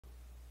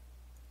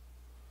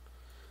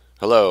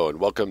Hello and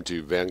welcome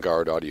to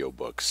Vanguard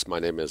Audiobooks. My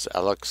name is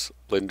Alex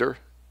Linder,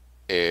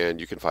 and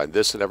you can find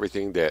this and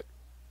everything that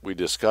we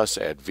discuss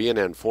at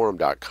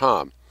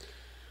vnnforum.com.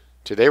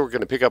 Today we're going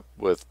to pick up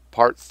with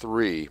part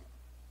 3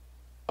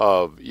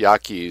 of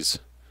Yockey's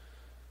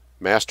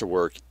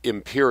masterwork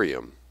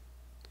Imperium,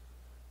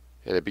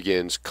 and it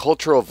begins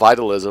Cultural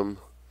Vitalism,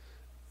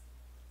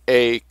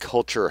 A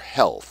Culture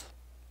Health.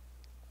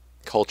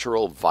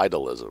 Cultural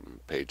Vitalism,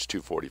 page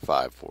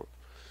 245.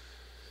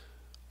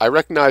 I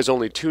recognize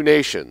only two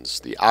nations,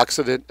 the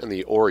Occident and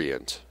the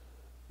Orient.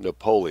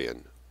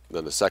 Napoleon.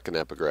 Then the second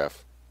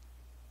epigraph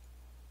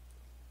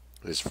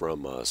is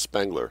from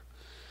Spengler.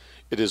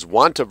 It is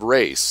want of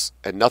race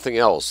and nothing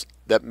else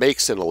that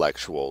makes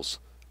intellectuals,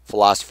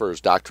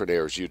 philosophers,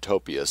 doctrinaires,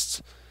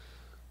 utopists,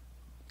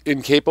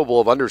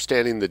 incapable of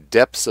understanding the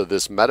depths of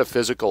this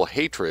metaphysical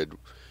hatred,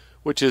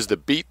 which is the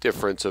beat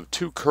difference of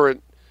two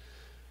currents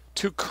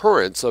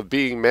of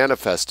being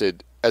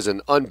manifested as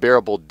an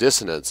unbearable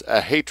dissonance, a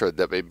hatred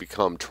that may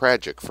become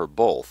tragic for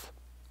both.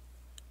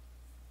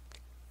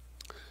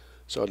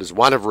 So it is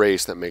want of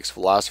race that makes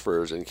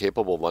philosophers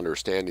incapable of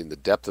understanding the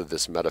depth of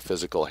this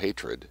metaphysical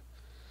hatred,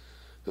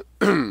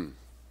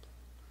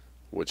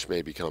 which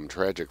may become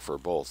tragic for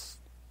both.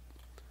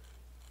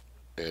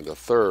 And a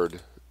third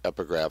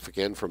epigraph,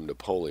 again from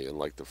Napoleon,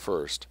 like the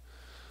first.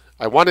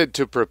 I wanted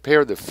to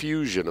prepare the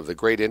fusion of the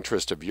great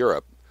interest of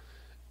Europe,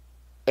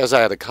 as I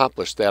had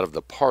accomplished that of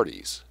the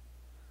parties.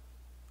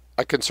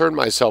 I concerned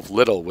myself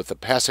little with the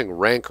passing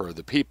rancor of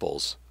the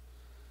peoples,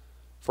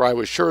 for I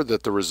was sure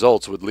that the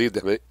results would lead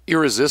them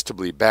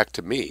irresistibly back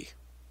to me.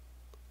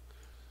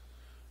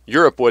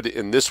 Europe would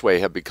in this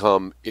way have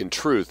become, in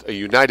truth, a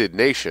united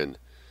nation,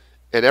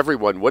 and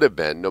everyone would have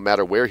been, no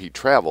matter where he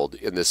traveled,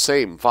 in the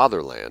same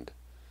fatherland.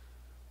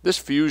 This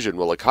fusion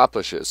will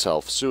accomplish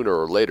itself sooner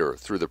or later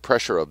through the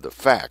pressure of the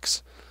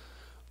facts.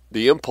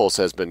 The impulse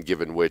has been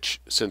given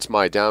which, since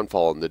my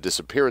downfall and the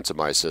disappearance of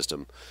my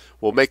system,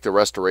 will make the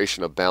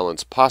restoration of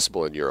balance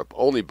possible in Europe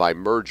only by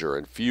merger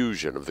and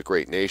fusion of the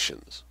great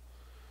nations.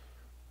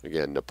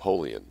 Again,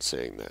 Napoleon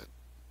saying that.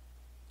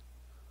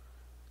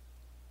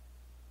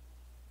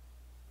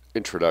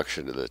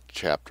 Introduction to the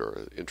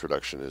chapter.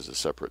 Introduction is a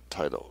separate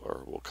title,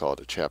 or we'll call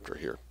it a chapter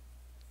here.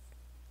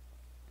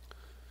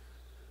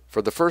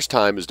 For the first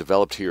time is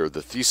developed here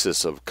the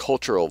thesis of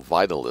cultural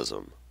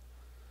vitalism,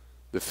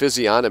 the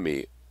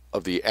physiognomy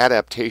of the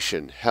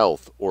adaptation,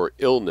 health, or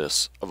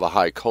illness of a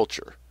high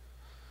culture.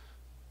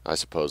 I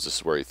suppose this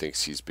is where he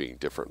thinks he's being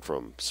different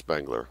from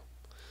Spengler.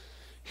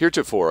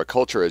 Heretofore, a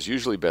culture has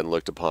usually been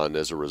looked upon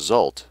as a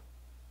result,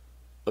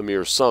 a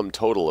mere sum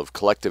total of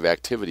collective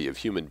activity of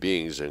human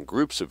beings and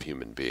groups of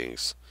human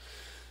beings.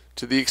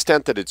 To the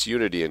extent that its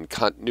unity and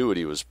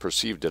continuity was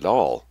perceived at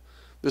all,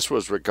 this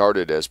was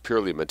regarded as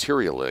purely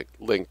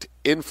material-linked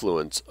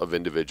influence of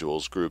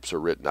individuals, groups, or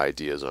written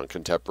ideas on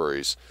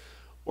contemporaries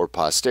or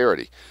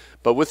posterity.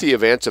 But with the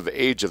advance of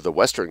age of the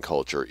Western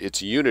culture,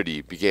 its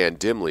unity began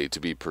dimly to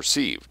be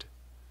perceived.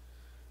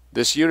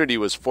 This unity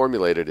was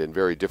formulated in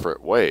very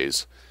different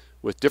ways,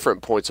 with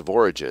different points of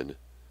origin,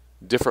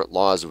 different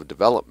laws of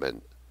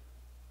development,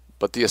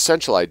 but the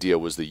essential idea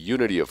was the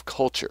unity of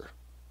culture,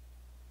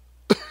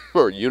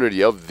 or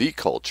unity of the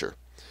culture.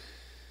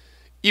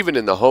 Even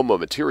in the Homo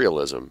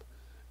Materialism,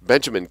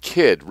 Benjamin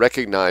Kidd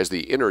recognized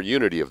the inner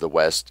unity of the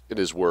West in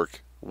his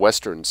work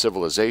Western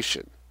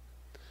Civilization.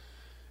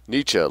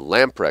 Nietzsche,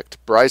 Lamprecht,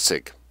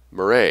 Breisig,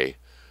 Murray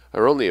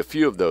are only a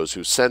few of those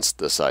who sensed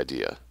this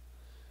idea.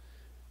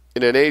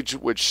 In an age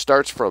which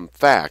starts from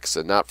facts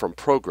and not from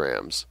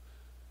programs,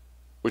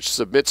 which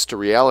submits to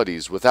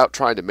realities without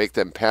trying to make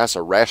them pass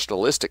a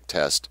rationalistic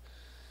test,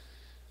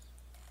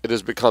 it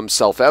has become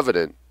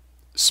self-evident,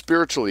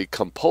 spiritually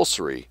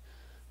compulsory,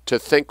 to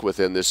think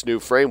within this new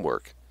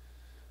framework.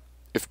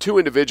 If two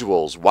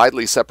individuals,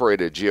 widely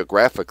separated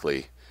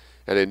geographically,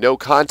 and in no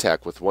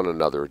contact with one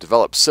another,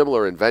 developed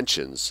similar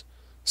inventions,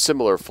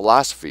 similar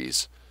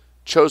philosophies,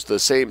 chose the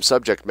same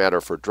subject matter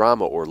for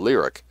drama or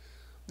lyric,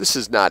 this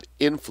is not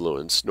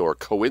influence nor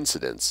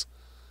coincidence,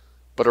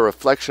 but a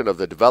reflection of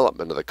the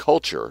development of the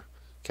culture,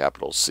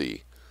 capital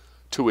C,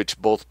 to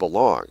which both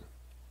belong.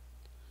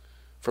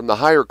 From the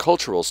higher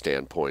cultural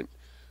standpoint,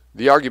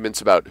 the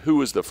arguments about who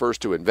was the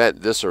first to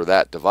invent this or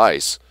that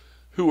device,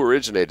 who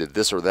originated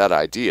this or that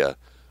idea,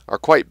 are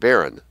quite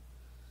barren.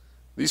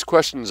 These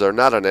questions are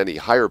not on any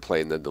higher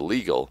plane than the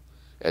legal,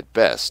 at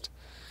best.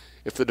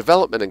 If the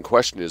development in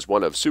question is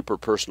one of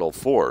superpersonal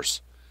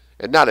force,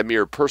 and not a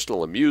mere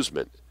personal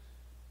amusement,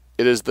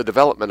 it is the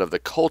development of the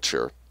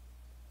culture,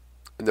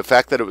 and the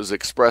fact that it was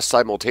expressed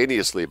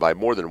simultaneously by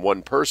more than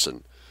one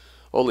person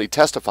only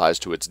testifies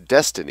to its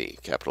destiny,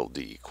 capital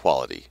D,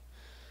 quality.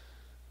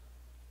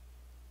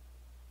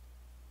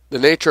 The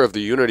nature of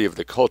the unity of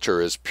the culture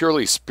is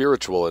purely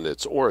spiritual in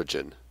its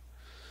origin.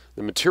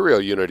 The material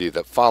unity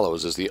that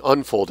follows is the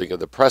unfolding of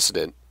the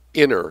precedent,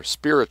 inner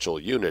spiritual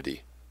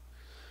unity.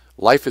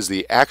 Life is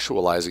the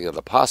actualizing of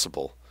the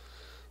possible.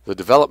 The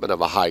development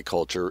of a high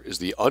culture is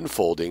the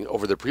unfolding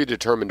over the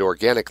predetermined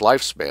organic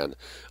lifespan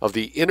of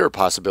the inner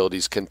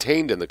possibilities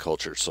contained in the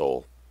culture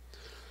soul.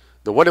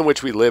 The one in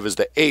which we live is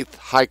the 8th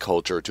high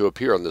culture to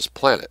appear on this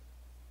planet.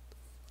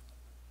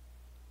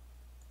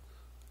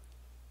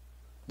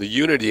 The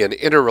unity and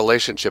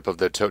interrelationship of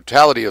the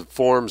totality of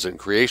forms and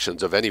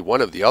creations of any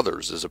one of the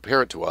others is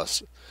apparent to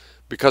us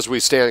because we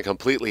stand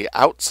completely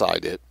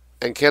outside it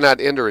and cannot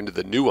enter into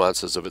the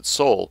nuances of its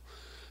soul,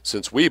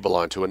 since we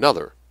belong to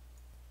another.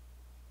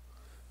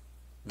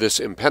 This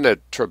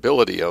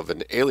impenetrability of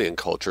an alien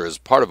culture is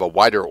part of a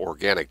wider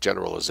organic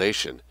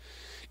generalization.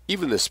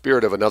 Even the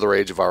spirit of another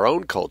age of our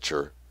own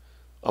culture,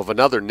 of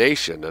another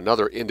nation,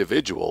 another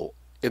individual,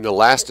 in the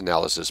last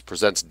analysis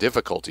presents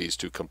difficulties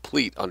to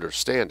complete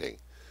understanding.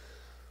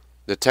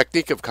 The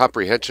technique of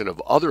comprehension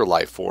of other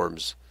life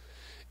forms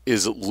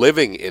is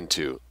living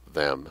into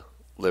them,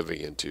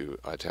 living into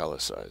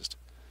italicized.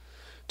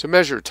 To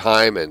measure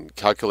time and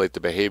calculate the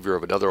behavior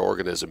of another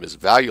organism is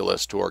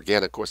valueless to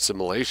organic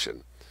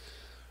assimilation.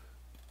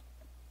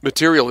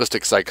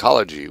 Materialistic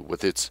psychology,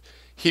 with its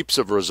heaps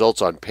of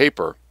results on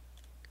paper,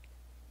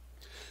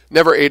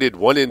 never aided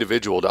one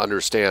individual to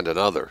understand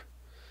another.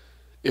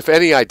 If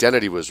any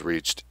identity was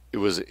reached, it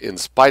was in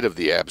spite of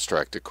the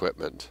abstract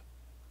equipment.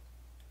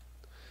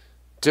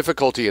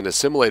 Difficulty in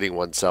assimilating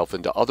oneself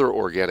into other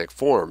organic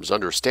forms,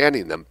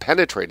 understanding them,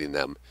 penetrating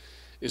them,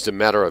 is a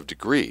matter of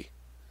degree.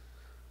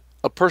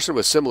 A person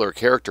with similar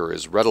character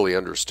is readily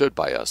understood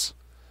by us.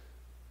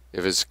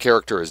 If his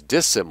character is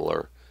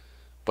dissimilar,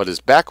 but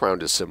his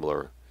background is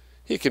similar,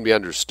 he can be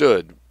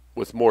understood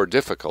with more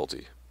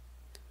difficulty.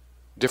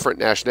 Different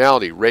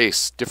nationality,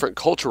 race, different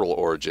cultural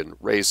origin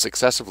raise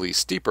successively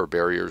steeper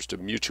barriers to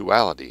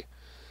mutuality.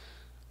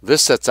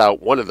 This sets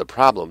out one of the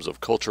problems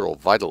of cultural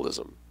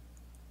vitalism.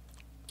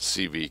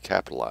 CV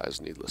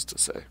capitalized, needless to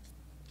say.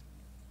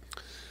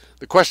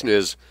 The question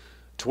is,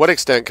 to what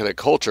extent can a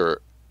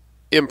culture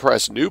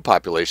impress new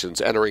populations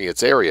entering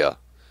its area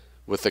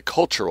with the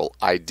cultural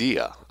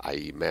idea,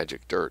 i.e.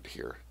 magic dirt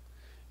here?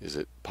 Is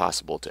it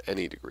possible to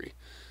any degree?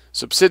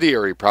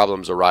 Subsidiary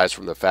problems arise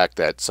from the fact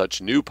that such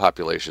new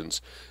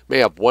populations may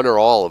have one or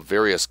all of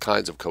various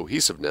kinds of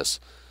cohesiveness,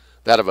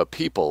 that of a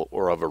people,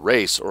 or of a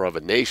race, or of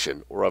a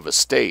nation, or of a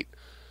state,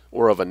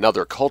 or of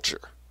another culture.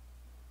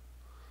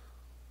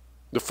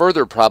 The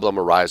further problem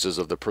arises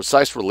of the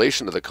precise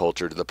relation of the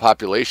culture to the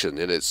population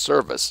in its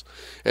service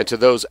and to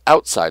those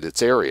outside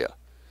its area.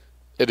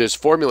 It is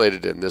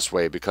formulated in this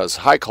way because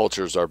high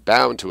cultures are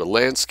bound to a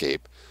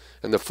landscape,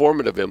 and the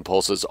formative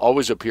impulses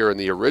always appear in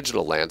the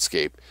original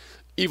landscape,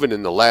 even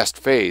in the last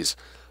phase,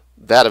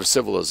 that of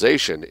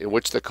civilization, in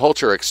which the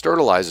culture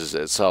externalizes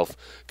itself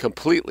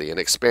completely and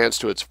expands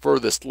to its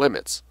furthest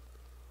limits.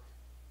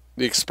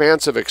 The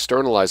expansive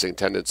externalizing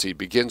tendency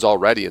begins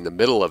already in the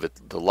middle of the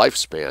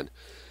lifespan,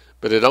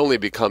 but it only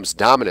becomes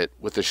dominant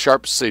with the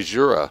sharp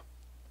caesura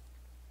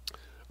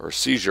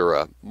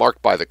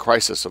marked by the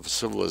crisis of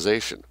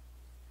civilization.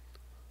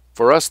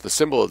 For us, the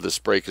symbol of this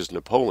break is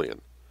Napoleon.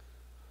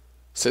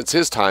 Since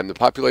his time, the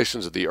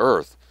populations of the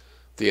earth,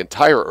 the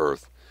entire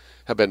earth,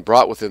 have been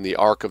brought within the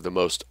arc of the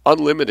most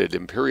unlimited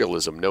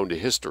imperialism known to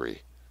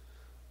history.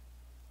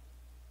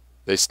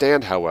 They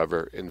stand,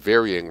 however, in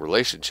varying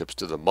relationships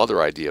to the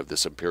mother idea of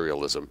this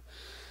imperialism,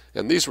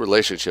 and these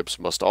relationships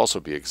must also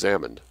be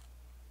examined.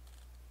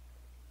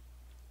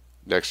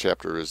 Next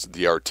chapter is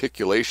the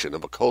articulation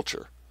of a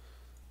culture.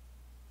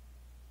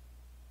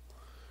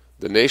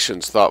 The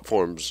nation's thought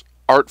forms,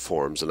 art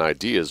forms, and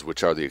ideas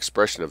which are the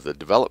expression of the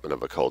development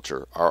of a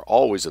culture are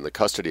always in the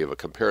custody of a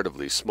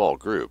comparatively small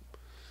group.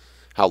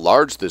 How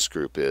large this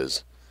group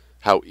is,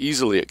 how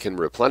easily it can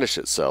replenish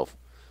itself,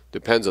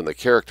 depends on the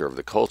character of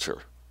the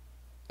culture.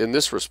 In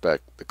this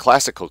respect, the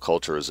classical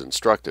culture is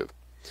instructive.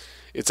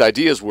 Its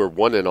ideas were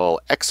one and all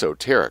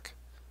exoteric.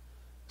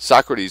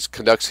 Socrates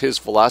conducts his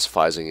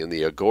philosophizing in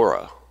the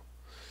agora.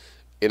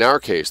 In our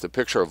case, the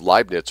picture of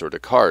Leibniz or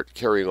Descartes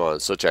carrying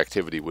on such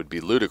activity would be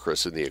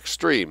ludicrous in the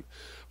extreme,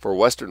 for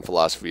Western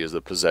philosophy is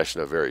the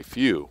possession of very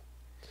few.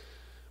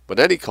 But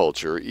any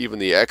culture, even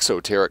the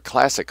exoteric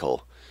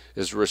classical,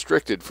 is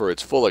restricted for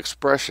its full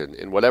expression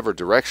in whatever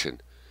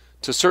direction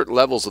to certain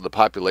levels of the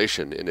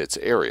population in its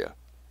area.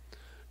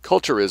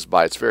 Culture is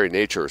by its very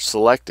nature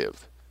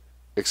selective,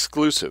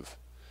 exclusive.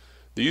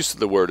 The use of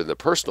the word in the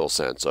personal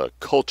sense, a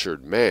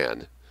cultured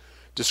man,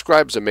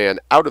 describes a man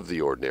out of the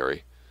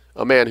ordinary,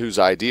 a man whose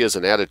ideas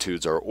and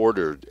attitudes are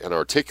ordered and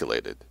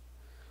articulated.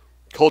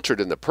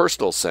 Cultured in the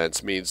personal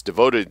sense means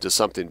devoted to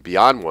something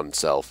beyond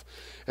oneself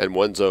and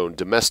one's own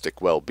domestic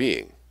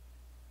well-being.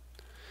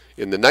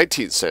 In the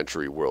 19th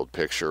century world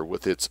picture,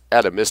 with its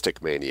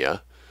atomistic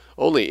mania,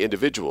 only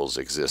individuals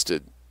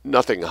existed,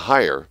 nothing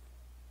higher.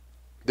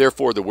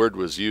 Therefore, the word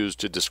was used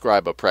to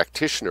describe a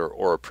practitioner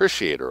or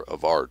appreciator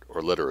of art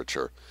or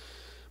literature.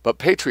 But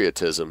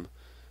patriotism,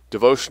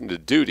 devotion to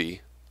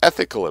duty,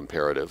 ethical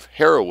imperative,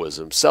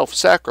 heroism,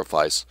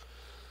 self-sacrifice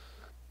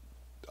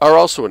are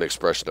also an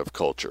expression of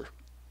culture.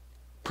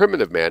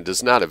 Primitive man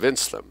does not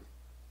evince them.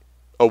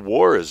 A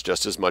war is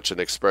just as much an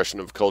expression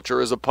of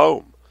culture as a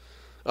poem.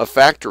 A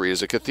factory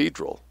is a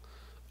cathedral.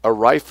 A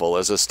rifle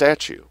as a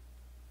statue.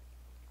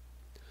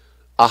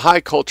 A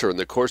high culture in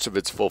the course of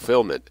its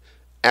fulfillment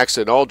acts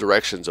in all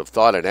directions of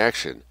thought and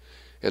action,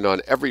 and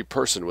on every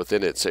person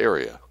within its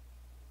area.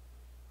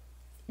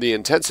 The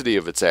intensity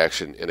of its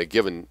action in a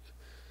given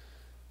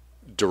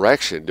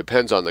direction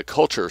depends on the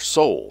culture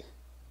soul,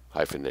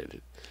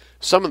 hyphenated.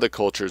 Some of the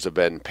cultures have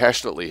been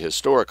passionately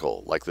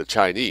historical, like the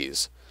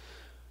Chinese.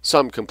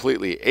 Some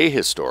completely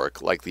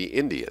ahistoric, like the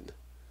Indian.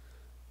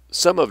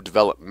 Some have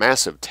developed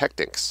massive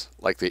techniques,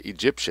 like the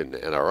Egyptian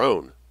and our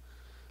own.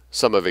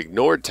 Some have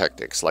ignored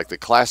techniques, like the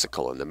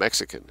classical and the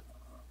Mexican.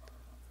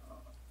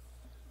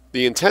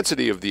 The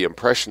intensity of the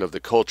impression of the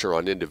culture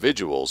on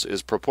individuals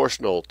is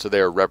proportional to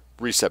their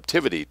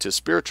receptivity to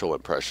spiritual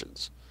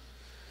impressions.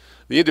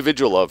 The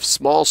individual of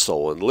small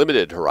soul and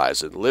limited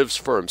horizon lives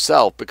for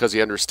himself because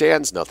he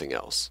understands nothing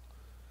else.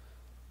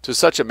 To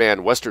such a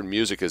man, Western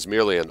music is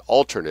merely an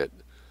alternate,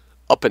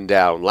 up and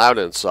down, loud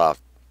and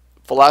soft.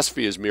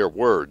 Philosophy is mere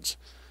words.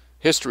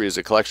 History is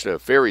a collection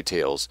of fairy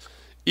tales,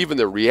 even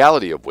the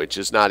reality of which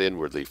is not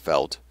inwardly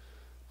felt.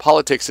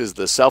 Politics is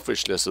the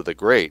selfishness of the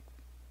great.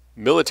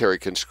 Military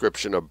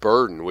conscription a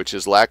burden which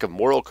his lack of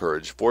moral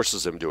courage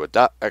forces him to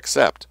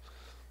accept.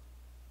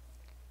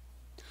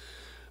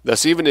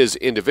 Thus even his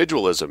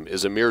individualism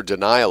is a mere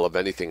denial of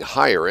anything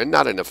higher and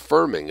not an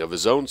affirming of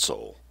his own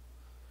soul.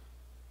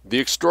 The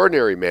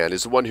extraordinary man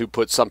is the one who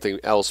puts something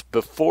else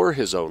before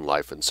his own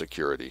life and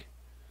security.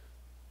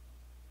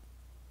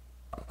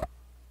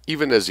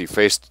 Even as he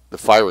faced the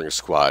firing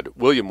squad,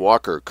 William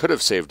Walker could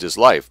have saved his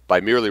life by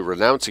merely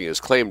renouncing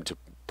his claim to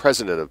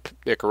president of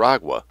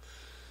Nicaragua.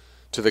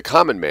 To the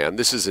common man,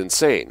 this is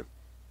insane.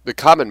 The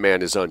common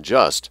man is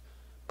unjust,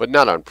 but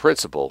not on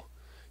principle.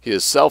 He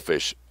is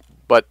selfish,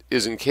 but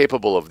is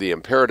incapable of the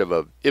imperative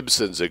of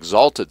Ibsen's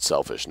exalted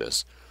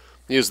selfishness.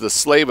 He is the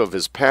slave of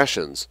his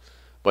passions,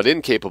 but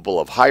incapable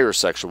of higher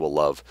sexual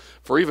love,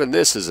 for even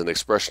this is an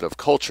expression of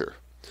culture.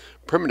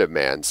 Primitive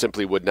man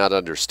simply would not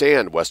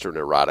understand Western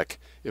erotic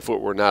if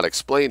it were not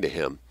explained to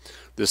him,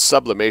 this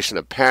sublimation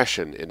of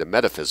passion into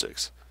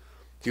metaphysics.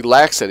 He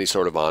lacks any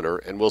sort of honor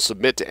and will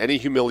submit to any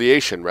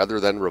humiliation rather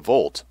than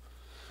revolt.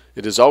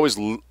 It is always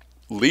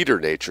leader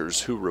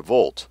natures who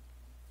revolt.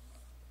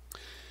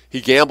 He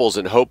gambles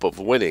in hope of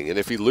winning, and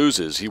if he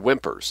loses, he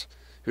whimpers.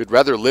 He would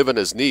rather live on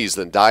his knees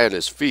than die on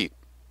his feet.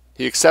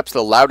 He accepts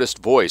the loudest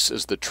voice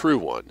as the true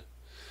one.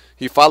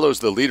 He follows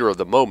the leader of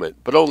the moment,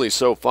 but only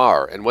so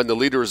far, and when the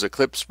leader is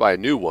eclipsed by a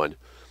new one,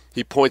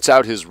 he points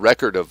out his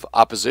record of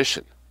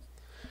opposition.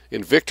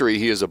 In victory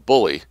he is a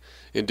bully,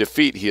 in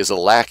defeat he is a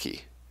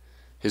lackey.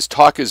 His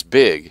talk is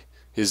big,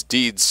 his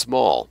deeds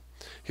small.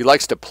 He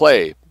likes to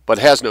play, but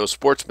has no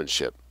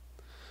sportsmanship.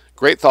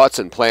 Great thoughts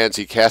and plans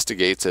he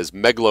castigates as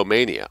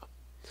megalomania.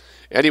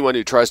 Anyone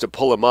who tries to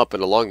pull him up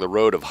and along the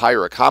road of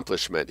higher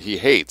accomplishment he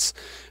hates,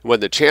 and when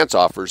the chance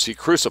offers he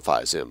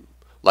crucifies him,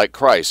 like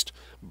Christ,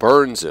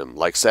 burns him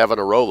like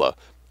Savonarola,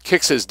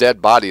 kicks his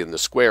dead body in the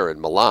square in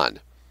Milan.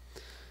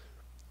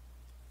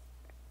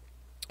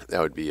 That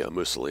would be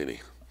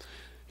Mussolini.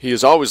 He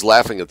is always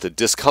laughing at the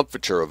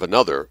discomfiture of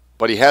another,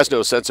 but he has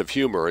no sense of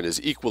humor and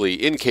is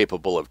equally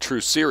incapable of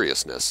true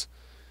seriousness.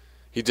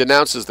 He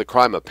denounces the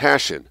crime of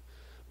passion,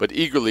 but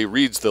eagerly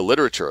reads the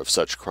literature of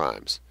such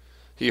crimes.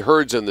 He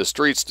herds in the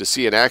streets to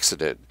see an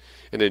accident,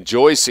 and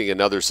enjoys seeing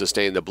another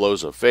sustain the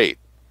blows of fate.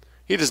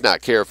 He does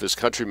not care if his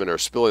countrymen are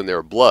spilling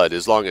their blood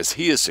as long as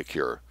he is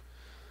secure.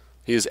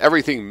 He is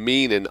everything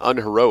mean and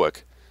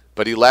unheroic,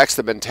 but he lacks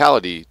the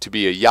mentality to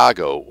be a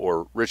Iago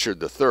or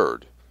Richard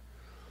III.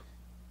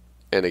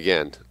 And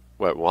again,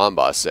 what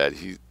Wamba said,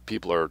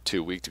 people are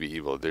too weak to be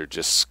evil, they're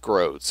just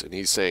scrotes, and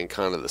he's saying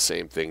kind of the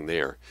same thing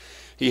there.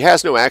 He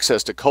has no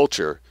access to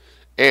culture,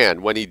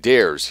 and when he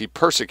dares, he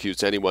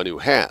persecutes anyone who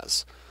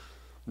has.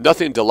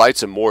 Nothing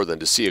delights him more than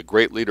to see a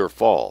great leader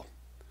fall.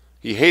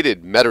 He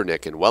hated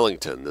Metternich and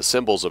Wellington, the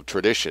symbols of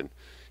tradition.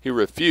 He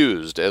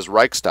refused, as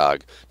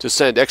Reichstag, to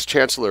send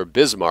ex-Chancellor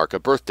Bismarck a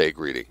birthday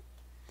greeting.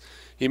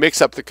 He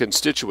makes up the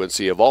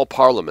constituency of all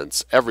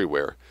parliaments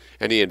everywhere,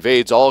 and he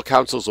invades all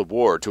councils of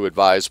war to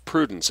advise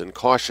prudence and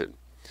caution.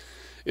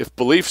 If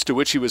beliefs to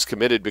which he was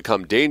committed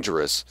become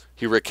dangerous,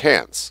 he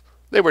recants.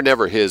 They were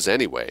never his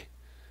anyway.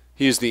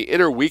 He is the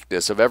inner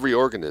weakness of every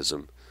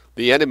organism,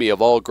 the enemy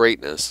of all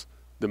greatness,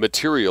 the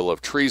material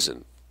of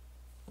treason.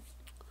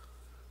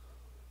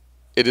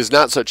 It is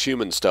not such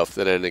human stuff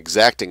that an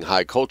exacting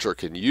high culture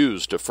can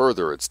use to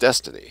further its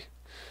destiny.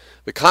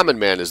 The common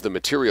man is the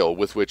material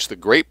with which the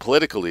great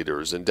political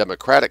leaders in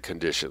democratic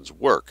conditions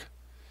work.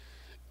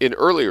 In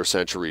earlier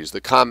centuries,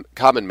 the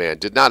common man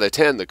did not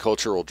attend the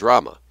cultural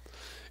drama.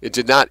 It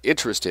did not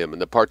interest him,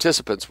 and the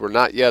participants were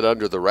not yet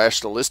under the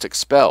rationalistic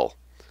spell,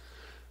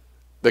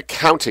 the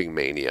counting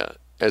mania,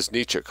 as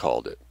Nietzsche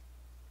called it.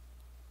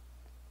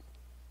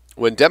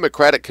 When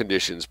democratic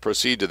conditions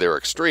proceed to their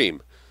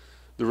extreme,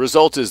 the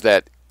result is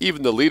that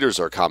even the leaders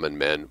are common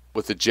men,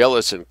 with the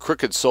jealous and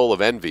crooked soul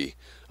of envy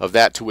of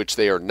that to which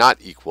they are not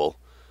equal,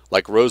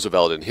 like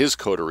Roosevelt and his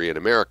coterie in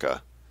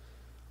America.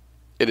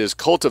 In his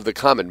cult of the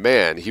common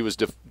man, he was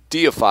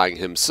deifying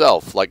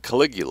himself like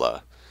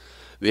Caligula.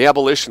 The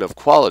abolition of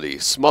quality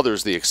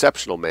smothers the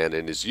exceptional man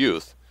in his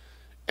youth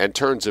and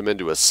turns him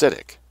into a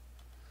cynic.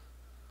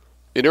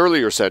 In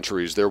earlier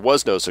centuries, there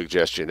was no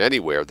suggestion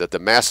anywhere that the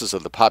masses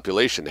of the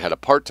population had a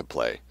part to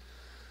play.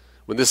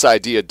 When this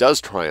idea does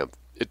triumph,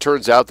 it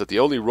turns out that the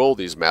only role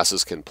these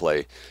masses can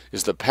play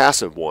is the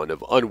passive one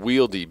of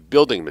unwieldy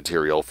building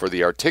material for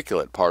the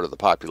articulate part of the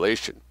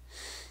population.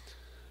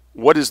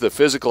 What is the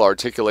physical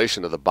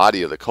articulation of the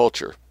body of the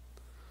culture?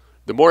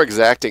 The more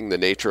exacting the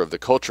nature of the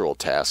cultural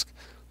task,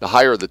 the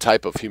higher the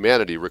type of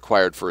humanity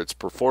required for its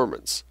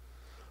performance.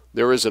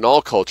 There is in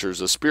all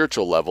cultures a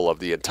spiritual level of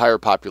the entire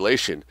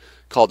population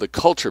called the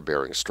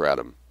culture-bearing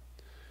stratum.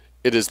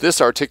 It is this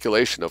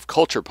articulation of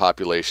culture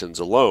populations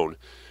alone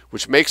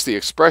which makes the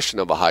expression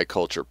of a high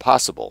culture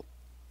possible.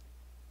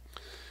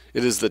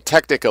 It is the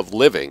technique of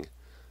living,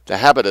 the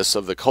habitus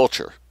of the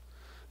culture.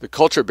 The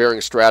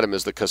culture-bearing stratum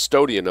is the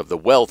custodian of the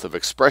wealth of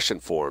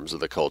expression forms of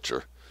the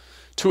culture.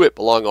 To it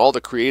belong all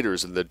the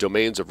creators in the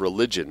domains of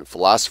religion,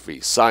 philosophy,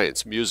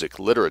 science, music,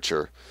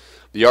 literature,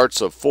 the arts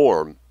of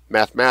form,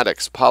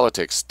 mathematics,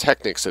 politics,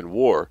 techniques, and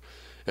war,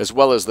 as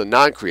well as the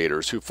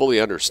non-creators who fully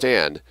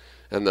understand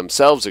and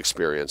themselves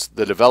experience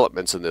the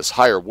developments in this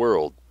higher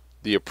world,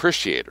 the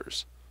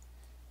appreciators.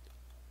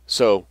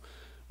 So,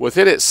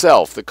 within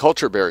itself, the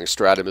culture-bearing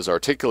stratum is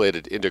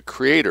articulated into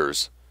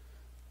creators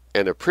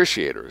and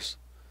appreciators.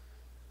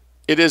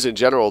 It is in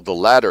general the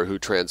latter who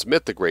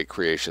transmit the great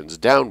creations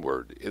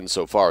downward,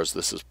 insofar as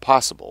this is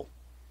possible.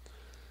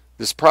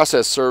 This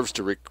process serves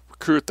to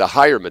recruit the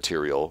higher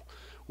material,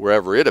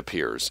 wherever it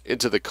appears,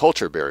 into the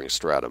culture-bearing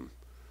stratum.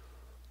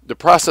 The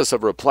process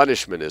of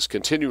replenishment is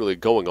continually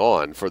going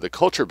on, for the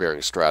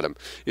culture-bearing stratum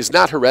is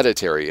not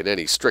hereditary in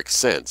any strict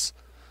sense.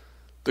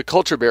 The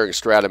culture-bearing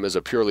stratum is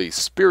a purely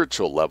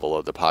spiritual level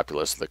of the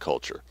populace of the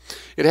culture.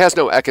 It has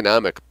no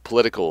economic,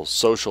 political,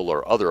 social,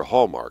 or other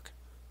hallmark.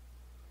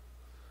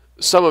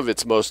 Some of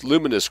its most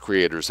luminous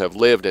creators have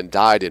lived and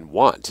died in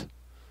want,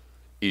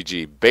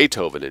 e.g.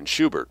 Beethoven and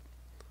Schubert.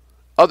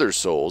 Other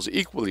souls,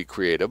 equally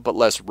creative but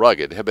less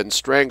rugged, have been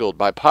strangled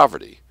by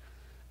poverty,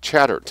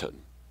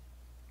 Chatterton.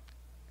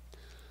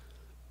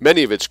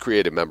 Many of its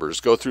creative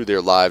members go through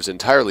their lives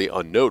entirely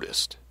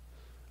unnoticed,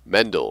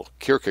 Mendel,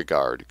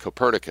 Kierkegaard,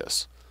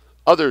 Copernicus.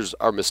 Others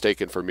are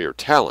mistaken for mere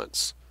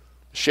talents,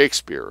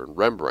 Shakespeare and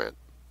Rembrandt.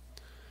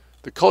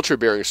 The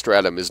culture-bearing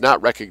stratum is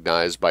not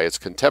recognized by its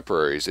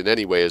contemporaries in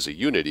any way as a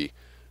unity,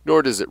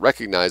 nor does it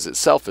recognize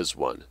itself as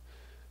one.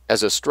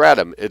 As a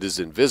stratum, it is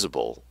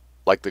invisible,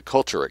 like the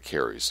culture it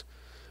carries.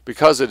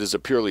 Because it is a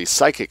purely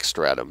psychic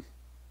stratum,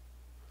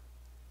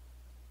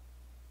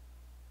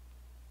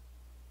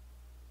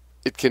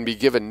 it can be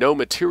given no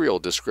material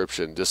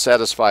description to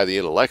satisfy the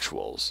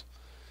intellectuals.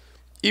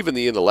 Even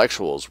the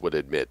intellectuals would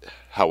admit,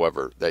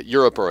 however, that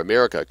Europe or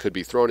America could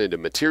be thrown into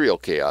material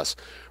chaos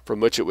from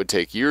which it would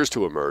take years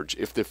to emerge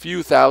if the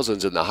few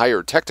thousands in the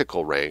higher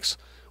technical ranks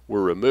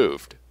were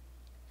removed.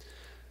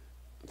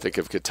 Think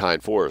of Catine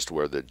Forest,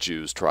 where the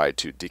Jews tried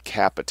to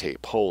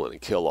decapitate Poland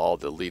and kill all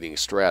the leading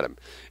stratum.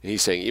 And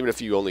he's saying even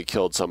if you only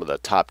killed some of the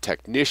top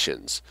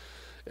technicians,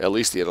 at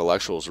least the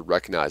intellectuals would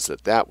recognize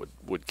that that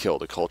would kill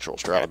the cultural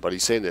stratum. But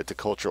he's saying that the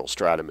cultural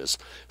stratum is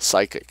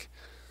psychic.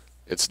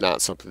 It's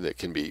not something that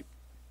can be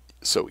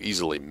so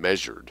easily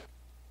measured.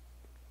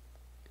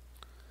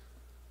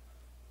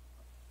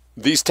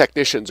 These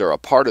technicians are a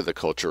part of the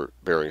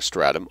culture-bearing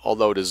stratum,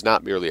 although it is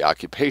not merely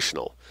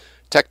occupational.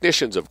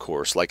 Technicians, of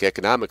course, like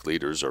economic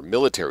leaders or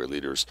military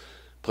leaders,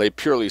 play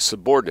purely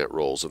subordinate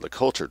roles in the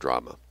culture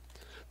drama.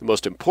 The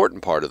most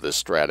important part of this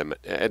stratum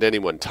at any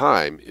one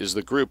time is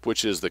the group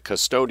which is the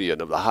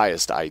custodian of the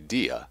highest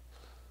idea.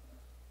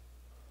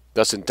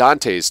 Thus, in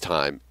Dante's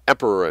time,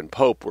 emperor and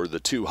pope were the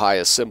two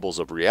highest symbols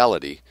of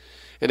reality,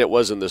 and it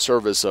was in the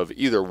service of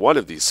either one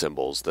of these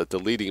symbols that the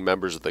leading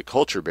members of the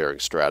culture-bearing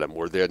stratum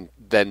were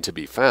then to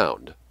be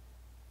found.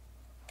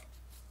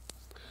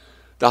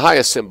 The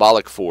highest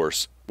symbolic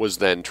force was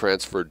then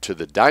transferred to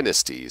the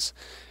dynasties,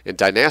 and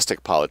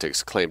dynastic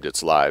politics claimed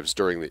its lives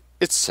during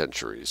its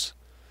centuries.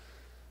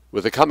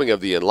 With the coming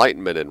of the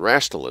Enlightenment and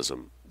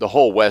rationalism, the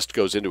whole West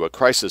goes into a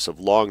crisis of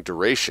long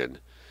duration,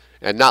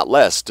 and not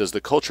less does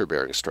the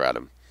culture-bearing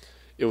stratum.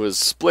 It was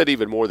split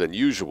even more than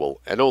usual,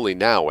 and only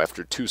now,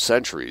 after 2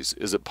 centuries,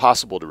 is it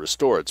possible to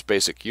restore its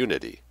basic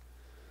unity.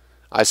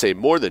 I say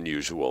more than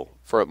usual,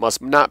 for it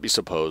must not be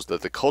supposed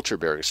that the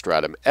culture-bearing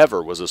stratum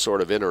ever was a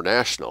sort of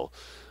international,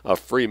 of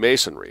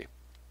Freemasonry.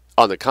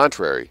 On the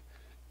contrary,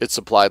 it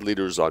supplied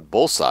leaders on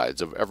both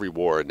sides of every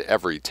war and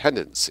every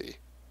tendency.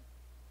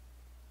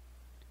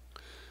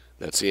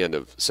 That's the end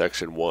of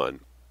section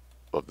 1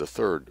 of the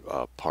third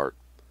part.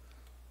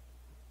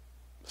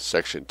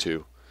 Section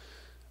 2.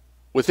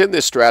 Within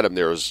this stratum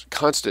there is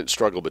constant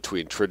struggle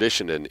between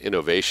tradition and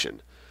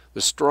innovation.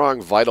 The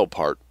strong, vital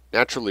part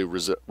naturally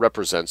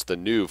represents the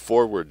new,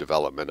 forward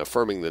development,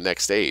 affirming the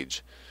next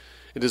age.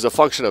 It is a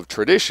function of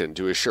tradition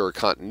to assure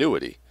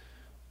continuity.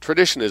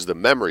 Tradition is the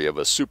memory of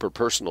a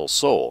superpersonal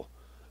soul.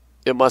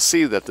 It must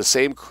see that the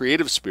same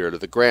creative spirit of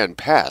the grand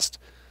past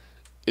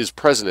is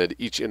present at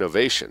each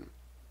innovation.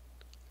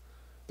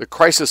 The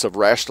crisis of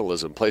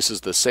rationalism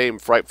places the same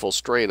frightful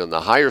strain on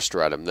the higher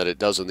stratum that it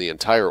does on the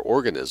entire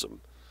organism.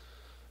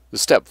 The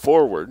step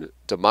forward,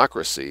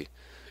 democracy,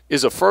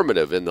 is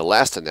affirmative in the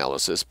last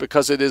analysis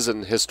because it is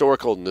an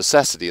historical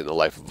necessity in the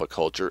life of a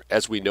culture,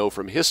 as we know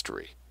from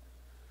history.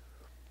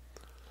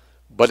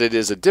 But it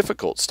is a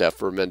difficult step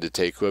for men to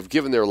take who have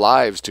given their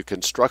lives to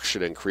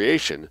construction and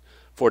creation,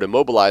 for to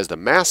mobilize the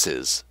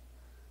masses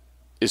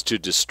is to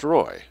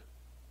destroy.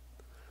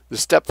 The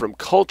step from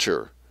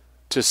culture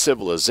to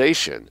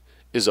civilization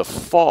is a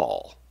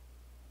fall.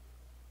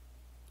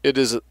 It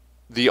is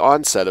the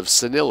onset of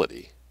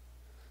senility,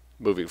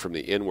 moving from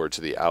the inward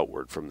to the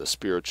outward, from the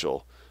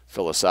spiritual,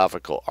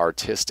 philosophical,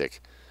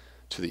 artistic,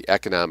 to the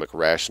economic,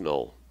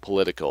 rational,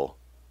 political,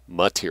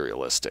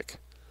 materialistic.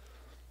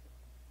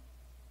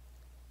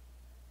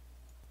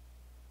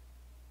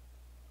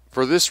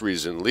 For this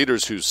reason,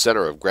 leaders whose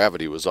center of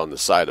gravity was on the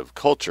side of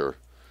culture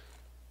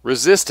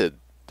resisted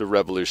the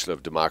revolution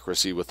of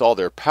democracy with all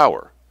their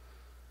power.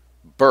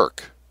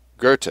 Burke,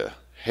 Goethe,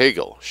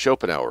 Hegel,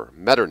 Schopenhauer,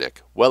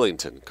 Metternich,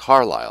 Wellington,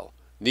 Carlyle,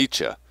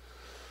 Nietzsche.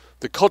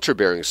 The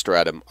culture-bearing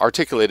stratum,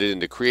 articulated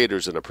into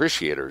creators and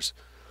appreciators,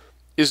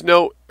 is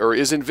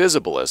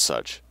invisible as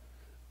such.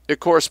 It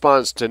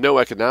corresponds to no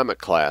economic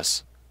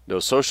class, no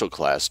social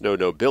class, no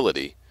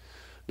nobility,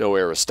 no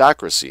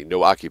aristocracy,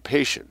 no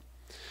occupation.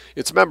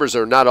 Its members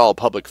are not all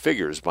public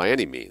figures by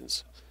any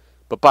means,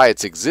 but by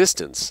its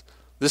existence,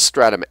 this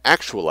stratum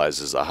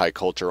actualizes a high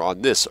culture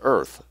on this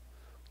earth.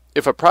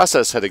 If a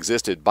process had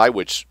existed by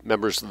which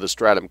members of the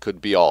stratum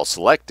could be all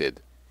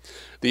selected,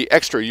 the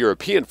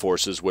extra-European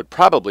forces would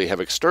probably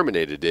have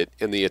exterminated it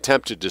in the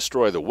attempt to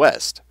destroy the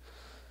West.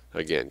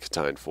 Again,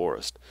 Catine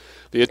Forest.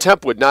 The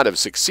attempt would not have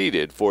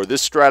succeeded, for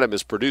this stratum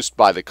is produced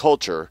by the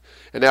culture,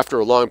 and after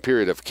a long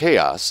period of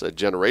chaos, a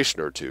generation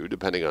or two,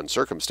 depending on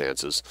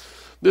circumstances,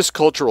 this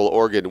cultural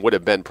organ would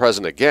have been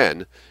present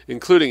again,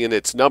 including in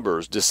its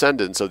numbers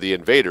descendants of the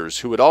invaders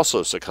who would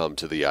also succumb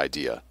to the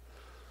idea.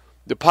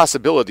 The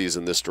possibilities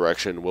in this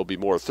direction will be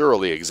more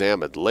thoroughly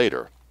examined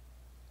later.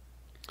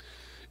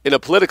 In a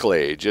political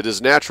age, it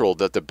is natural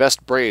that the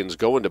best brains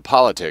go into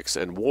politics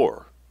and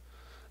war.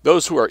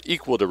 Those who are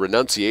equal to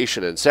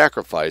renunciation and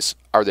sacrifice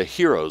are the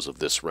heroes of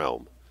this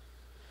realm.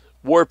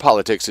 War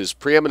politics is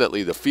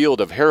preeminently the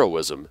field of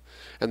heroism,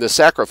 and the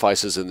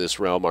sacrifices in this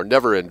realm are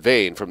never in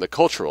vain from the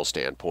cultural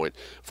standpoint,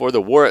 for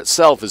the war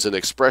itself is an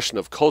expression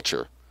of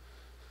culture.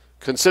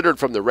 Considered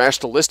from the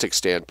rationalistic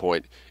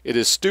standpoint, it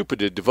is stupid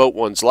to devote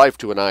one's life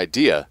to an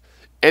idea,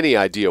 any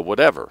idea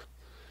whatever.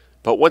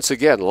 But once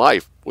again,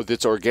 life, with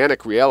its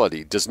organic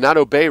reality, does not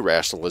obey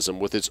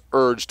rationalism with its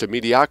urge to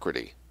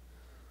mediocrity.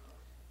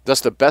 Thus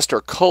the best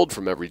are culled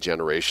from every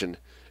generation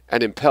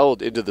and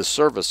impelled into the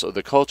service of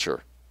the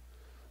culture.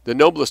 The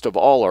noblest of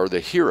all are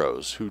the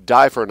heroes who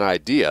die for an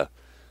idea,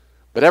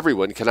 but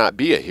everyone cannot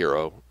be a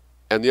hero,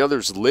 and the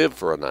others live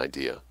for an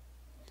idea.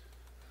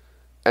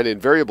 An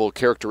invariable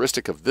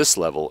characteristic of this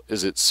level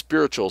is its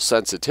spiritual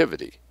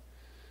sensitivity,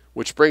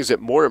 which brings it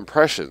more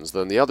impressions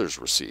than the others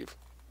receive.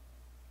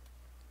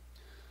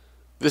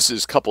 This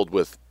is coupled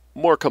with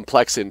more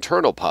complex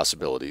internal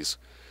possibilities,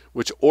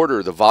 which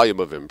order the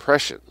volume of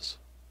impressions.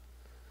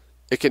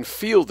 It can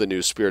feel the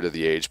new spirit of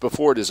the age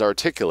before it is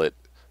articulate,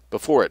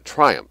 before it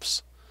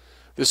triumphs.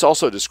 This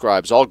also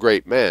describes all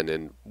great men,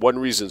 and one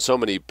reason so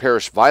many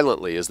perish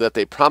violently is that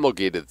they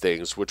promulgated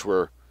things which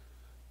were,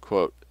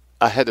 quote,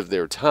 ahead of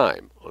their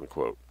time,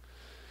 unquote.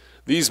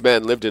 These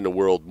men lived in a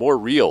world more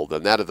real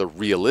than that of the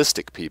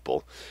realistic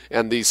people,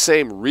 and these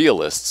same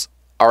realists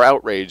are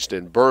outraged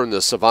and burn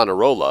the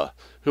Savonarola,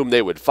 whom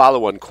they would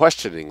follow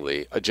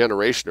unquestioningly a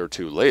generation or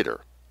two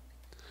later.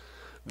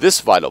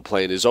 This vital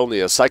plane is only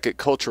a psychic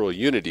cultural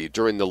unity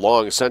during the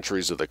long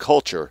centuries of the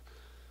culture,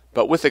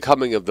 but with the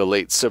coming of the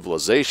late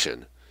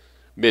civilization,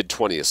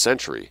 mid-20th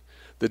century,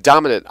 the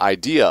dominant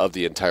idea of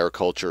the entire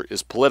culture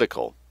is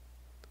political.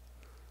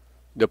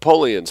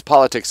 Napoleon's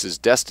politics is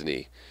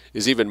destiny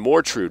is even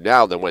more true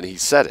now than when he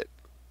said it.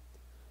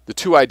 The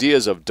two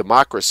ideas of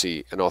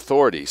democracy and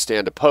authority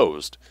stand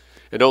opposed,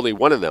 and only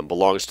one of them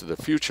belongs to the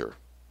future.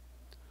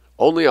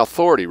 Only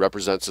authority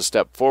represents a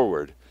step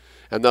forward,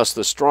 and thus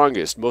the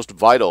strongest, most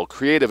vital,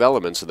 creative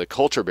elements in the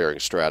culture-bearing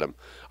stratum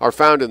are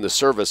found in the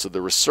service of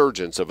the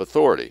resurgence of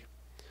authority.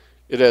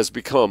 It has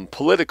become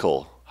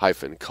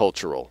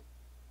political-cultural.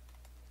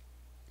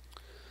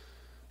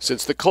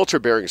 Since the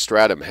culture-bearing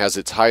stratum has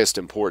its highest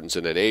importance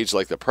in an age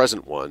like the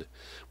present one,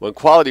 when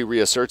quality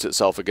reasserts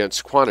itself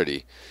against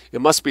quantity,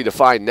 it must be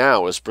defined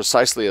now as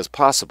precisely as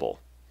possible.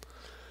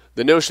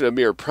 The notion of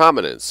mere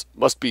prominence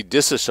must be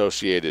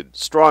disassociated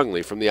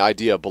strongly from the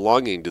idea of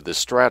belonging to this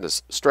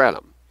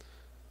stratum.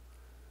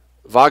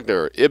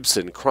 Wagner,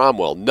 Ibsen,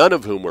 Cromwell, none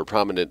of whom were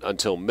prominent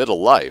until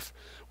middle life,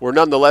 were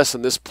nonetheless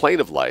in this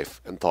plane of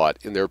life and thought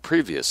in their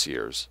previous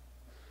years.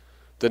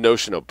 The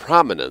notion of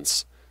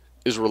prominence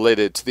is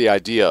related to the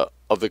idea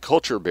of the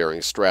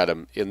culture-bearing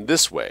stratum in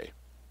this way.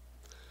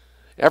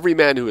 Every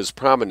man who is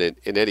prominent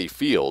in any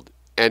field,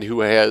 and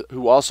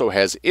who also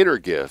has inner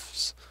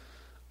gifts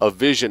of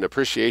vision,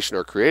 appreciation,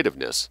 or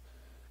creativeness,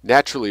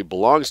 naturally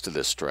belongs to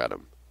this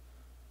stratum.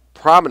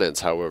 Prominence,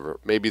 however,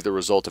 may be the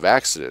result of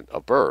accident,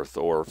 of birth,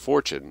 or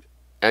fortune,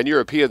 and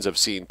Europeans have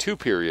seen two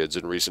periods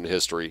in recent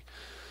history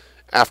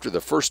after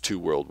the first two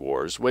world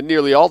wars, when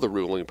nearly all the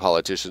ruling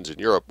politicians in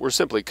Europe were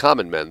simply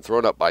common men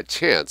thrown up by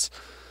chance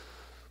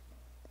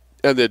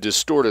and the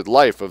distorted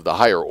life of the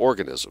higher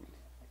organism.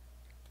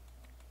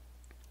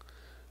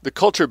 The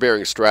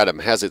culture-bearing stratum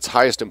has its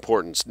highest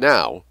importance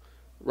now,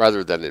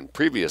 rather than in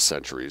previous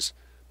centuries,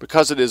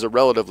 because it is a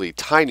relatively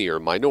tinier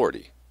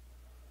minority.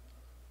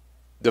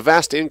 The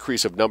vast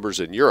increase of numbers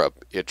in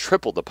Europe, it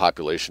tripled the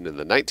population in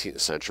the 19th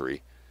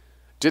century,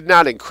 did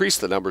not increase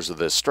the numbers of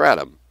this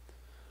stratum,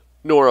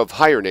 nor of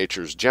higher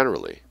natures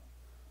generally.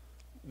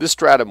 This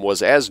stratum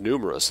was as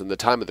numerous in the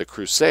time of the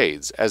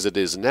Crusades as it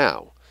is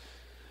now.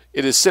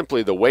 It is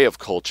simply the way of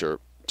culture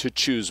to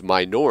choose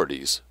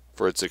minorities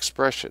for its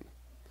expression.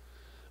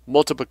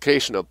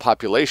 Multiplication of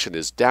population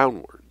is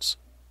downwards.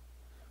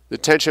 The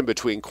tension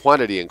between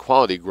quantity and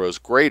quality grows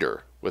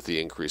greater with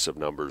the increase of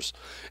numbers,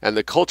 and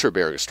the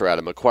culture-bearing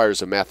stratum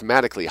acquires a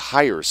mathematically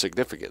higher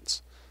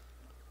significance.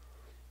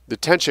 The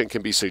tension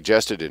can be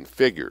suggested in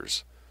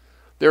figures.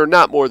 There are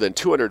not more than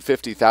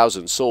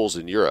 250,000 souls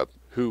in Europe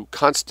who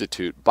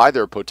constitute, by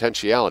their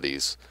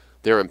potentialities,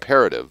 their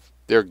imperative,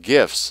 their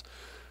gifts,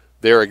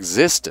 their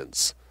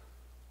existence,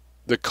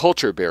 the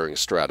culture-bearing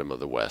stratum of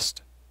the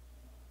West.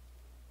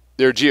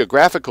 Their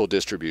geographical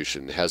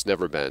distribution has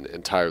never been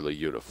entirely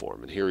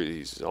uniform. And here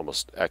he's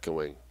almost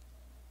echoing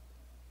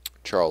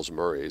Charles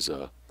Murray's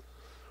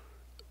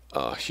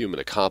Human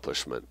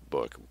Accomplishment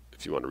book,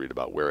 if you want to read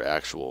about where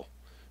actual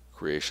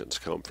creations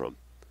come from.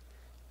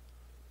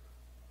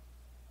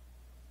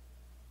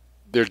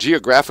 Their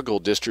geographical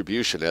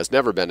distribution has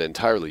never been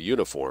entirely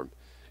uniform.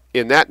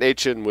 In that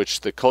nation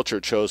which the culture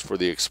chose for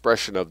the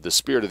expression of the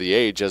spirit of the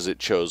age, as it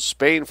chose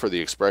Spain for the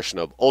expression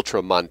of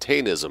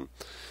ultramontanism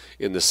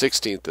in the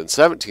 16th and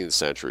 17th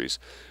centuries,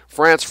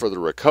 France for the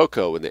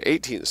Rococo in the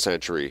 18th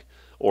century,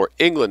 or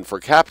England for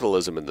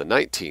capitalism in the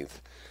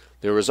 19th,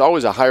 there was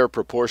always a higher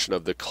proportion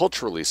of the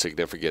culturally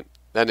significant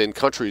than in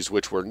countries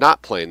which were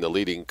not playing the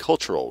leading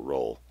cultural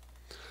role.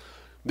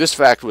 This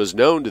fact was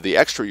known to the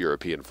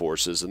extra-European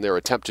forces in their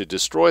attempt to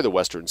destroy the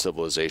Western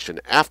civilization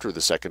after the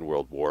Second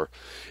World War,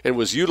 and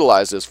was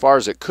utilized as far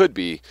as it could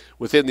be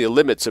within the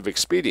limits of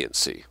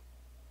expediency.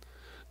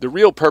 The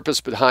real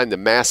purpose behind the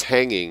mass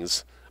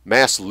hangings,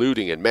 mass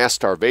looting, and mass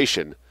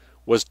starvation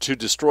was to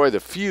destroy the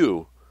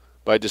few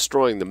by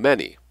destroying the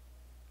many.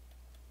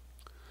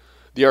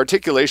 The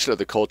articulation of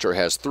the culture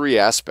has three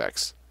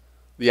aspects: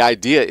 the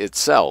idea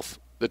itself,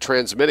 the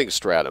transmitting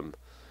stratum,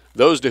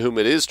 those to whom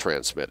it is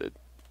transmitted.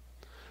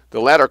 The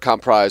latter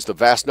comprise the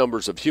vast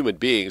numbers of human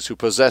beings who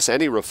possess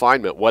any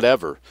refinement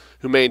whatever,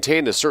 who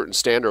maintain a certain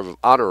standard of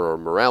honor or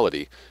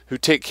morality, who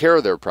take care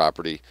of their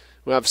property,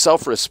 who have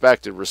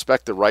self-respect and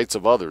respect the rights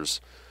of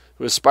others,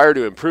 who aspire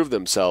to improve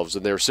themselves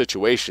and their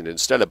situation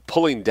instead of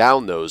pulling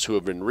down those who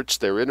have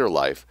enriched their inner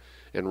life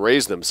and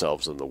raised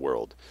themselves in the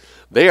world.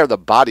 They are the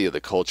body of the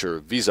culture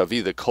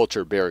vis-a-vis the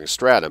culture-bearing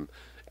stratum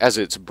as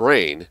its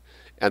brain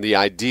and the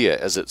idea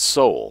as its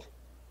soul.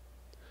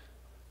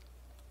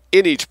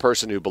 In each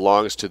person who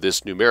belongs to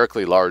this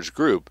numerically large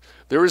group,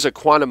 there is a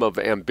quantum of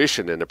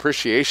ambition and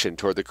appreciation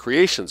toward the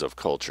creations of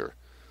culture.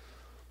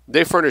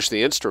 They furnish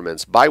the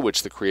instruments by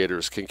which the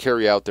creators can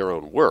carry out their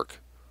own work.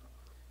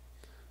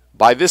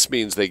 By this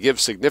means they give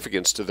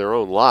significance to their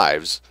own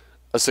lives,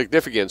 a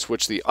significance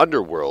which the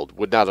underworld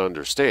would not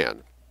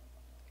understand.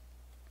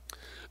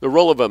 The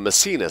role of a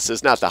Maecenas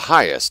is not the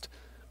highest,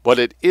 but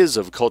it is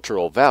of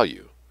cultural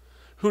value.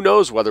 Who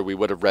knows whether we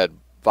would have read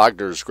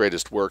Wagner's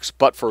greatest works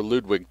but for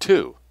Ludwig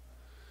II?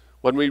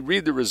 When we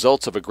read the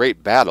results of a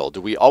great battle,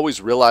 do we always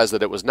realize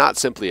that it was not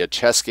simply a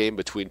chess game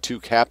between two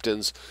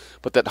captains,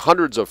 but that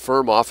hundreds of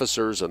firm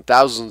officers and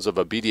thousands of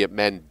obedient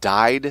men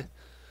died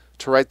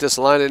to write this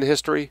line in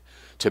history,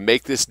 to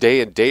make this day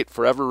and date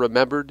forever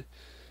remembered?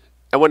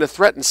 And when a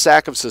threatened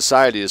sack of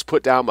society is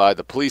put down by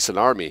the police and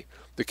army,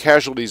 the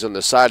casualties on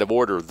the side of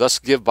order thus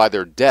give by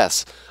their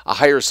deaths a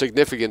higher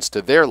significance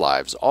to their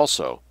lives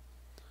also.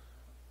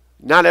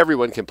 Not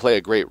everyone can play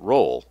a great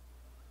role,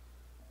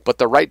 but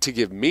the right to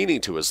give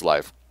meaning to his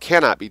life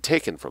cannot be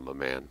taken from a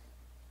man.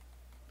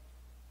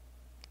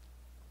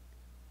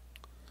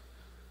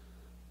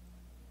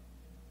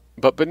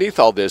 But beneath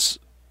all this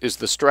is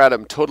the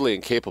stratum totally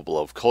incapable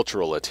of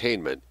cultural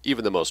attainment,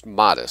 even the most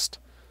modest.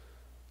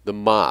 The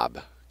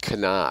mob,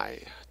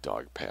 canaille,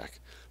 dog pack,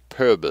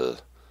 peuple,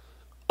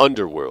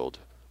 underworld,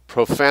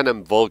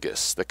 profanum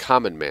vulgus, the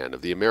common man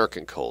of the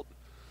American cult.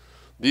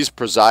 These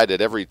preside at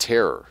every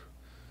terror,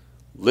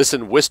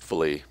 listen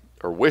wistfully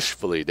or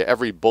wishfully to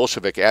every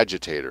Bolshevik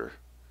agitator,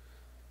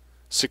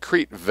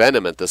 secrete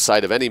venom at the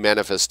sight of any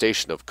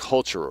manifestation of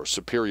culture or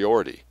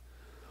superiority.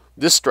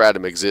 This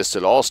stratum exists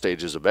at all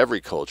stages of every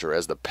culture,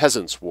 as the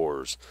Peasants'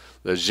 Wars,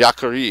 the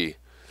Jacquerie,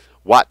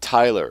 Wat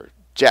Tyler,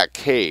 Jack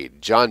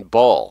Cade, John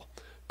Ball,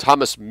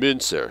 Thomas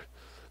Müntzer,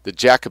 the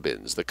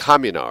Jacobins, the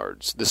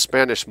Communards, the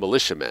Spanish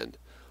militiamen,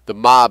 the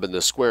mob in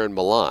the square in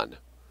Milan,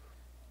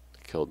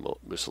 killed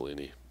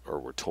Mussolini, or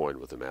were toying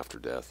with him after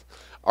death,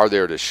 are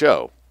there to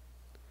show.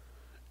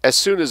 As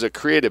soon as a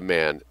creative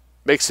man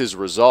makes his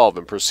resolve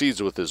and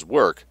proceeds with his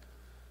work,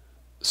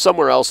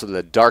 somewhere else in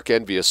the dark,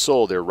 envious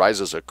soul there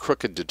rises a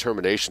crooked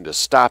determination to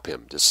stop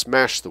him, to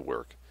smash the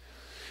work.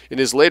 In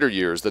his later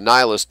years, the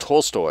nihilist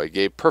Tolstoy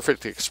gave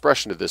perfect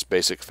expression to this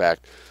basic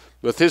fact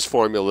with his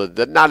formula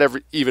that not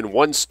even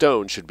one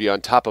stone should be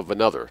on top of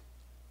another.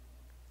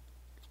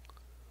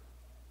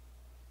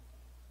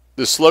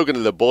 The slogan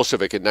of the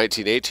Bolshevik in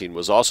 1918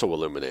 was also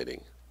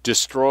illuminating: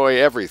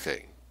 destroy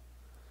everything.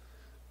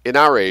 In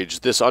our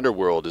age, this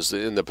underworld is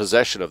in the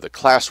possession of the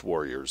class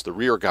warriors, the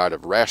rearguard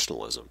of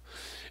rationalism.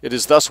 It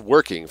is thus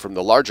working from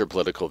the larger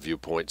political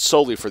viewpoint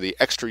solely for the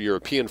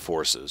extra-European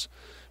forces.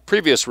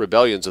 Previous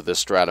rebellions of this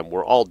stratum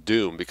were all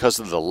doomed because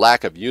of the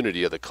lack of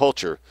unity of the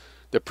culture,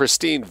 the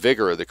pristine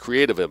vigor of the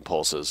creative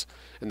impulses,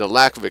 and the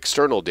lack of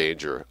external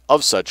danger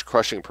of such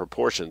crushing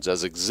proportions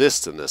as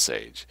exists in this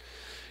age.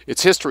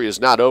 Its history is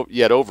not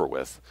yet over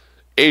with.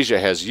 Asia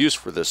has use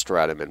for this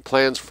stratum and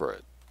plans for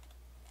it.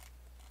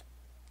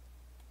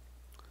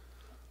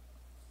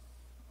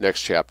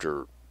 Next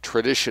chapter,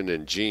 tradition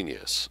and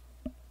genius.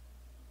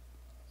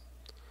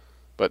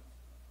 But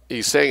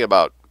he's saying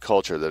about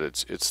culture that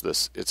it's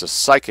a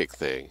psychic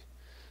thing.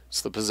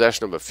 It's the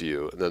possession of a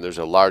few, and then there's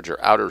a larger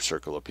outer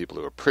circle of people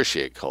who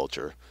appreciate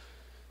culture.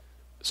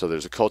 So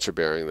there's a culture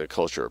bearing and the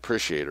culture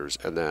appreciators,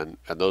 and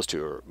those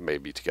two are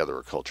maybe together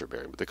are culture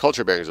bearing. But the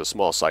culture bearing is a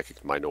small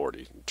psychic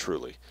minority,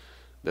 truly.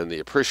 Then the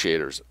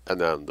appreciators, and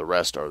then the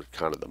rest are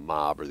kind of the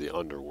mob or the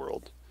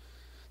underworld,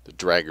 the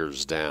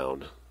draggers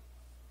down.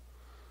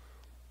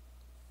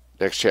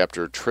 Next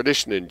chapter,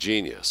 tradition and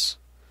genius.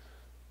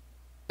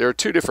 There are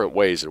two different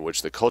ways in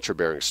which the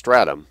culture-bearing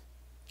stratum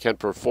can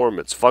perform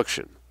its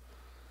function.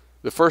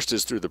 The first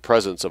is through the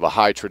presence of a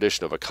high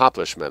tradition of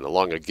accomplishment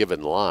along a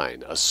given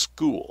line, a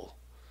school.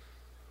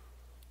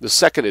 The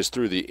second is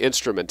through the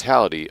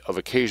instrumentality of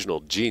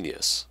occasional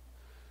genius.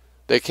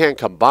 They can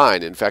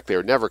combine, in fact they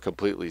are never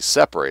completely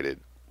separated,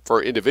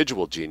 for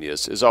individual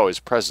genius is always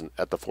present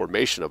at the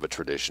formation of a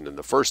tradition in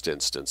the first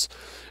instance,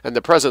 and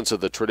the presence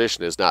of the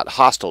tradition is not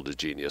hostile to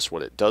genius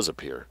when it does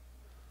appear.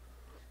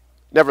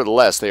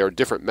 Nevertheless, they are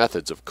different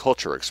methods of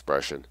culture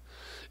expression,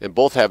 and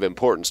both have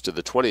importance to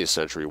the 20th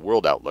century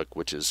world outlook,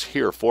 which is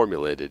here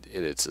formulated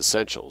in its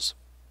essentials.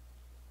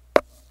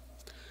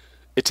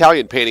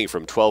 Italian painting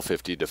from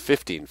 1250 to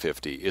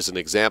 1550 is an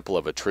example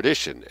of a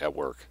tradition at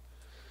work.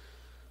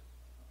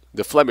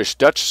 The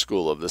Flemish-Dutch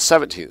school of the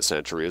 17th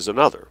century is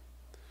another.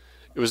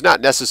 It was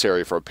not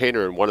necessary for a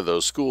painter in one of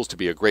those schools to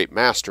be a great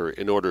master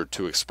in order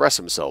to express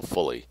himself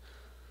fully.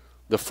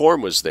 The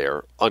form was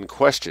there,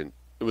 unquestioned.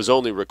 It was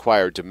only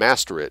required to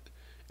master it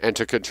and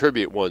to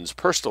contribute one's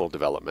personal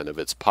development of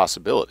its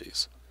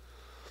possibilities.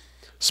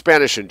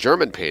 Spanish and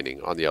German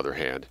painting, on the other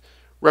hand,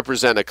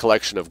 represent a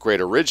collection of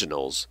great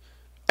originals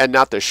and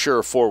not the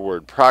sure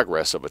forward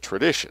progress of a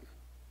tradition.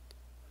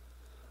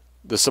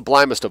 The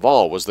sublimest of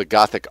all was the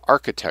Gothic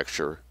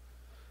architecture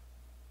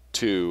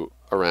to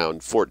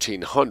around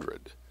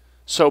 1400.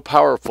 So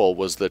powerful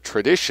was the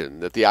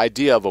tradition that the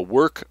idea of a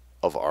work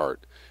of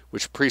art,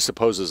 which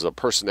presupposes a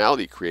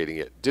personality creating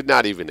it, did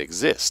not even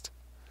exist.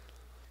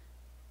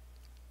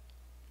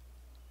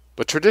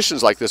 But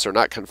traditions like this are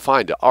not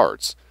confined to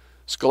arts.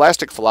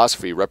 Scholastic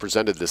philosophy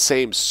represented the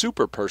same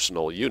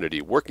superpersonal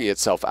unity, working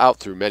itself out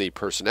through many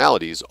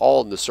personalities,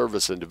 all in the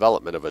service and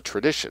development of a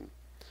tradition.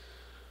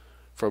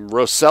 From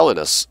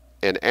Roscellinus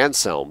and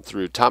Anselm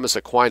through Thomas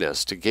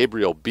Aquinas to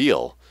Gabriel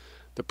Biel,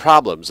 the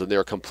problems and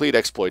their complete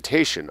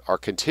exploitation are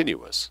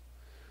continuous.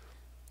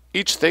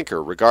 Each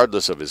thinker,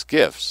 regardless of his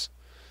gifts,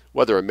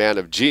 whether a man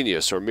of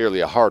genius or merely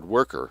a hard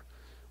worker,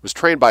 was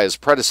trained by his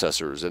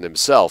predecessors and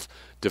himself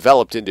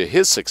developed into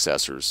his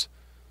successors.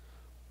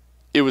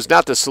 It was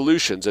not the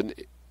solutions and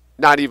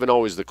not even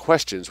always the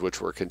questions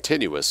which were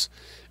continuous.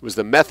 It was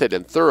the method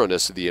and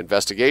thoroughness of the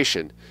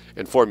investigation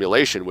and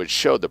formulation which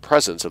showed the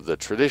presence of the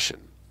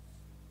tradition.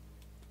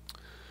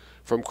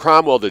 From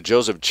Cromwell to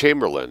Joseph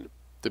Chamberlain,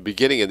 the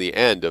beginning and the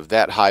end of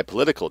that high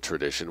political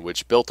tradition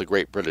which built the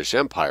great British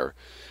Empire,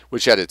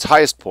 which at its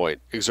highest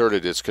point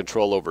exerted its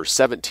control over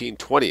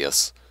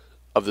 17/20ths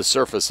of the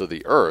surface of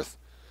the earth,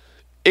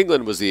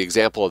 England was the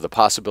example of the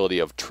possibility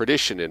of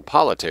tradition in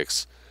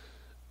politics,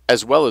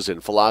 as well as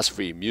in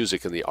philosophy,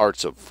 music, and the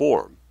arts of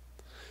form.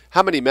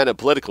 How many men of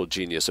political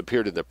genius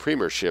appeared in the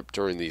premiership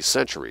during these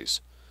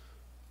centuries?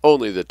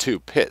 Only the two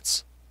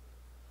Pitts.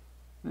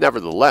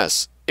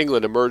 Nevertheless,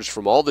 England emerged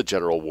from all the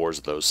general wars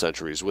of those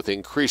centuries with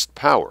increased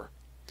power.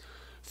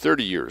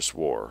 30 Years'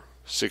 War,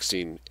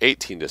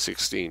 1618 to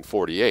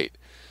 1648,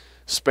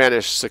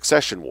 Spanish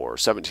Succession War,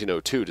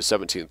 1702 to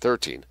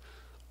 1713,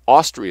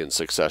 Austrian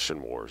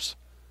Succession Wars,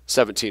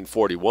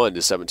 1741 to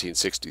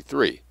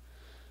 1763,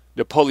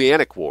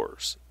 Napoleonic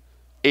Wars,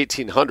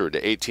 1800 to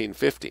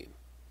 1815,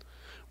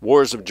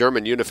 Wars of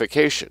German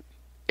Unification,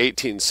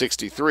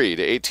 1863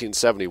 to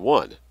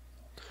 1871.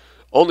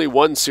 Only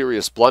one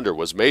serious blunder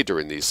was made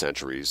during these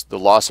centuries, the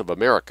loss of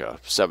America,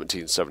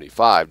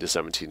 1775 to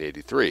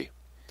 1783.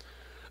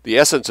 The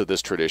essence of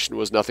this tradition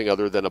was nothing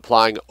other than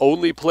applying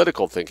only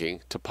political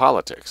thinking to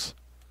politics.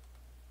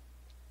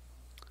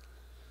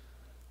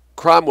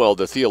 Cromwell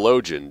the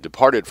theologian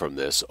departed from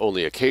this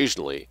only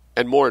occasionally,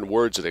 and more in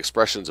words and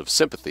expressions of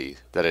sympathy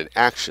than in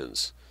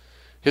actions.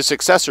 His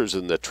successors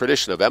in the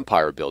tradition of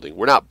empire building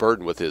were not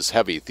burdened with his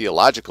heavy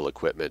theological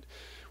equipment,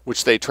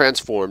 which they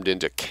transformed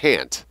into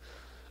cant,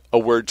 a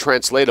word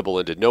translatable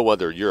into no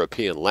other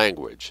European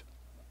language.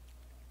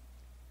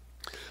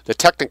 The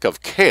technique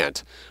of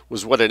cant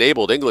was what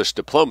enabled English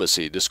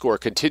diplomacy to score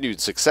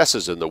continued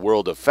successes in the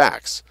world of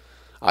facts,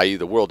 i.e.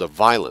 the world of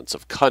violence,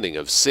 of cunning,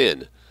 of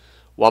sin,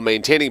 while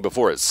maintaining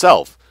before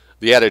itself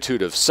the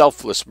attitude of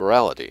selfless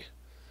morality.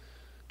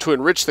 To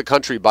enrich the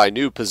country by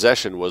new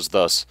possession was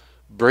thus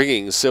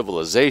bringing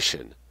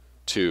civilization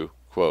to,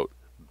 quote,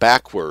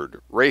 backward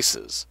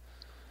races,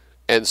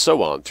 and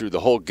so on through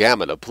the whole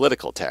gamut of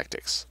political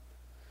tactics.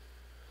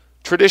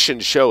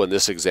 Traditions show in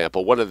this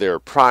example one of their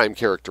prime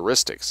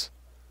characteristics.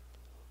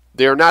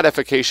 They are not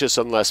efficacious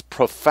unless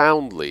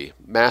profoundly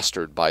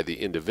mastered by the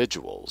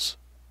individuals.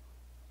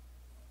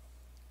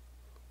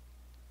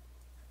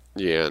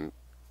 Yeah, and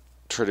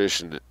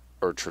tradition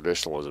or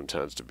traditionalism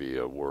tends to be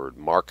a word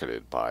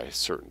marketed by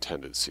certain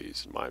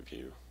tendencies, in my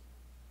view.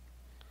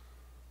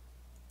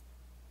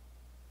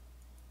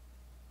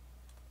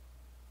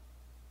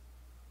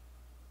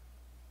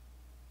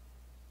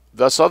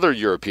 Thus, other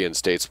European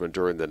statesmen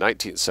during the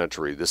 19th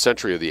century, the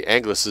century of the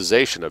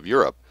Anglicization of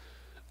Europe,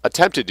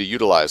 attempted to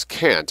utilize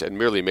cant and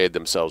merely made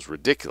themselves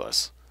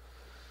ridiculous.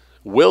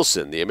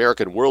 Wilson, the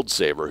American world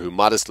saver who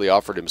modestly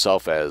offered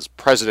himself as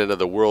president of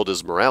the world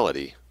as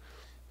morality,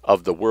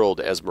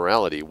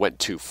 went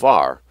too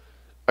far.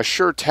 A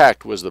sure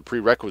tact was the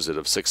prerequisite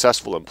of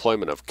successful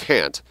employment of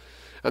cant,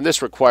 and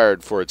this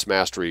required for its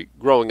mastery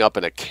growing up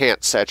in a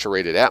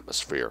cant-saturated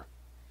atmosphere.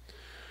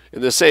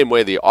 In the same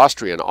way, the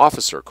Austrian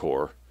officer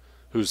corps,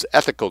 whose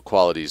ethical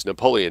qualities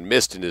Napoleon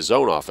missed in his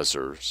own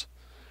officers,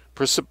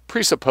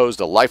 presupposed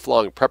a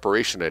lifelong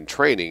preparation and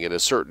training in a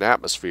certain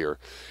atmosphere,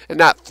 and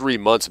not 3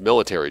 months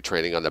military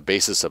training on the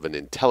basis of an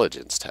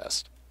intelligence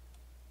test.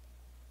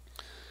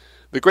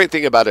 The great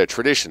thing about a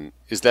tradition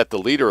is that the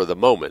leader of the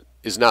moment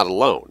is not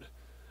alone.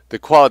 The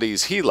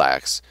qualities he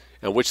lacks,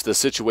 and which the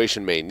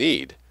situation may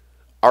need,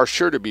 are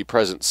sure to be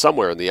present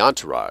somewhere in the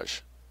entourage.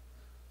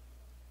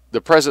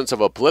 The presence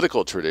of a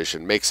political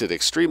tradition makes it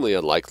extremely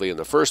unlikely in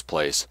the first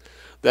place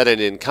that an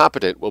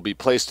incompetent will be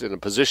placed in a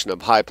position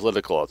of high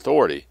political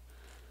authority,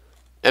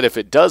 and if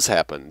it does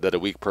happen that a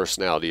weak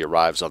personality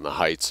arrives on the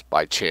heights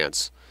by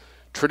chance,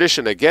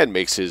 tradition again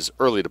makes his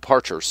early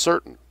departure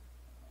certain.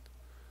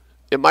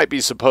 It might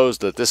be supposed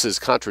that this is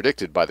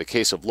contradicted by the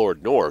case of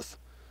Lord North,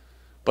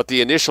 but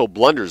the initial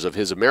blunders of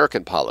his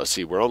American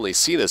policy were only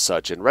seen as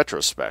such in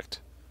retrospect.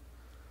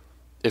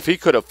 If he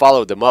could have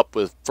followed them up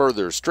with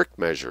further strict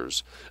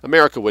measures,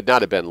 America would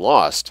not have been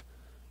lost,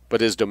 but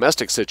his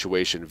domestic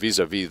situation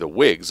vis-à-vis the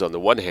Whigs on the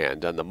one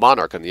hand and the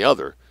monarch on the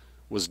other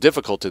was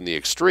difficult in the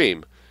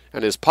extreme,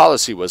 and his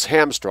policy was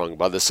hamstrung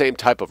by the same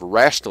type of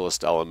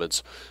rationalist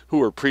elements who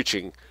were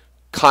preaching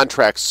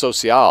contract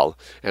social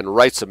and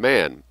rights of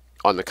man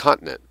on the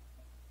continent.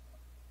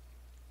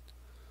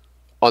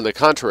 On the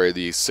contrary,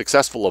 the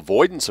successful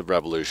avoidance of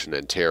revolution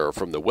and terror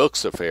from the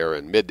Wilkes affair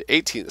in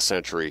mid-18th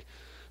century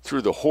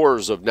through the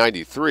horrors of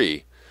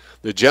 '93,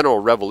 the general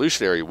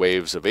revolutionary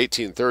waves of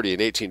 1830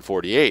 and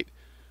 1848,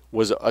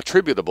 was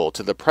attributable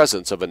to the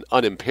presence of an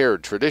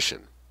unimpaired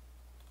tradition.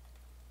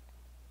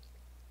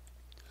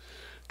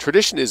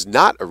 Tradition is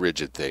not a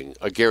rigid thing,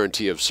 a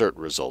guarantee of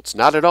certain results.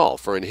 Not at all,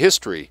 for in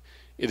history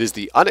it is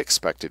the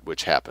unexpected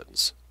which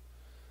happens.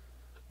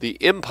 The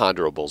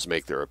imponderables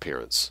make their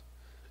appearance.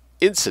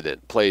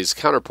 Incident plays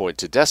counterpoint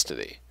to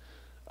destiny.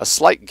 A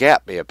slight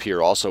gap may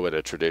appear also in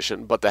a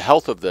tradition, but the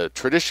health of the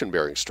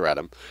tradition-bearing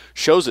stratum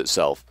shows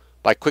itself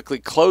by quickly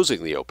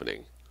closing the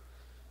opening.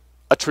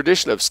 A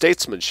tradition of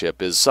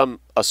statesmanship is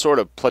a sort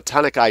of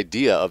Platonic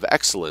idea of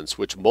excellence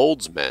which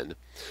molds men,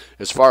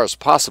 as far as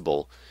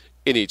possible,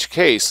 in each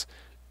case,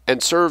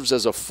 and serves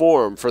as a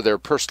form for their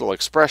personal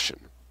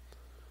expression.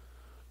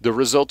 The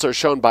results are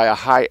shown by a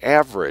high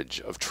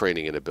average of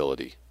training and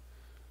ability.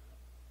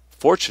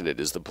 Fortunate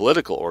is the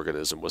political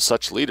organism with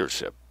such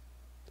leadership.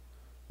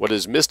 What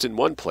is missed in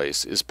one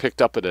place is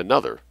picked up in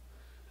another.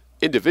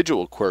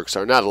 Individual quirks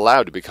are not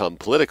allowed to become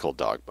political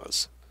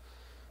dogmas.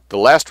 The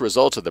last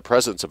result of the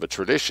presence of a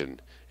tradition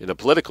in a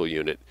political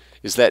unit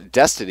is that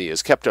destiny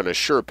is kept on a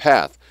sure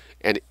path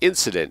and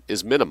incident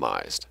is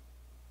minimized.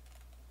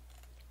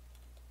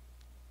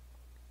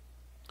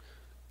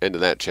 End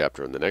of that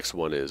chapter, and the next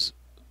one is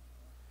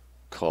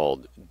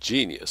called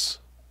Genius.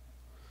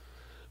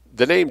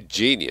 The name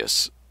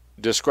genius,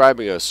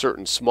 describing a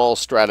certain small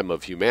stratum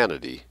of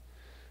humanity,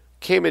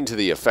 came into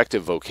the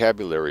effective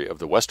vocabulary of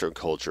the Western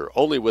culture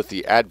only with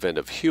the advent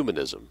of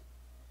humanism.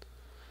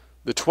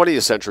 The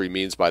 20th century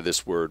means by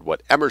this word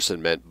what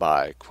Emerson meant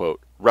by,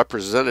 quote,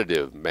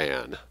 representative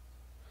man,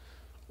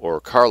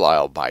 or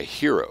Carlyle by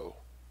hero.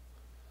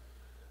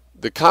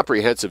 The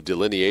comprehensive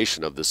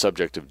delineation of the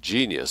subject of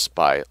genius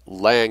by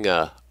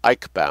Lange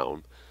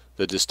Eichbaum,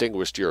 the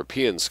distinguished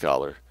European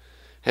scholar,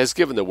 has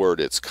given the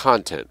word its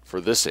content for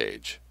this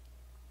age.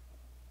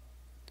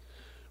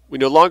 We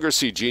no longer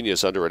see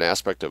genius under an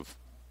aspect of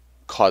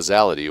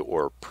causality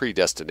or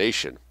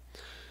predestination.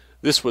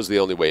 This was the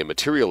only way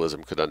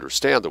materialism could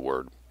understand the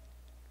word.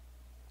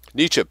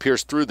 Nietzsche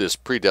pierced through this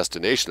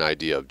predestination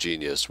idea of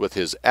genius with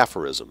his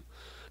aphorism: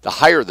 the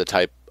higher the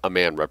type a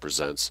man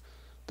represents,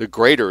 the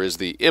greater is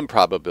the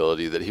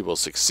improbability that he will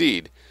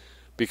succeed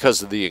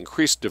because of the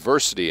increased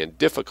diversity and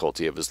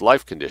difficulty of his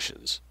life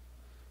conditions.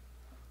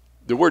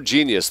 The word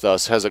genius,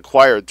 thus, has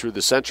acquired through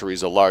the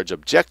centuries a large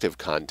objective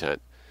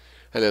content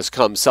and has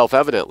come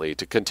self-evidently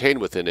to contain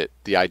within it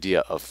the idea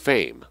of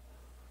fame.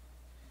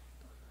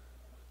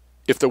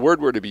 If the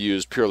word were to be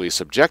used purely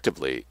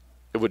subjectively,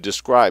 it would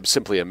describe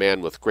simply a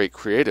man with great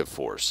creative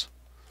force.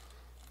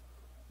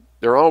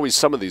 There are always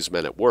some of these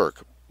men at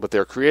work, but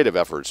their creative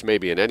efforts may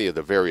be in any of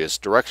the various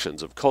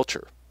directions of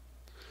culture.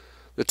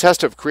 The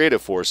test of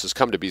creative force has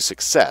come to be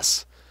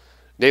success,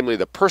 namely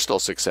the personal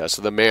success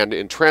of the man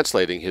in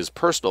translating his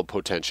personal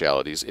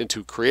potentialities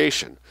into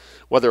creation,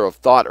 whether of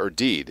thought or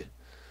deed.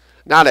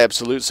 Not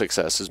absolute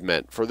success is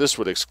meant, for this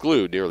would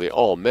exclude nearly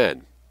all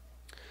men.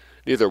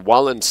 Neither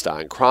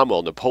Wallenstein,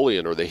 Cromwell,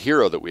 Napoleon, or the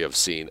hero that we have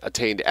seen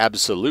attained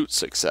absolute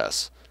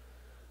success.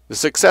 The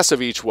success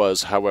of each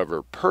was,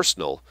 however,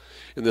 personal,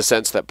 in the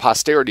sense that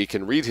posterity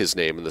can read his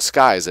name in the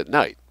skies at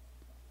night.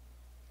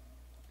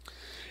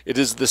 It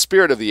is the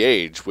spirit of the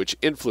age which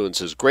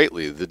influences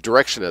greatly the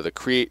direction of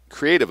the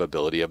creative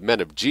ability of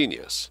men of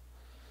genius.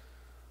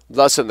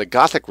 Thus, in the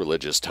Gothic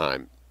religious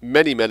time,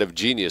 many men of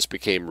genius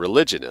became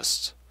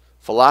religionists,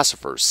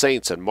 philosophers,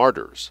 saints, and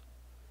martyrs.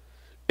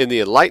 In the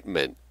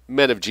Enlightenment,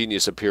 men of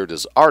genius appeared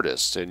as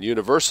artists and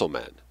universal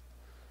men.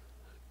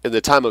 In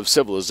the time of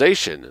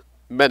civilization,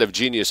 men of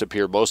genius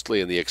appear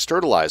mostly in the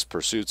externalized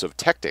pursuits of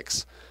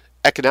technics,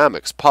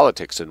 economics,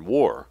 politics, and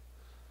war.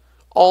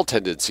 All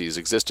tendencies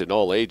exist in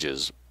all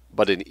ages,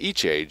 but in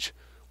each age,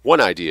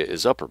 one idea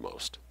is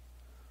uppermost.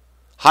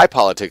 High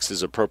politics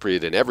is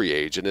appropriate in every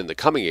age, and in the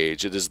coming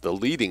age it is the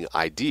leading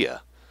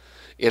idea.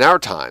 In our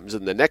times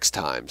and the next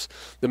times,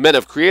 the men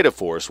of creative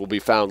force will be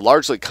found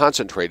largely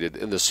concentrated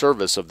in the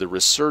service of the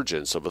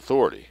resurgence of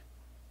authority.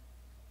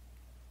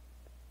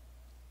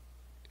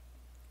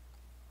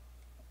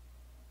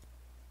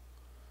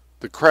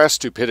 The crass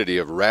stupidity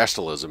of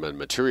rationalism and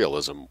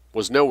materialism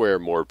was nowhere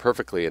more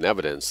perfectly in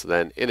evidence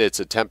than in its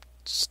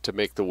attempts to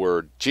make the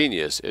word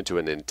genius into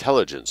an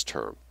intelligence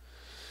term.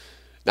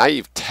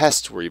 Naive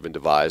tests were even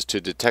devised to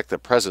detect the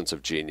presence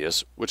of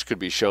genius, which could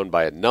be shown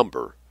by a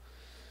number.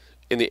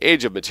 In the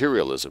age of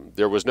materialism,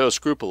 there was no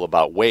scruple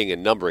about weighing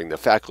and numbering the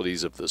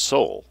faculties of the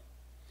soul.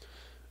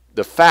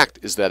 The fact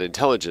is that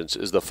intelligence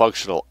is the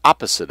functional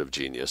opposite of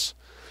genius.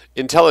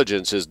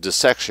 Intelligence is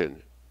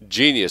dissection,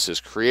 genius is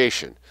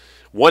creation.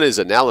 One is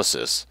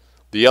analysis,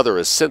 the other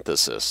is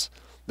synthesis.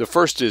 The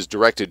first is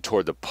directed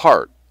toward the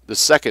part, the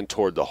second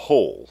toward the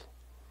whole.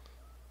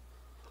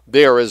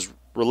 They are as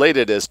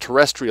related as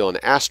terrestrial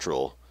and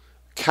astral,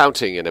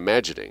 counting and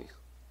imagining.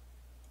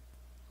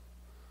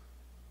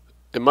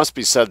 It must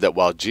be said that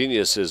while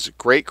genius is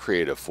great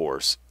creative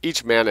force,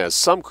 each man has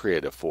some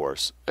creative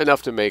force,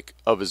 enough to make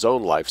of his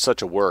own life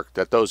such a work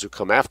that those who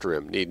come after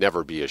him need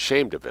never be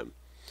ashamed of him.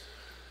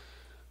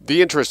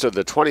 The interest of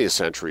the 20th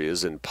century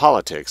is in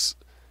politics,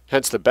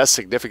 hence the best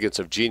significance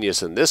of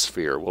genius in this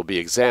sphere will be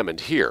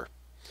examined here.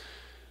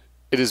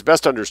 It is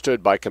best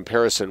understood by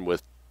comparison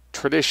with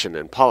tradition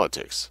in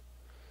politics.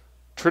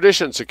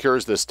 Tradition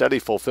secures the steady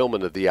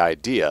fulfillment of the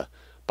idea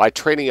by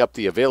training up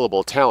the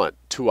available talent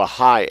to a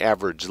high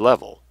average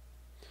level.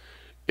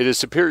 It is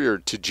superior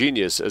to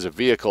genius as a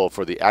vehicle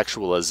for the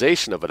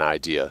actualization of an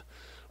idea,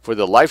 for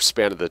the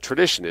lifespan of the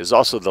tradition is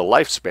also the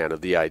lifespan of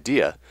the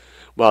idea,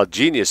 while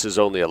genius is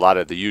only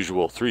allotted the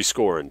usual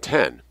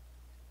 10.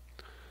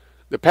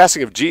 The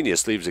passing of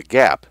genius leaves a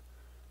gap,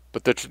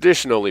 but the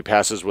tradition only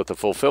passes with the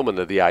fulfillment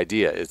of the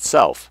idea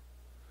itself.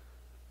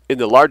 In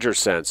the larger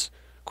sense,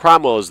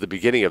 Cromwell is the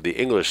beginning of the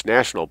English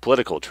national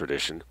political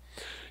tradition,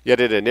 yet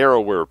in a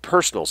narrower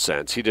personal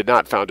sense he did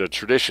not found a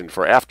tradition,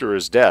 for after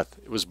his death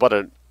it was but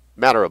a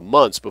matter of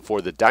months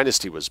before the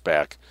dynasty was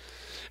back,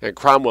 and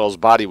Cromwell's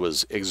body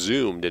was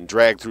exhumed and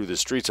dragged through the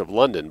streets of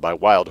London by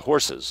wild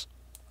horses.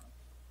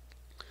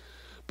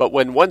 But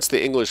when once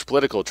the English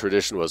political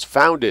tradition was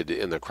founded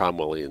in the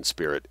Cromwellian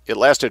spirit, it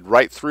lasted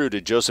right through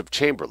to Joseph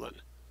Chamberlain.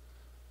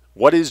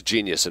 What is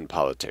genius in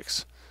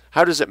politics?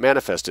 How does it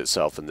manifest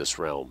itself in this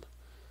realm?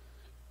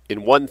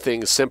 In one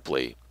thing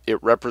simply,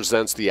 it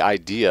represents the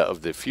idea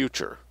of the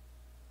future.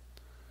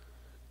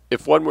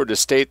 If one were to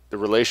state the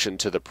relation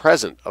to the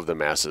present of the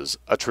masses,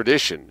 a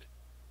tradition,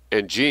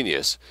 and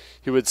genius,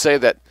 he would say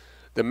that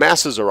the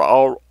masses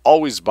are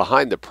always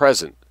behind the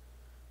present.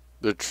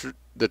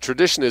 The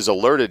tradition is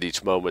alerted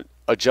each moment,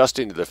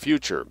 adjusting to the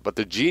future, but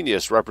the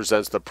genius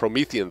represents the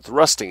Promethean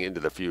thrusting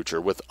into the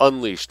future with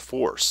unleashed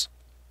force.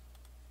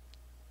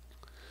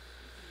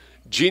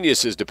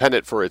 Genius is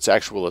dependent for its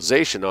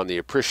actualization on the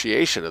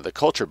appreciation of the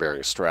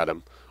culture-bearing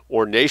stratum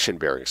or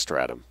nation-bearing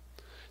stratum.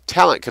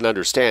 Talent can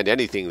understand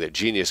anything that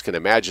genius can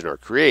imagine or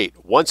create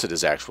once it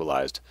is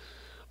actualized,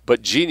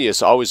 but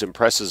genius always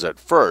impresses at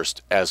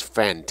first as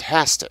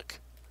fantastic.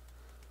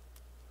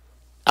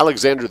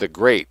 Alexander the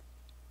Great,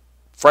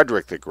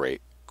 Frederick the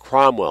Great,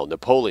 Cromwell,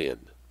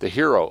 Napoleon, the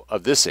hero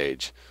of this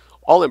age,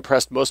 all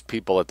impressed most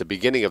people at the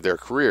beginning of their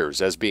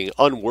careers as being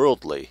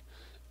unworldly,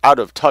 out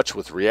of touch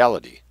with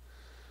reality.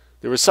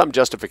 There was some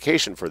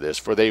justification for this,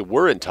 for they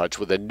were in touch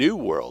with a new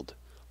world,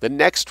 the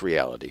next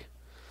reality.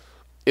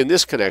 In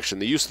this connection,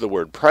 the use of the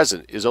word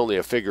present is only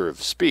a figure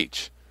of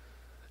speech.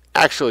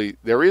 Actually,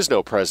 there is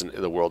no present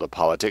in the world of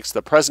politics.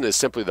 The present is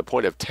simply the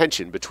point of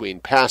tension between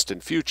past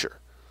and future.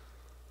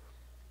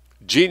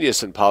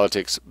 Genius in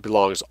politics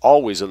belongs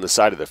always on the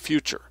side of the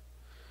future.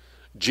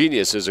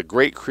 Genius is a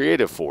great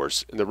creative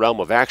force in the realm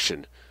of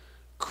action.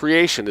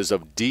 Creation is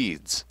of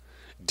deeds.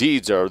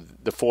 Deeds are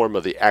the form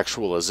of the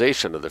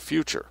actualization of the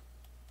future.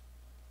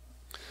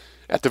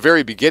 At the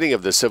very beginning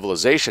of the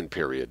civilization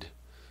period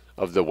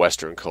of the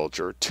Western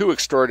culture, two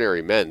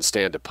extraordinary men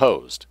stand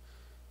opposed,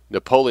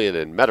 Napoleon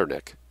and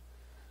Metternich.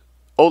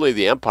 Only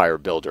the empire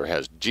builder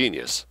has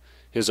genius.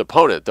 His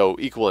opponent, though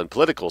equal in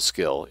political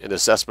skill, in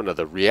assessment of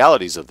the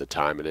realities of the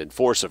time, and in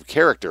force of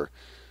character,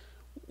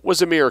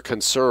 was a mere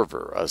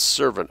conserver, a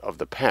servant of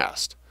the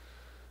past.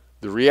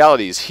 The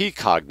realities he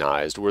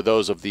cognized were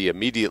those of the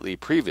immediately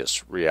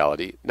previous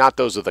reality, not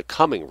those of the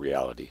coming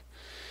reality.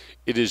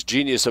 It is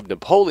genius of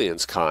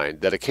Napoleon's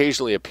kind that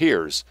occasionally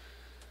appears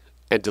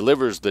and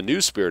delivers the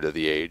new spirit of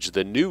the age,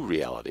 the new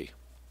reality.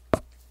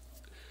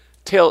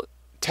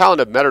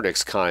 Talent of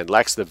Metternich's kind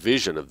lacks the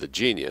vision of the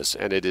genius,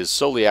 and it is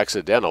solely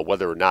accidental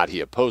whether or not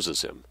he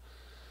opposes him.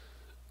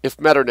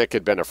 If Metternich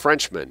had been a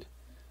Frenchman,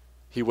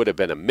 he would have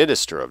been a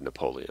minister of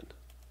Napoleon.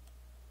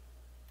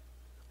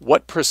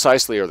 What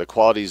precisely are the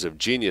qualities of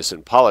genius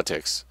in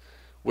politics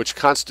which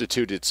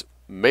constitute its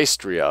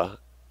maestria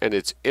and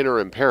its inner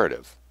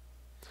imperative?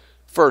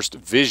 First,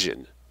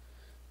 vision.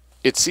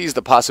 It sees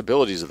the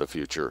possibilities of the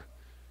future,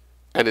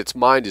 and its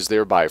mind is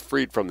thereby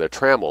freed from the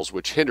trammels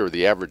which hinder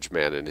the average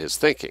man in his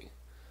thinking.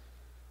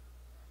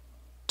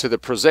 To the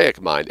prosaic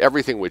mind,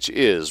 everything which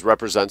is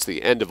represents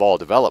the end of all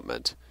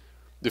development.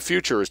 The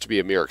future is to be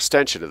a mere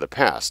extension of the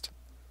past.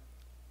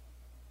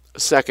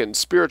 Second,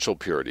 spiritual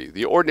purity.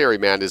 The ordinary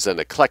man is an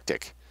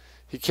eclectic.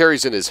 He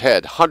carries in his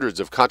head hundreds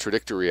of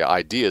contradictory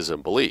ideas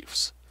and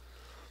beliefs.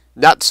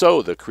 Not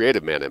so the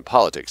creative man in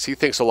politics. He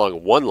thinks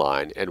along one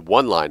line and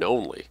one line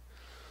only.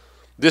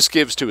 This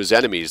gives to his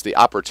enemies the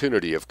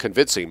opportunity of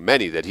convincing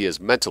many that he is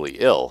mentally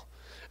ill,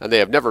 and they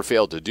have never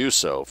failed to do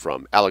so,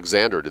 from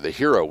Alexander to the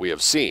hero we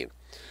have seen.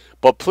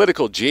 But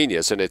political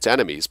genius and its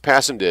enemies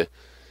pass into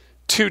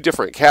two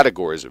different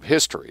categories of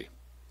history.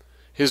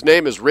 His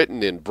name is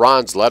written in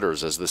bronze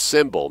letters as the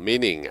symbol,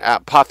 meaning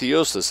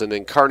apotheosis and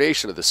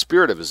incarnation of the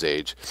spirit of his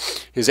age.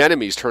 His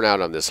enemies turn out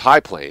on this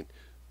high plane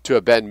to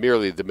have been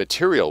merely the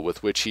material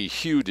with which he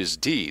hewed his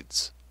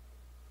deeds.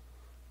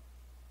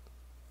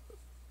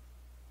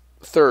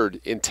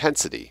 Third,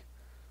 intensity.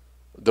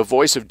 The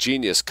voice of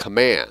genius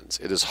commands.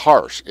 It is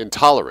harsh,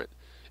 intolerant.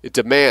 It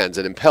demands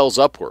and impels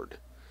upward.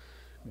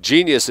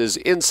 Genius is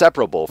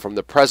inseparable from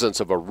the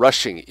presence of a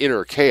rushing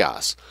inner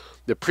chaos,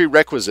 the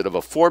prerequisite of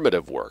a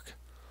formative work.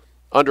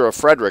 Under a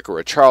Frederick or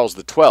a Charles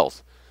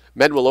XII,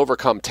 men will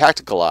overcome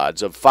tactical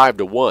odds of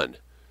 5-1,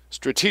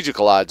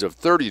 strategical odds of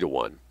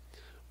 30-1,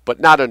 but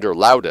not under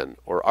Loudon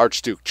or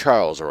Archduke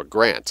Charles or a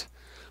Grant.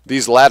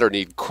 These latter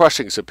need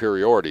crushing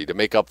superiority to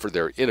make up for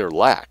their inner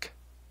lack.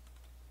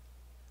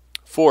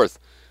 Fourth,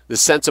 the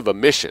sense of a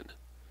mission.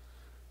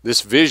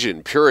 This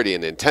vision, purity,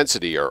 and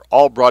intensity are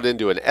all brought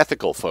into an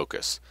ethical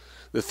focus.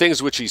 The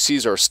things which he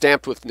sees are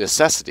stamped with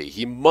necessity.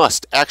 He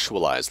must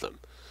actualize them.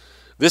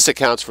 This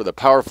accounts for the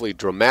powerfully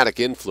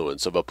dramatic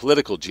influence of a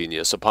political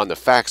genius upon the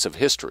facts of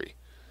history.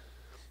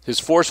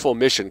 His forceful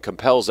mission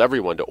compels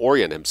everyone to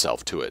orient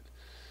himself to it.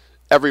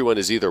 Everyone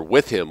is either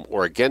with him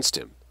or against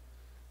him.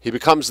 He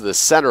becomes the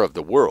center of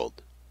the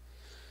world.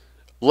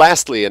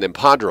 Lastly, and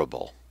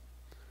imponderable.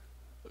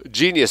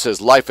 Genius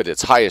has life at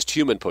its highest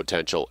human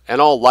potential,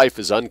 and all life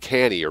is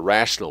uncanny,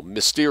 irrational,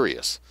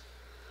 mysterious.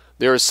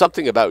 There is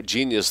something about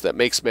genius that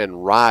makes men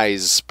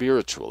rise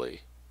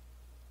spiritually.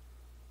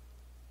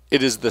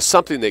 It is the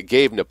something that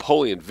gave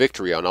Napoleon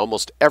victory on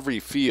almost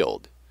every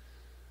field,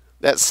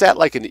 that sat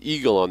like an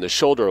eagle on the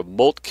shoulder of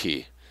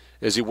Moltke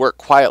as he worked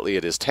quietly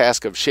at his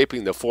task of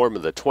shaping the form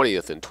of the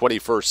 20th and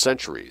 21st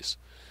centuries.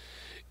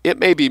 It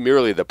may be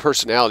merely the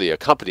personality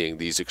accompanying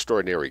these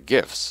extraordinary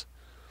gifts.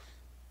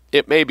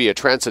 It may be a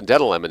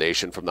transcendental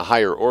emanation from the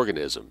higher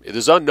organism. It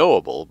is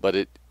unknowable, but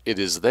it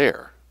is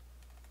there.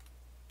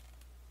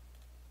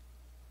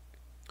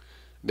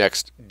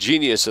 Next,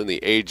 genius in the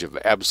age of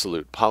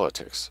absolute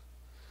politics.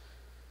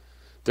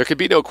 There can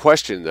be no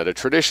question that a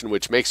tradition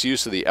which makes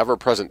use of the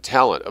ever-present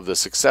talent of the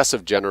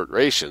successive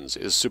generations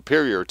is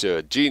superior to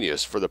a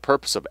genius for the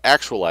purpose of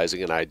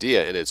actualizing an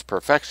idea in its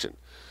perfection.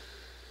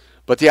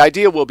 But the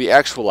idea will be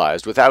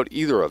actualized without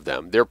either of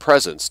them. Their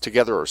presence,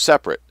 together or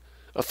separate,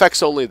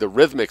 affects only the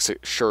rhythmic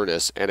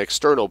sureness and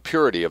external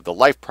purity of the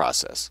life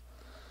process.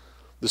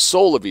 The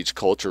soul of each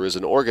culture is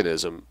an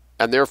organism,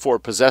 and therefore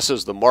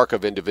possesses the mark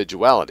of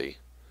individuality.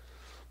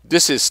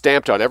 This is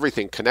stamped on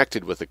everything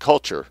connected with the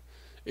culture,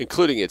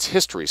 including its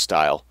history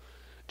style.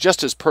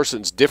 Just as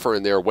persons differ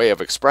in their way of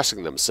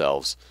expressing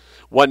themselves,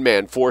 one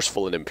man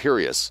forceful and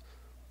imperious,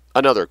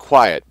 another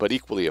quiet but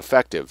equally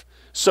effective,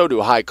 so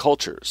do high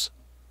cultures.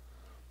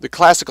 The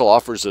classical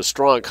offers a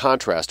strong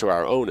contrast to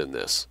our own in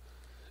this.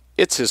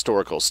 Its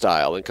historical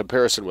style, in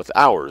comparison with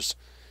ours,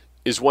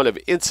 is one of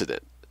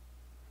incident.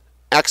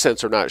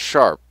 Accents are not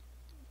sharp,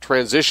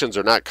 transitions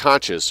are not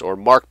conscious or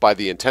marked by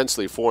the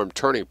intensely formed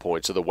turning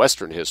points of the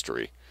Western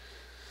history.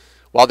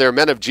 While their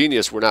men of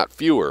genius were not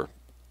fewer,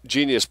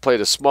 genius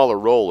played a smaller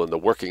role in the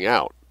working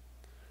out.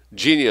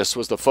 Genius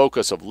was the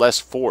focus of less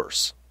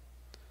force.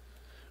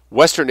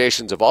 Western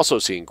nations have also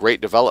seen great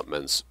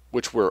developments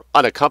which were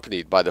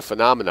unaccompanied by the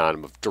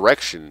phenomenon of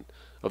direction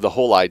of the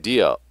whole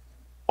idea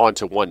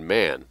onto one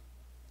man.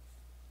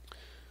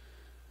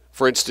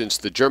 For instance,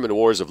 the German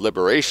Wars of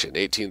Liberation,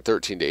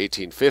 1813 to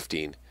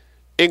 1815,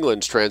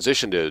 England's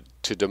transition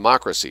to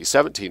democracy,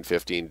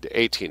 1715 to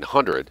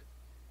 1800.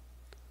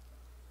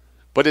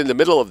 But in the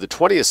middle of the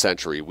 20th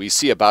century, we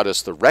see about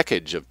us the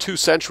wreckage of 2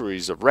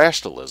 centuries of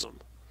rationalism.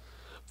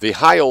 The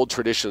high old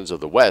traditions of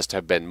the West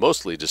have been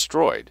mostly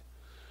destroyed.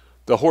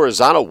 The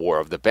horizontal war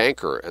of the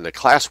banker and the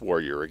class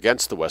warrior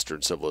against the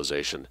Western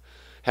civilization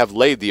have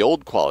laid the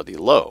old quality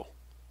low.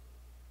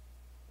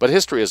 But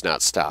history has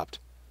not stopped,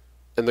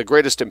 and the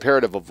greatest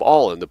imperative of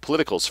all in the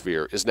political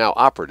sphere is now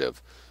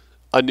operative.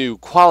 A new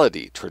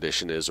quality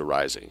tradition is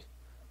arising.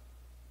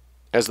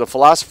 As the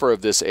philosopher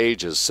of this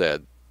age has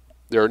said,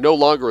 there are no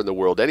longer in the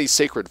world any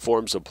sacred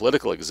forms of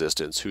political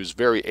existence whose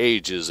very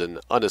age is an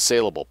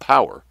unassailable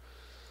power.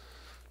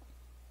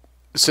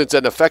 Since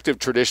an effective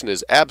tradition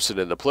is absent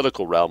in the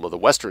political realm of the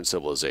Western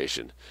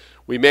civilization,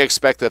 we may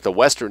expect that the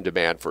Western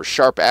demand for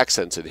sharp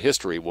accents in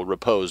history will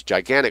repose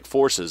gigantic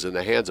forces in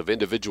the hands of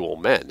individual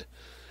men.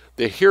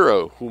 The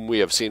hero whom we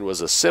have seen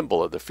was a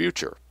symbol of the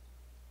future.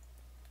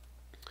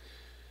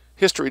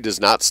 History does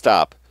not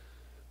stop.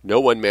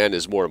 No one man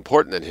is more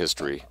important than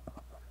history.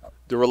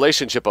 The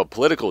relationship of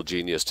political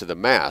genius to the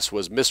mass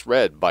was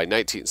misread by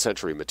 19th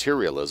century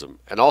materialism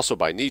and also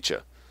by Nietzsche.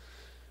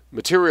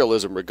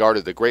 Materialism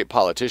regarded the great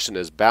politician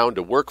as bound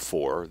to work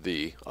for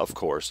the, of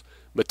course,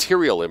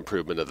 material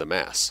improvement of the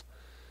mass.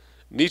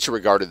 Nietzsche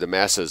regarded the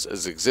masses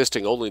as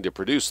existing only to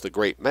produce the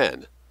great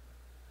men.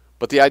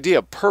 But the idea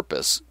of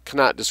purpose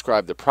cannot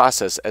describe the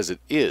process as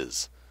it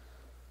is.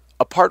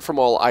 Apart from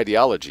all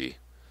ideology,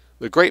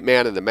 the great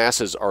man and the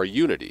masses are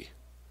unity.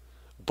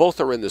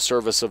 Both are in the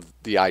service of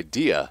the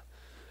idea,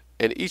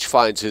 and each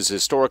finds his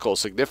historical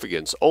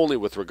significance only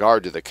with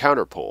regard to the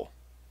counterpole.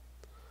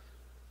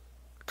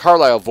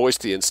 Carlyle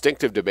voiced the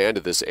instinctive demand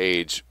of this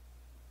age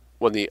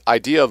when the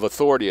idea of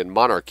authority and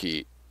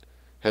monarchy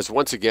has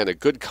once again a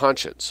good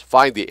conscience.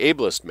 Find the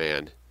ablest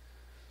man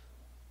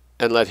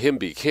and let him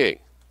be king.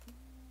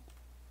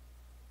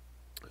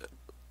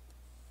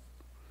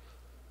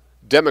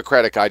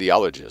 Democratic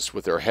ideologists,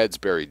 with their heads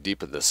buried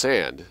deep in the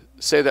sand,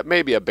 say that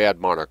maybe a bad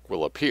monarch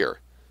will appear.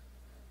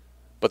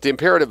 But the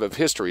imperative of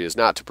history is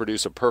not to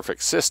produce a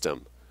perfect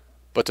system,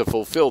 but to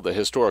fulfill the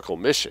historical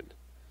mission.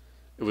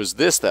 It was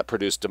this that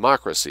produced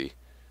democracy,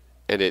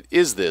 and it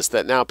is this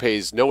that now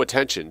pays no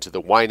attention to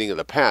the whining of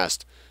the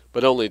past,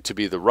 but only to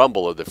be the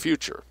rumble of the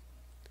future.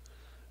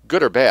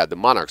 Good or bad, the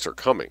monarchs are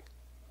coming.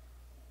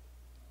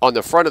 On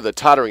the front of the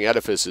tottering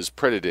edifice is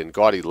printed in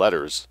gaudy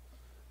letters,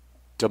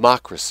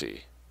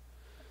 Democracy.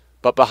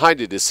 But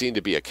behind it is seen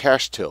to be a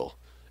cash till,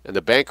 and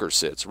the banker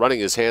sits, running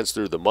his hands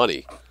through the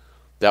money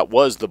that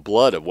was the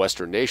blood of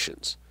Western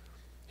nations.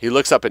 He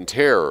looks up in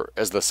terror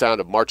as the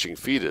sound of marching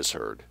feet is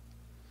heard.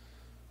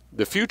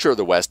 The future of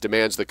the West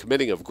demands the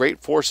committing of great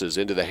forces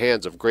into the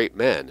hands of great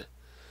men.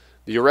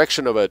 The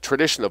erection of a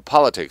tradition of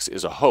politics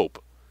is a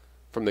hope.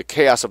 From the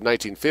chaos of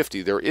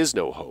 1950, there is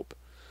no hope.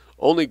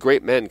 Only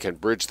great men can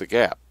bridge the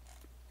gap.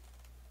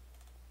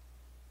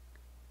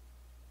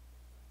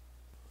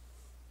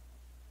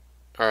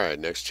 Alright,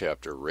 next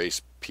chapter,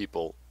 Race,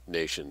 People,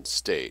 Nation,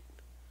 State.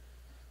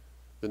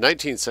 The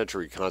 19th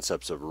century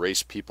concepts of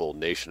race, people,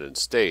 nation, and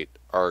state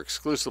are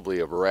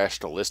exclusively of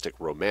rationalistic,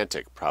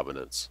 romantic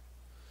provenance.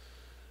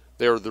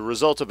 They are the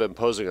result of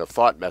imposing a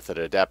thought method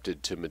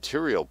adapted to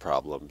material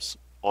problems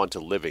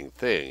onto living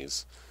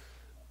things,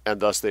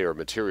 and thus they are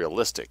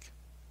materialistic.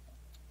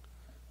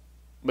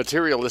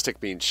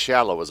 Materialistic means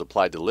shallow as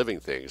applied to living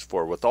things,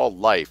 for with all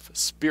life,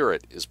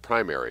 spirit is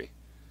primary,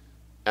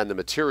 and the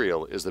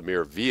material is the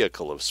mere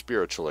vehicle of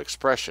spiritual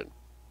expression.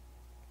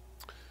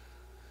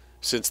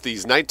 Since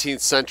these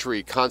 19th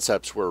century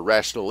concepts were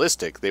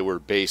rationalistic, they were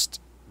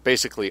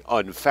basically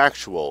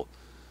unfactual,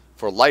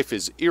 for life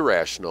is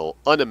irrational,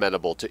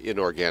 unamenable to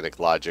inorganic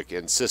logic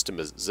and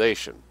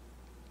systematization.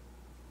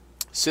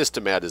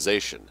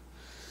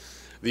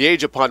 The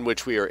age upon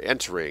which we are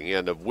entering,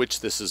 and of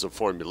which this is a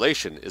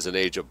formulation, is an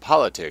age of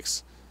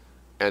politics,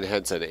 and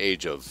hence an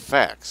age of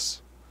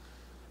facts.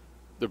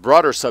 The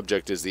broader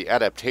subject is the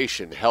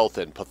adaptation, health,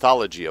 and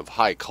pathology of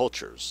high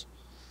cultures.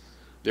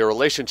 Their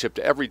relationship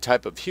to every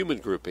type of human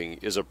grouping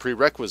is a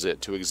prerequisite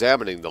to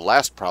examining the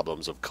last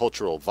problems of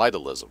cultural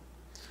vitalism.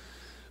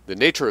 The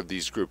nature of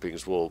these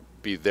groupings will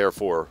be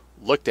therefore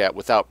looked at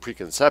without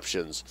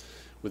preconceptions,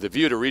 with a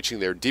view to reaching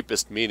their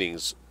deepest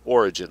meanings,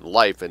 origin,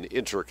 life, and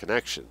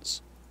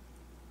interconnections.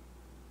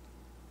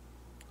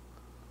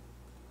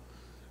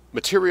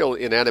 Material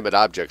inanimate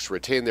objects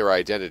retain their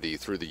identity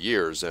through the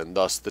years, and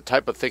thus the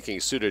type of thinking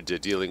suited to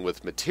dealing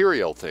with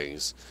material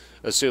things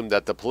assumed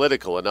that the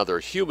political and other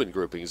human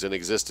groupings in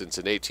existence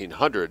in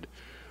 1800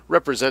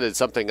 represented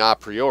something a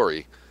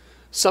priori,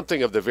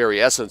 something of the very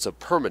essence of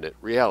permanent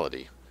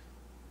reality.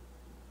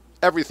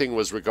 Everything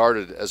was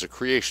regarded as a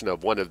creation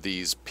of one of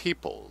these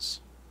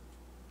peoples.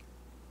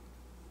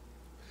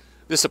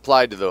 This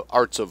applied to the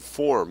arts of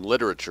form,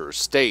 literature,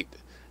 state,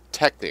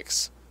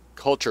 techniques,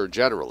 culture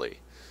generally.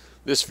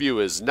 This view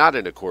is not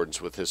in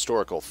accordance with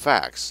historical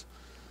facts.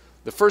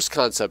 The first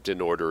concept in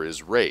order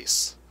is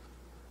race.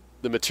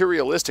 The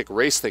materialistic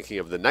race thinking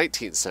of the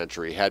 19th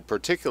century had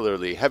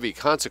particularly heavy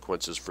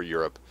consequences for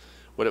Europe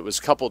when it was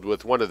coupled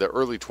with one of the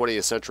early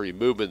 20th century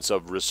movements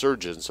of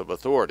resurgence of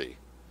authority.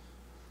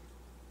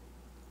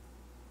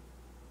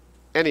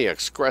 Any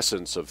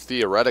excrescence of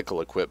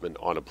theoretical equipment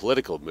on a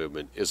political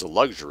movement is a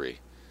luxury,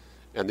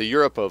 and the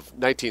Europe of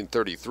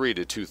 1933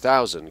 to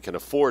 2000 can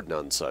afford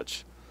none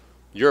such.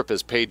 Europe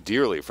has paid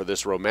dearly for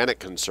this romantic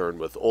concern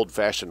with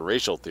old-fashioned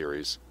racial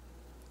theories,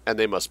 and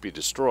they must be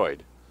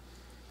destroyed.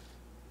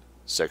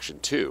 Section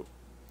 2.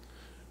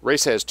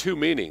 Race has two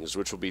meanings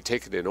which will be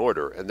taken in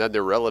order, and then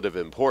their relative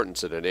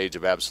importance in an age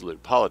of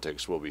absolute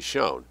politics will be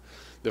shown.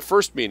 The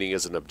first meaning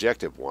is an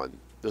objective one,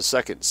 the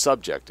second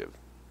subjective.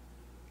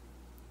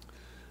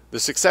 The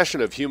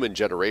succession of human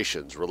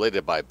generations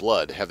related by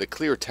blood have the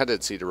clear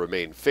tendency to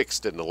remain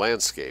fixed in the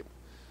landscape.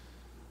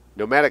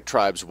 Nomadic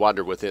tribes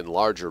wander within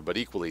larger but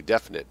equally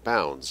definite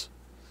bounds.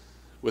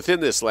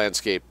 Within this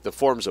landscape, the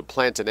forms of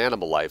plant and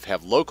animal life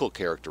have local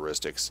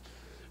characteristics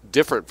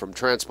different from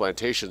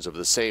transplantations of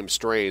the same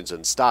strains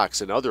and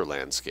stocks in other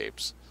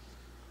landscapes.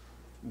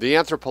 The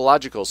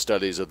anthropological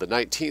studies of the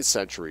 19th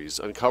centuries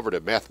uncovered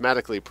a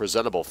mathematically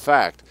presentable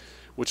fact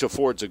which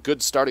affords a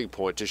good starting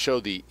point to show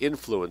the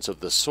influence of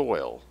the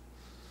soil.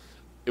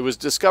 It was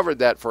discovered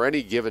that for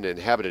any given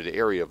inhabited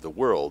area of the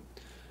world,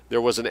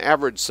 there was an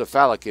average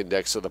cephalic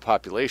index of the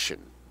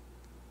population.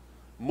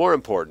 More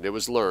important, it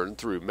was learned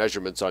through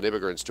measurements on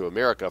immigrants to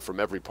America from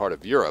every part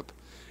of Europe,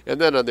 and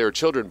then on their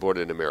children born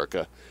in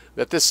America,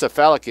 that this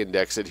cephalic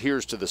index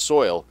adheres to the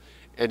soil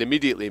and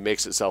immediately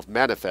makes itself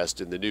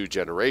manifest in the new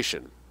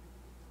generation.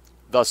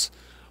 Thus,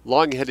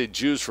 long-headed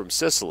Jews from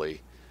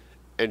Sicily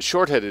and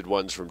short-headed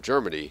ones from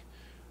Germany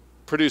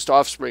produced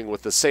offspring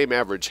with the same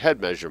average head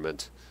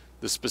measurement,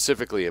 the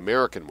specifically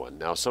American one.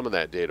 Now, some of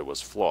that data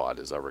was flawed,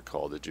 as I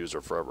recall. The Jews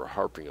are forever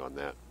harping on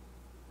that.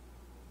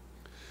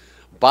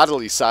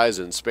 Bodily size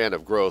and span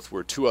of growth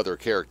were two other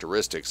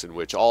characteristics in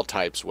which all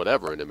types,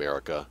 whatever in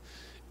America,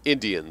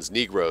 Indians,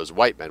 Negroes,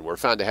 white men, were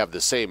found to have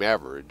the same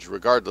average,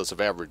 regardless of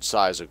average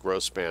size and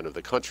growth span of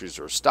the countries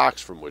or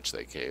stocks from which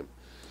they came.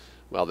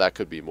 Well, that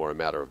could be more a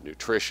matter of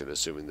nutrition,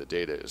 assuming the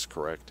data is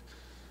correct.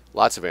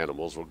 Lots of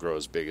animals will grow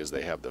as big as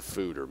they have the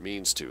food or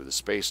means to, the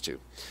space to.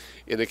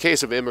 In the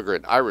case of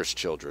immigrant Irish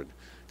children,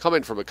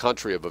 coming from a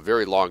country of a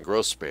very long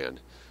growth span,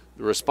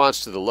 the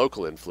response to the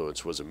local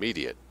influence was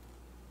immediate.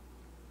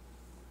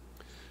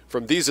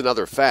 From these and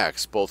other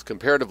facts, both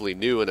comparatively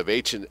new and of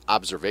ancient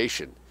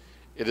observation,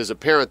 it is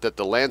apparent that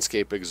the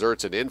landscape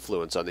exerts an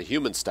influence on the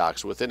human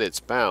stocks within its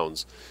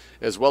bounds,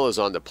 as well as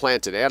on the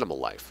plant and animal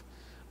life.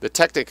 The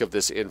technique of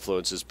this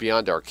influence is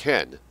beyond our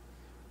ken.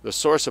 The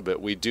source of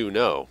it we do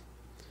know.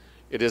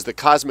 It is the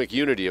cosmic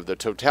unity of the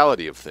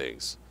totality of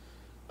things,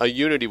 a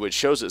unity which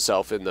shows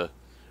itself in the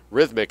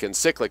rhythmic and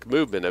cyclic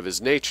movement of his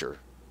nature,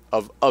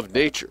 of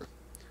nature.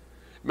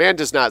 Man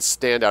does not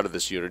stand out of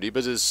this unity,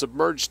 but is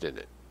submerged in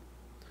it.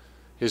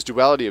 His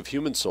duality of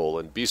human soul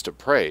and beast of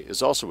prey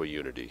is also a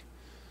unity.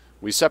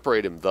 We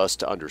separate him thus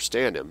to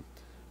understand him,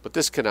 but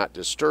this cannot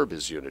disturb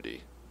his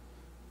unity.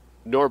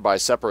 Nor by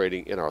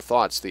separating in our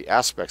thoughts the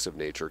aspects of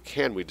nature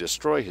can we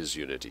destroy his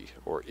unity,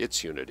 or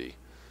its unity.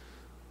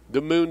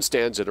 The moon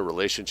stands in a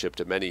relationship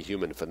to many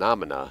human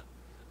phenomena,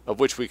 of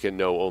which we can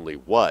know only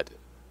what,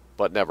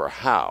 but never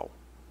how.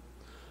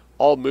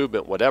 All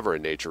movement whatever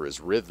in nature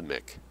is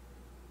rhythmic.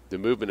 The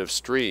movement of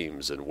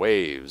streams and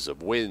waves,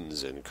 of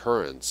winds and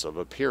currents, of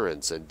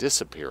appearance and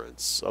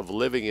disappearance, of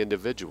living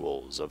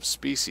individuals, of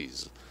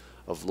species,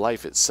 of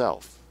life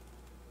itself.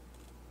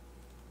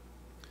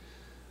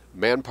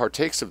 Man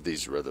partakes of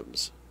these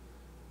rhythms.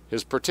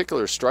 His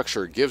particular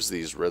structure gives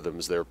these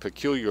rhythms their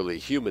peculiarly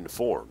human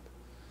form.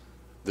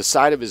 The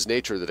side of his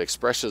nature that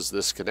expresses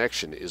this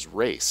connection is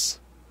race.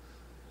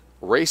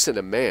 Race in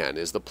a man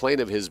is the plane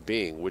of his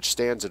being which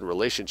stands in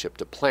relationship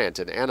to plant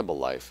and animal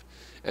life,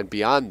 and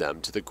beyond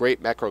them to the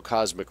great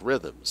macrocosmic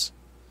rhythms.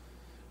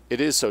 It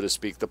is, so to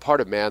speak, the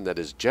part of man that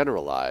is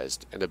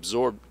generalized and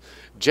absorbed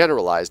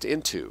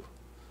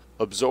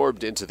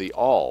into the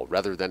all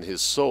rather than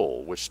his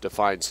soul, which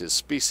defines his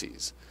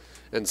species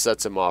and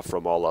sets him off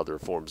from all other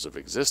forms of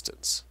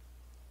existence.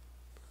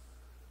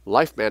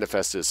 Life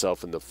manifests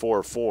itself in the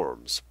four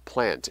forms: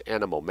 plant,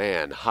 animal,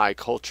 man, high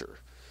culture.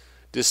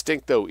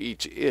 Distinct though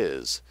each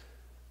is,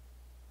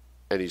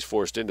 And he's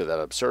forced into that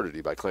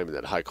absurdity by claiming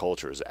that high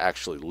culture is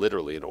actually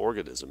literally an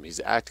organism.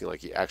 He's acting like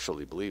he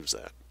actually believes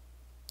that.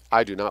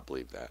 I do not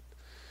believe that.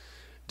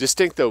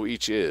 Distinct though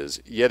each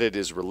is, yet it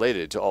is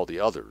related to all the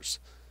others.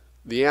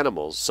 The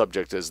animals,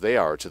 subject as they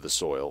are to the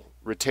soil,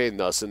 retain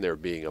thus in their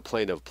being a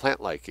plane of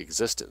plant-like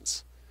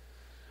existence.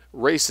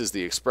 Race is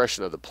the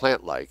expression of the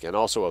plant-like and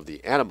also of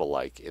the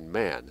animal-like in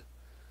man.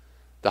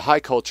 The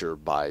high culture,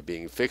 by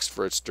being fixed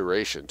for its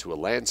duration to a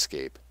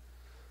landscape,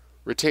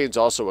 retains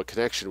also a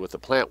connection with the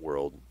plant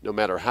world, no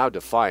matter how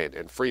defiant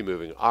and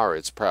free-moving are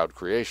its proud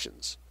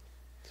creations.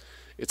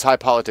 Its high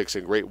politics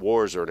and great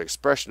wars are an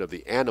expression of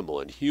the animal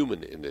and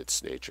human in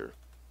its nature.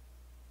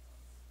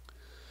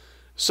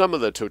 Some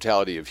of the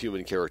totality of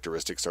human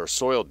characteristics are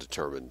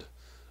soil-determined,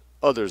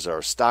 others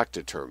are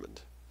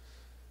stock-determined.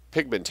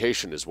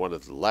 Pigmentation is one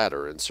of the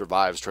latter and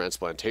survives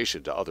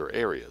transplantation to other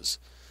areas.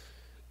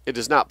 It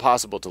is not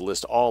possible to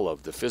list all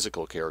of the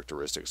physical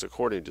characteristics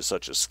according to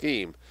such a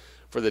scheme,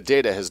 for the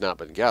data has not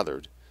been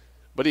gathered,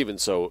 but even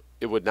so,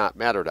 it would not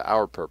matter to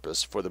our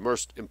purpose, for the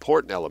most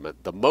important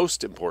element,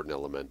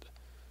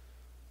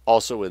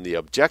 also in the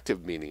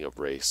objective meaning of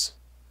race,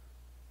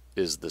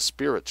 is the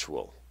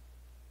spiritual.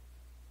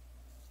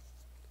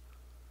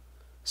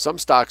 Some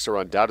stocks are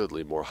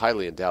undoubtedly more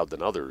highly endowed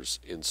than others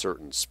in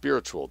certain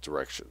spiritual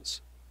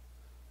directions.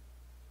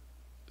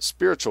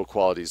 Spiritual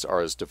qualities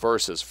are as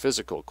diverse as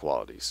physical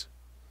qualities.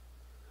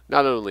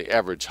 Not only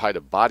average height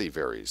of body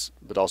varies,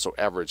 but also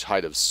average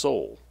height of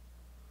soul.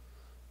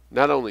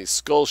 Not only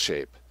skull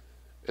shape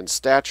and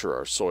stature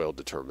are soil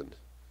determined,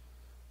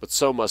 but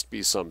so must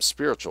be some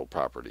spiritual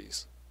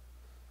properties.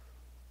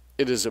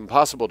 It is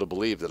impossible to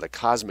believe that a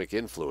cosmic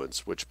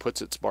influence which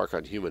puts its mark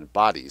on human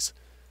bodies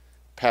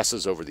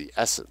passes over the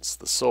essence,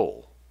 the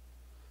soul.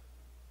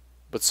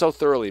 But so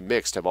thoroughly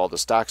mixed have all the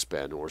stocks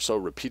been, or so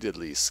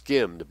repeatedly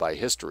skimmed by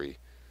history,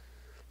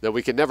 that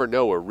we can never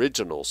know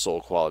original soul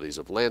qualities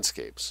of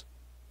landscapes.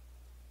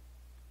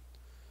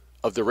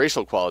 Of the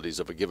racial qualities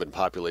of a given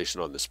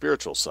population on the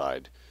spiritual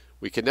side,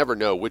 we can never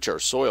know which are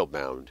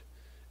soil-bound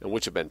and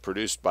which have been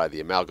produced by the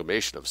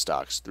amalgamation of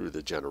stocks through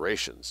the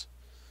generations.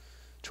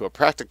 To a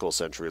practical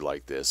century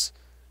like this,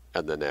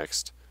 and the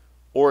next,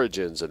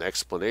 origins and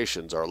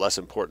explanations are less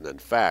important than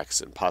facts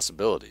and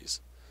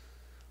possibilities.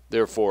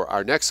 Therefore,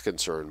 our next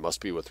concern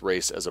must be with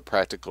race as a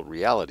practical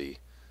reality,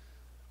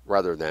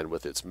 rather than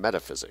with its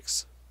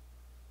metaphysics.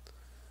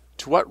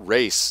 To what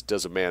race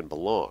does a man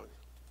belong?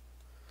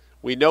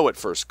 We know at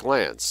first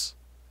glance,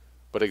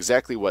 but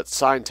exactly what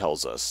sign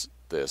tells us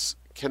this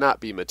cannot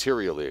be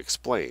materially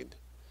explained.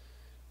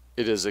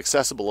 It is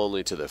accessible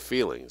only to the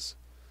feelings,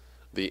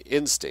 the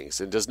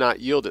instincts, and does not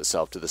yield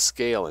itself to the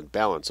scale and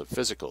balance of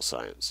physical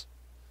science.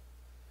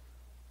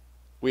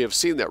 We have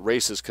seen that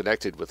race is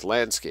connected with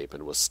landscape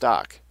and with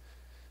stock.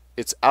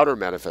 Its outer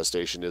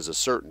manifestation is a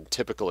certain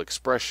typical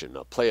expression,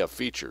 a play of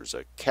features,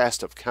 a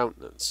cast of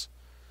countenance.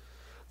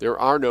 There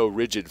are no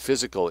rigid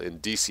physical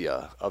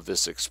indicia of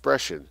this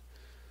expression,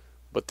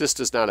 but this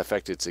does not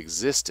affect its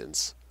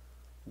existence,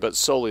 but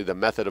solely the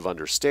method of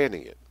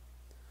understanding it.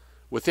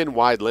 Within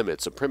wide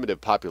limits, a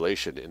primitive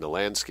population in a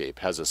landscape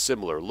has a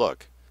similar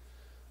look,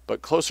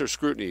 but closer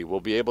scrutiny will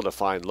be able to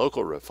find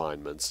local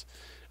refinements,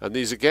 and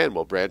these again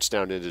will branch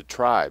down into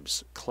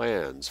tribes,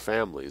 clans,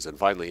 families, and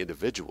finally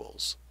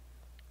individuals.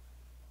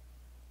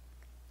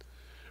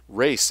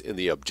 Race, in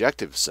the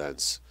objective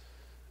sense,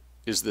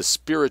 is the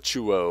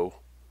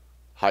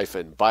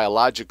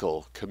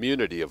spirituo-biological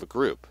community of a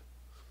group.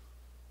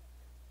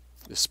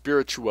 The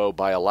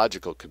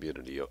spirituo-biological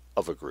community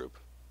of a group.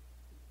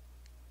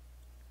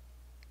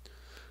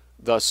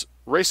 Thus,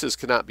 races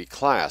cannot be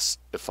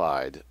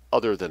classified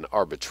other than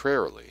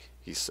arbitrarily,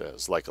 he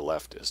says, like a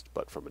leftist,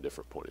 but from a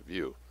different point of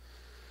view.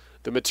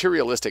 The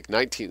materialistic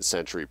 19th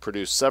century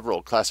produced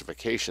several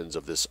classifications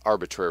of this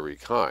arbitrary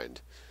kind.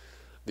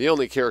 The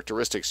only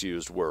characteristics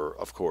used were,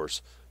 of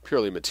course,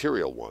 purely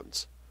material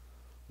ones.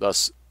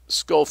 Thus,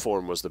 skull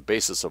form was the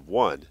basis of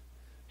one,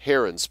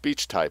 hair and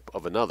speech type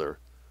of another,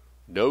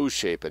 nose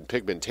shape and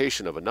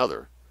pigmentation of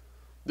another.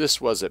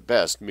 This was at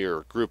best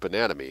mere group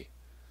anatomy,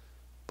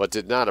 but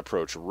did not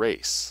approach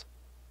race.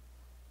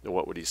 And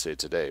what would he say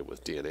today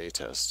with DNA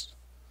tests?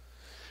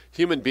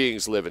 Human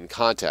beings live in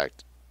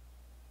contact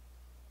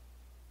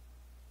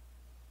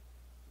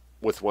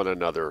with one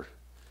another,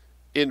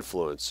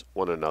 influence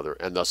one another,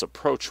 and thus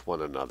approach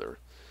one another.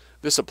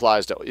 This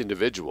applies to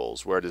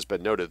individuals, where it has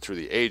been noted through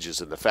the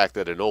ages in the fact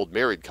that an old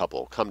married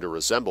couple come to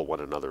resemble one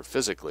another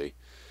physically,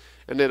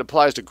 and it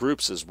applies to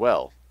groups as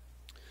well.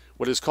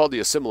 What is called the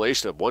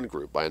assimilation of one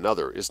group by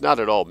another is not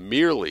at all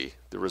merely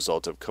the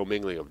result of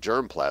commingling of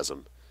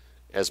germplasm,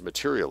 as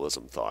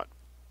materialism thought.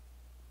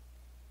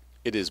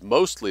 It is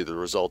mostly the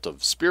result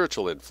of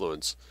spiritual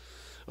influence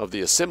of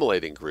the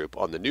assimilating group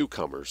on the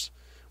newcomers,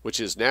 which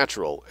is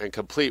natural and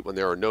complete when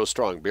there are no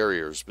strong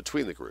barriers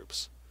between the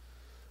groups.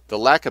 The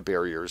lack of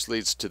barriers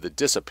leads to the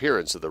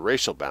disappearance of the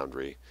racial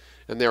boundary,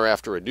 and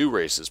thereafter a new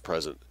race is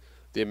present,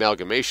 the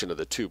amalgamation of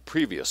the two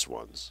previous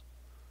ones.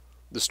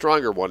 The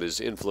stronger one is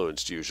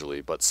influenced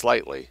usually, but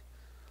slightly.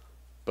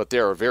 But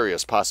there are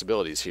various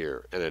possibilities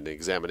here, and an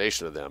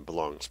examination of them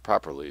belongs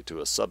properly to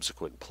a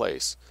subsequent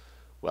place.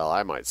 Well,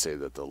 I might say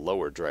that the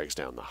lower drags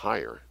down the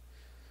higher,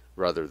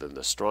 rather than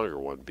the stronger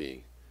one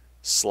being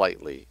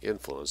slightly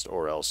influenced,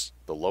 or else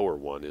the lower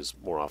one is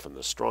more often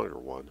the stronger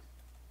one.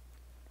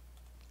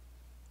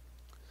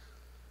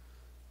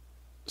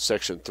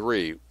 Section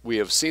 3. We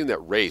have seen that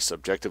race,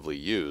 objectively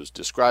used,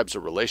 describes a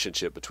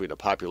relationship between a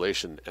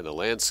population and a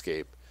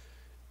landscape,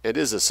 and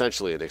is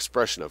essentially an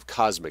expression of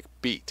cosmic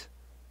beat,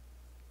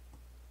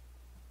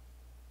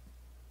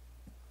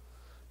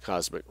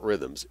 cosmic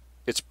rhythms.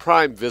 Its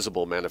prime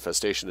visible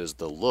manifestation is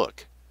the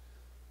look,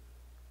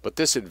 but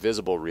this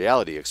invisible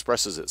reality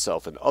expresses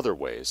itself in other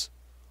ways.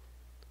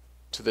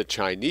 To the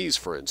Chinese,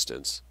 for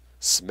instance,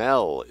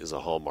 smell is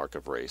a hallmark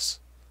of race.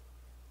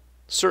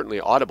 Certainly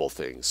audible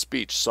things,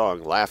 speech,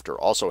 song, laughter,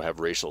 also have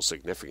racial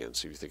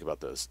significance. If you think about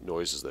the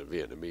noises that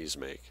Vietnamese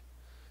make,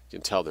 you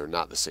can tell they're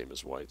not the same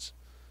as whites.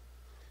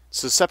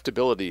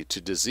 Susceptibility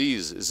to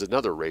disease is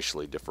another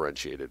racially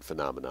differentiated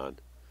phenomenon.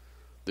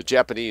 The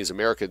Japanese,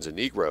 Americans, and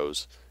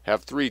Negroes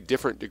have 3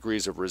 different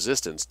degrees of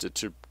resistance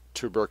to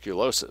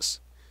tuberculosis.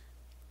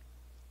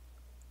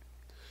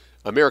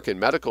 American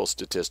medical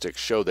statistics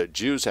show that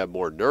Jews have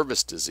more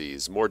nervous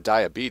disease, more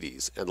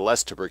diabetes, and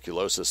less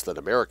tuberculosis than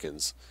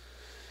Americans,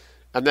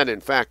 and that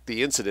in fact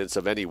the incidence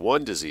of any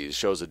one disease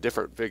shows a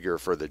different figure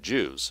for the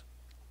Jews.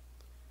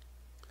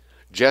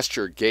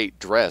 Gesture, gait,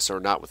 dress are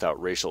not without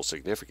racial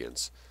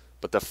significance,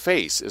 but the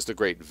face is the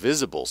great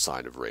visible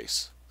sign of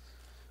race.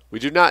 We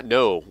do not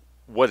know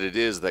what it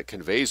is that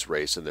conveys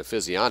race in the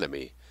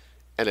physiognomy,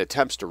 and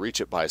attempts to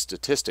reach it by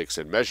statistics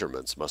and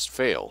measurements must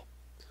fail.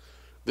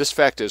 This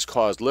fact has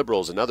caused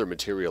liberals and other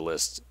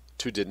materialists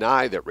to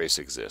deny that race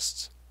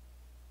exists.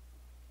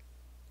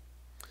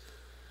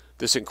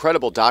 This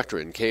incredible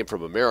doctrine came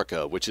from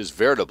America, which is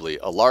veritably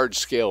a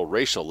large-scale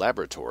racial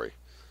laboratory.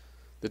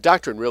 The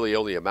doctrine really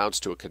only amounts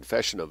to a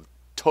confession of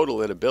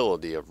total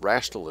inability of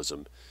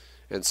rationalism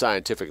and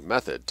scientific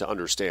method to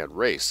understand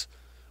race,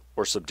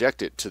 or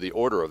subject it to the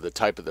order of the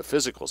type of the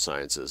physical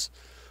sciences.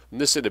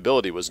 And this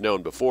inability was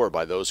known before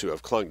by those who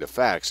have clung to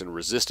facts and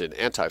resisted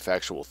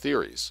anti-factual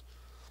theories.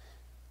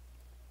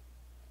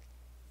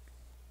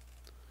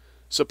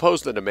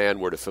 Suppose that a man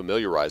were to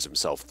familiarize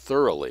himself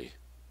thoroughly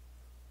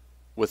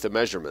with the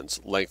measurements,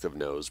 length of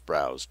nose,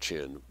 brows,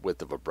 chin,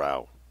 width of a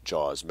brow,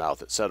 jaws,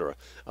 mouth, etc.,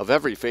 of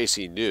every face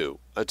he knew,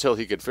 until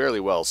he could fairly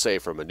well say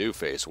from a new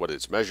face what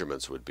its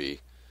measurements would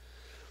be.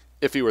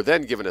 If he were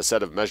then given a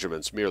set of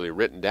measurements merely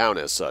written down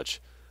as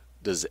such,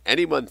 does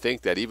anyone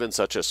think that even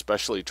such a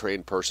specially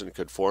trained person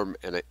could form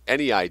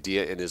any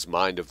idea in his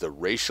mind of the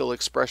racial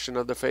expression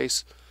of the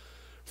face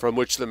from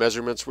which the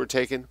measurements were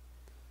taken?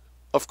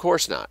 Of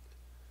course not.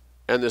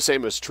 And the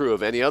same is true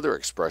of any other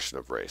expression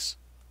of race.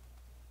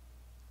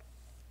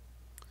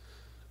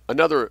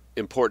 Another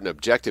important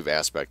objective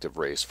aspect of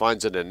race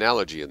finds an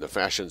analogy in the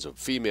fashions of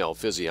female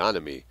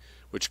physiognomy,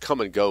 which come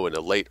and go in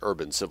a late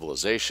urban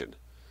civilization.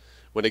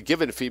 When a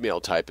given female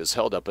type is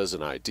held up as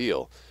an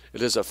ideal,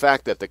 it is a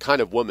fact that the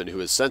kind of woman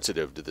who is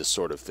sensitive to this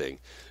sort of thing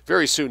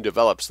very soon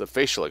develops the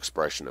facial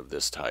expression of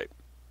this type.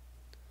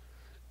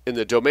 In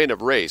the domain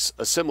of race,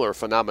 a similar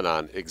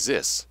phenomenon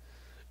exists.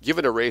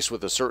 Given a race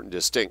with a certain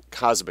distinct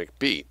cosmic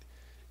beat,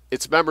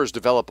 its members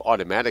develop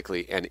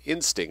automatically an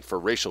instinct for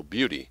racial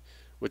beauty,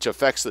 which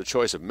affects the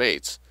choice of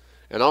mates,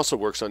 and also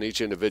works on each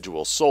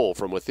individual's soul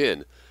from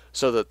within,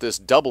 so that this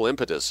double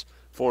impetus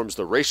forms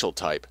the racial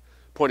type,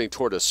 pointing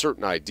toward a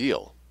certain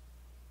ideal.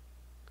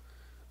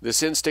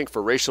 This instinct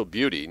for racial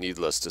beauty,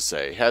 needless to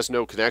say, has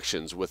no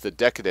connections with the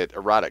decadent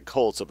erotic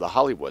cults of the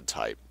Hollywood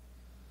type.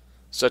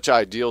 Such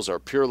ideals are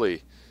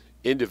purely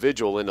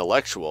individual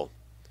intellectual,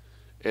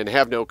 and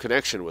have no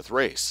connection with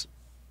race.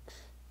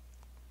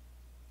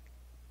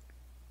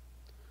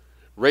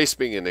 Race,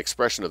 being an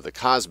expression of the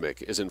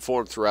cosmic, is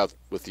informed throughout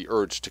with the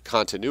urge to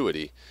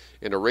continuity,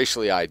 and a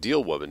racially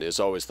ideal woman is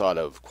always thought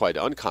of, quite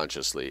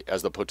unconsciously,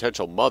 as the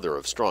potential mother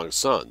of strong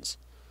sons.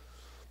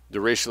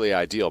 The racially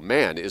ideal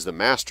man is the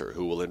master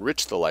who will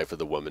enrich the life of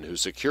the woman who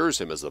secures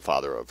him as the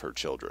father of her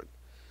children.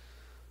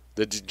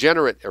 The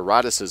degenerate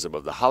eroticism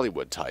of the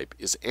Hollywood type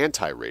is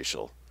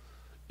anti-racial.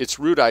 Its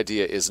root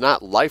idea is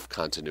not life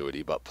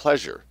continuity, but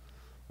pleasure,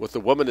 with the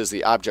woman as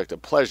the object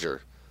of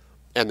pleasure,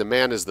 and the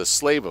man as the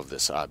slave of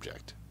this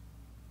object.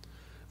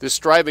 This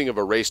striving of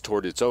a race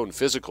toward its own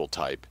physical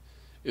type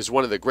is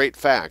one of the great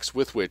facts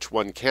with which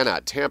one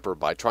cannot tamper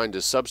by trying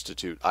to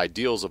substitute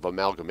ideals of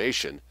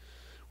amalgamation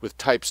with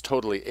types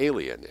totally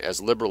alien,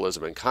 as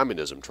liberalism and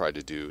communism tried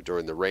to do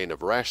during the reign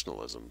of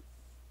rationalism.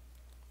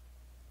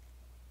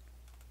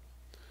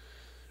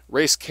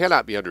 Race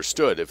cannot be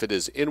understood if it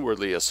is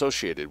inwardly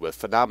associated with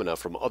phenomena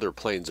from other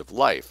planes of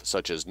life,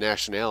 such as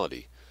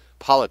nationality,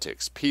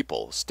 politics,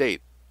 people,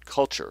 state,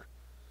 culture.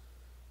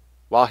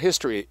 While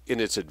history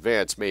in its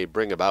advance may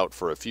bring about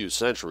for a few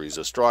centuries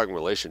a strong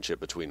relationship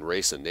between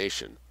race and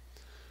nation,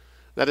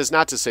 that is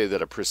not to say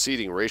that a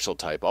preceding racial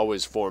type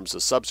always forms a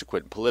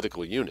subsequent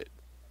political unit.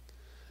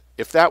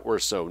 If that were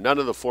so, none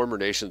of the former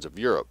nations of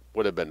Europe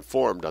would have been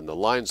formed on the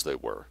lines they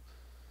were.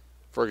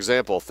 For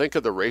example, think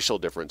of the racial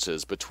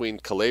differences between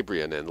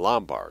Calabrian and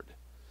Lombard.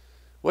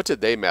 What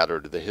did they matter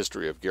to the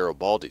history of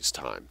Garibaldi's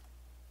time?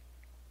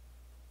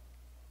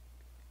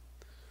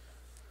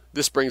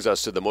 This brings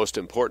us to the most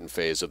important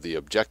phase of the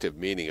objective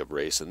meaning of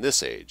race in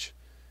this age.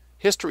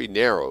 History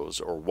narrows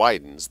or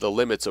widens the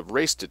limits of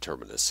race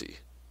determinacy.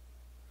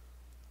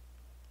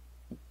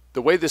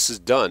 The way this is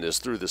done is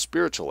through the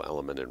spiritual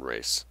element in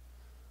race.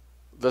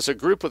 Thus, a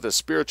group with a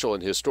spiritual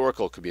and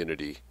historical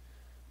community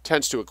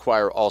tends to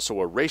acquire also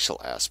a racial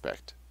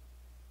aspect.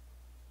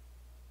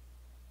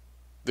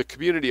 The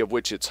community of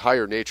which its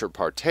higher nature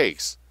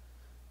partakes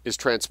is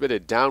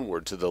transmitted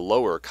downward to the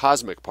lower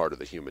cosmic part of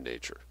the human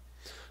nature.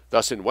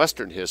 Thus, in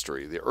Western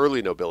history, the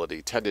early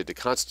nobility tended to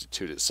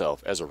constitute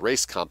itself as a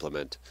race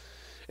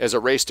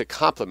to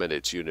complement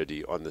its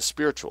unity on the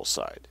spiritual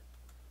side.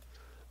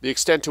 The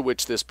extent to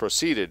which this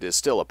proceeded is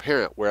still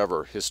apparent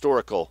wherever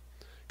historical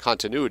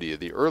continuity of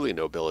the early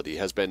nobility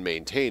has been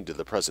maintained to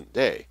the present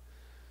day.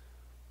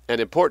 An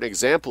important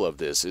example of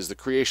this is the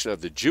creation of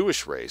the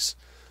Jewish race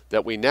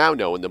that we now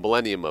know in the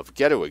millennium of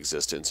ghetto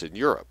existence in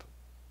Europe.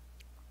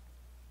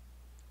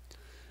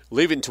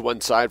 Leaving to one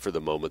side for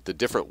the moment the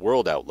different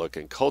world outlook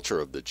and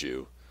culture of the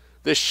Jew,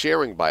 this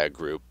sharing by a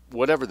group,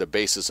 whatever the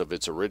basis of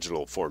its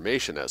original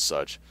formation as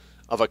such,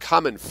 of a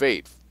common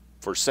fate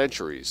for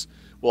centuries,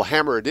 will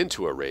hammer it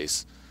into a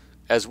race,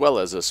 as well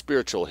as a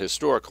spiritual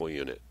historical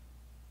unit.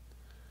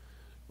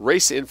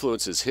 Race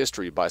influences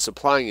history by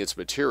supplying its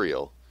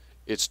material,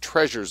 its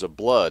treasures of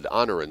blood,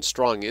 honor, and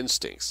strong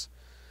instincts.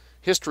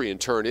 History in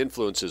turn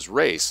influences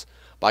race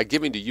by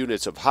giving to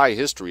units of high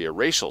history a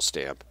racial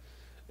stamp,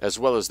 as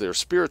well as their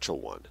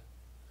spiritual one.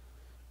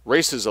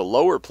 Race is a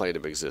lower plane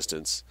of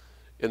existence,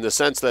 in the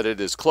sense that it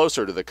is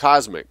closer to the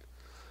cosmic,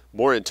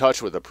 more in touch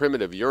with the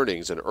primitive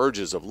yearnings and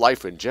urges of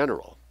life in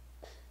general.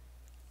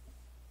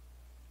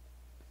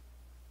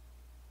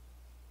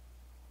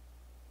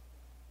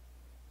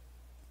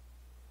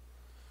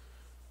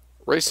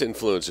 Race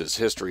influences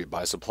history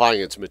by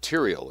supplying its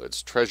material,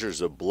 its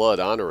treasures of blood,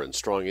 honor, and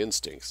strong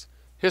instincts.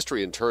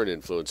 History in turn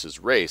influences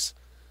race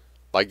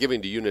by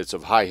giving to units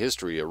of high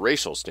history a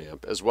racial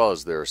stamp as well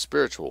as their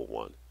spiritual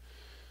one.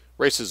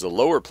 Race is a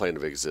lower plane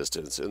of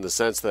existence in the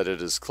sense that it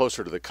is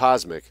closer to the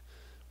cosmic,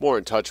 more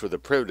in touch with the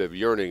primitive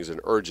yearnings and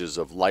urges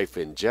of life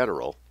in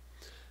general.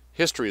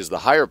 History is the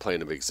higher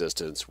plane of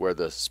existence where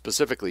the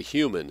specifically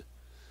human,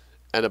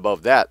 and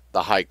above that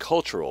the high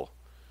cultural,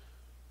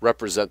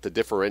 represent the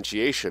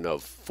differentiation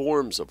of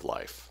forms of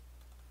life.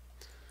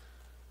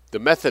 The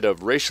method of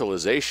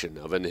racialization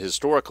of an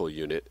historical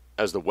unit,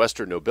 as the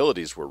Western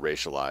nobilities were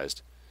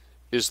racialized,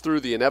 is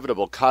through the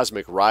inevitable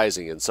cosmic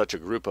rising in such a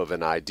group of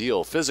an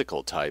ideal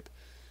physical type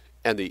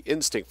and the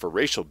instinct for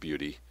racial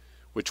beauty,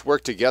 which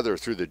work together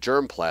through the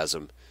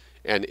germplasm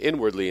and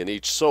inwardly in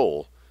each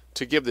soul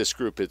to give this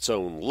group its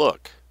own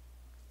look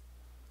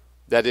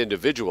that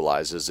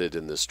individualizes it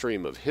in the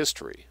stream of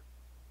history.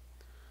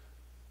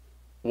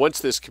 Once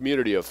this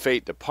community of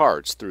fate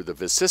departs through the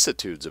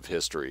vicissitudes of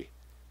history,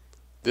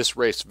 this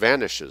race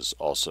vanishes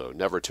also,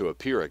 never to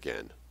appear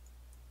again.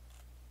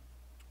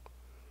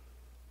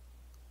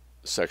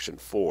 Section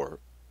 4.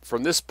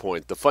 From this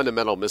point, the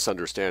fundamental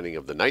misunderstanding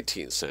of the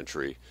 19th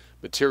century,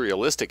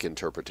 materialistic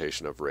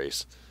interpretation of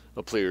race,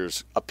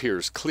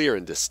 appears clear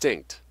and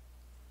distinct.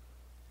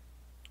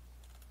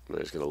 I'm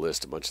just going to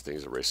list a bunch of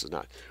things that race is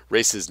not.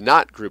 Race is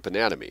not group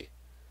anatomy.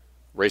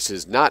 Race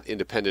is not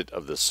independent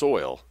of the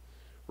soil.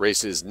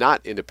 Race is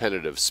not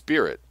independent of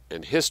spirit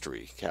and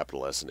history,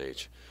 capital S and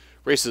H.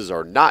 Races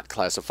are not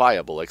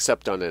classifiable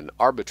except on an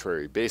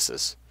arbitrary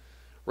basis.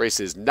 Race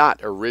is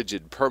not a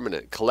rigid,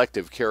 permanent,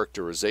 collective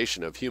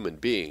characterization of human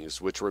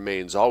beings which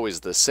remains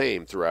always the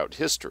same throughout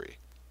history.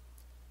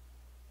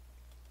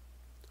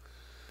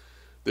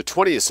 The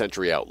 20th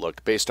century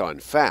outlook, based on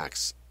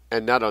facts,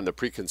 and not on the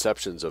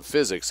preconceptions of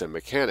physics and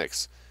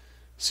mechanics,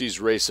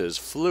 sees race as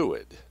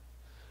fluid,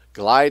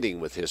 gliding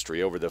with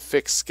history over the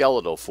fixed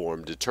skeletal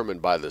form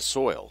determined by the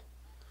soil.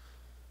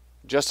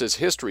 Just as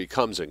history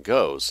comes and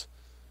goes,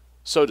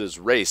 so does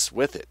race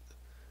with it,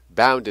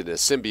 bound in a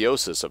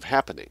symbiosis of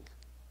happening.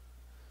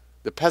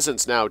 The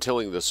peasants now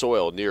tilling the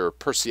soil near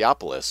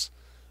Persepolis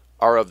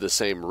are of the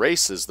same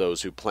race as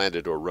those who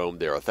planted or roamed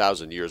there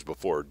 1,000 years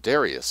before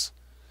Darius,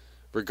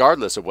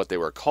 regardless of what they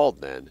were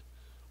called then,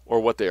 or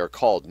what they are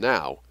called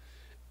now,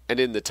 and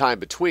in the time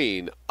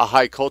between, a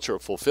high culture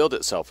fulfilled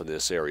itself in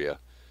this area,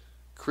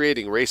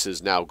 creating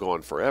races now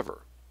gone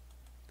forever.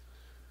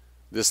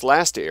 This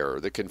last error,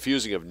 the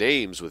confusing of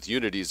names with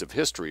unities of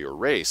history or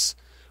race,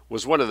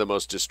 was one of the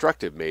most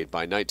destructive made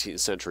by 19th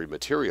century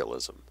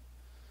materialism.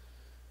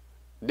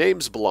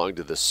 Names belong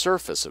to the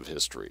surface of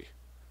history,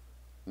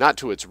 not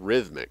to its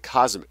rhythmic,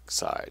 cosmic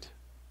side.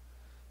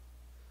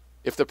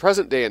 If the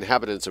present-day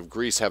inhabitants of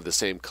Greece have the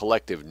same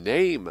collective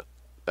name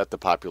that the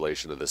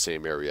population of the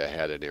same area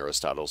had in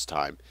Aristotle's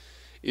time,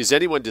 is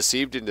anyone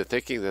deceived into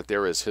thinking that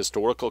there is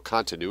historical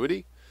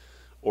continuity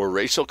or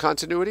racial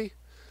continuity?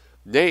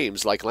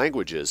 Names, like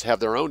languages, have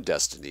their own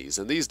destinies,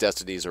 and these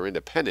destinies are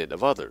independent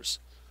of others.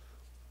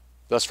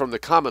 Thus, from the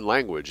common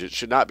language, it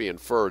should not be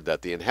inferred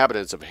that the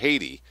inhabitants of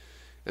Haiti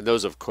and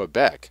those of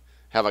Quebec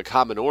have a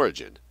common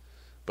origin,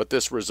 but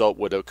this result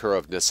would occur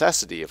of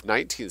necessity if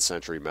 19th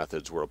century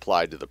methods were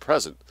applied to the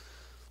present,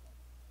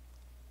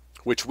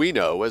 which we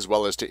know, as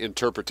well as to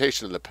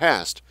interpretation of the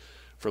past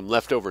from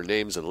leftover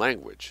names and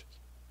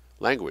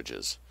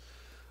languages.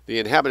 The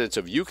inhabitants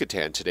of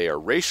Yucatan today are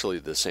racially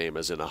the same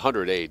as in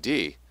 100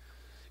 AD,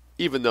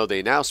 even though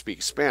they now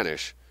speak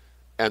Spanish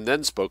and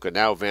then spoke a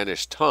now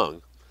vanished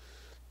tongue,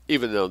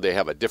 even though they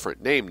have a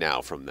different name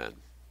now from then.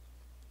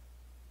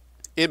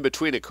 In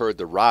between occurred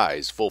the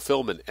rise,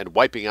 fulfillment, and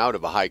wiping out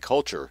of a high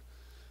culture,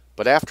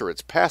 but after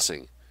its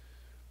passing,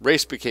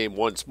 race became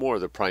once more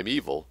the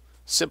primeval,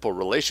 simple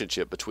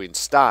relationship between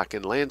stock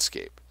and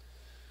landscape.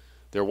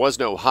 There was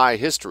no high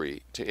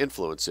history to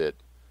influence it,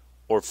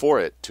 or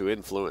for it to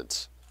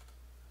influence.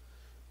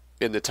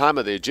 In the time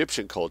of the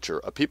Egyptian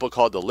culture, a people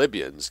called the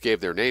Libyans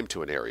gave their name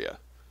to an area.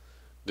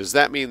 Does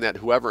that mean that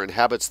whoever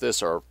inhabits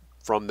this are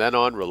from then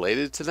on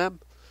related to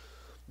them?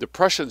 The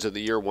Prussians in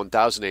the year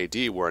 1000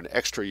 AD were an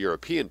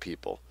extra-European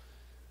people.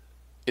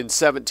 In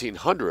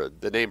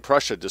 1700, the name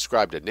Prussia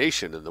described a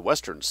nation in the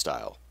Western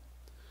style.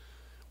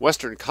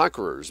 Western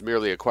conquerors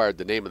merely acquired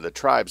the name of the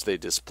tribes they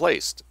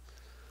displaced.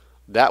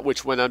 That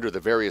which went under the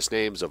various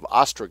names of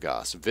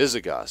Ostrogoths,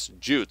 Visigoths,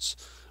 Jutes,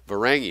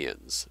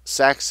 Varangians,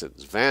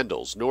 Saxons,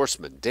 Vandals,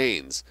 Norsemen,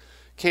 Danes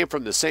came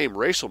from the same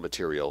racial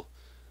material,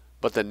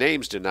 but the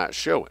names did not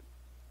show it.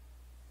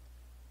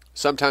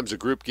 Sometimes a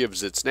group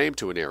gives its name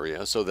to an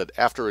area so that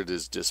after it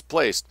is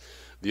displaced,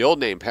 the old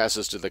name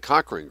passes to the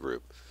conquering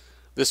group.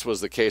 This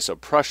was the case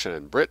of Prussia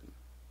and Britain.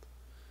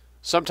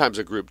 Sometimes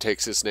a group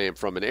takes its name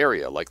from an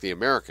area, like the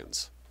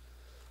Americans.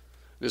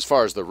 As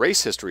far as the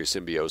race history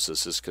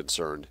symbiosis is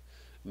concerned,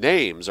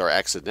 names are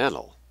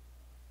accidental.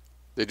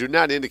 They do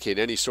not indicate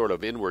any sort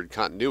of inward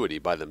continuity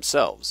by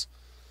themselves.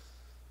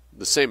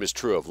 The same is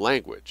true of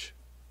language.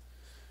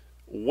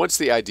 Once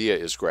the idea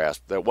is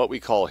grasped that what we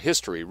call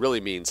history really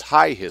means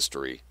high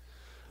history,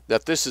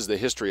 that this is the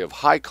history of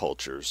high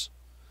cultures,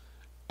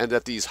 and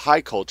that these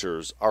high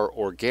cultures are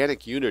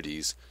organic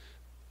unities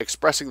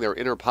expressing their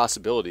inner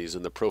possibilities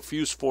in the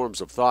profuse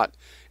forms of thought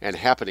and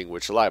happening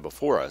which lie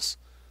before us,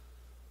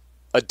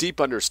 a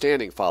deep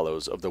understanding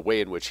follows of the way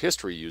in which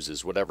history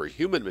uses whatever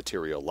human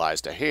material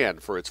lies to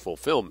hand for its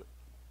fulfillment.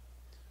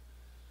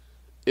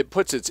 It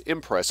puts its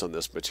impress on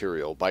this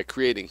material by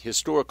creating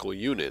historical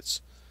units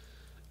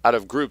out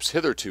of groups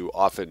hitherto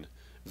often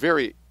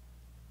very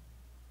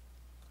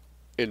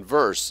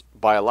diverse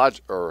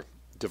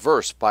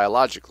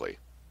biologically.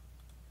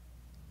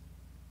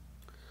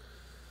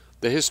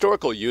 The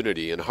historical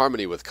unity in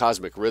harmony with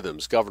cosmic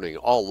rhythms governing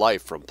all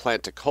life from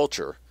plant to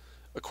culture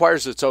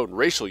acquires its own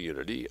racial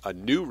unity, a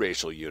new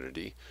racial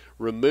unity,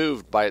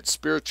 removed by its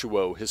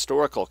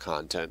spirituo-historical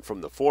content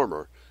from the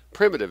former,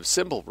 primitive,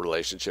 simple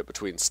relationship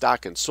between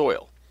stock and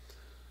soil.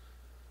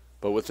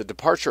 But with the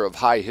departure of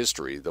high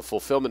history, the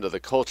fulfillment of the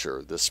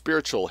culture, the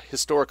spiritual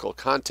historical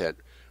content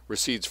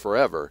recedes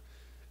forever,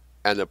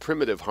 and the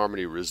primitive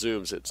harmony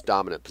resumes its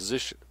dominant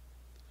position.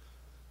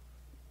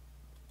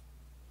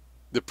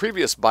 The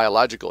previous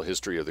biological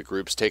history of the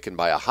groups taken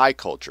by a high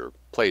culture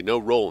play no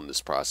role in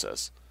this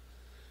process.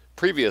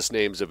 Previous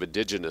names of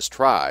indigenous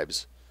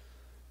tribes,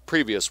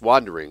 previous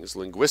wanderings,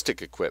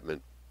 linguistic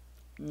equipment,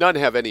 none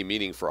have any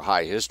meaning for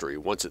high history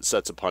once it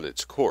sets upon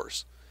its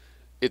course.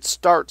 It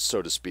starts,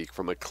 so to speak,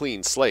 from a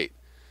clean slate,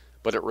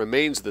 but it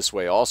remains this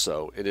way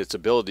also in its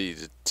ability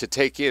to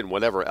take in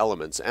whatever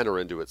elements enter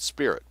into its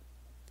spirit.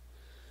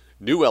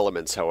 New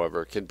elements,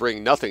 however, can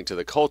bring nothing to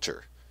the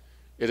culture.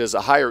 It is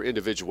a higher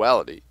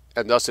individuality,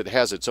 and thus it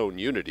has its own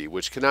unity,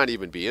 which cannot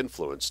even be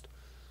influenced,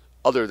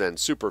 other than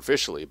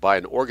superficially, by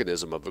an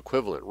organism of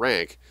equivalent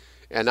rank,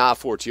 and a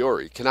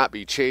fortiori cannot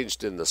be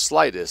changed in the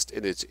slightest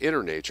in its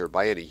inner nature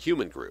by any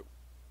human group.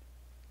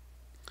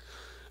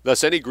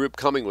 Thus any group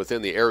coming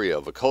within the area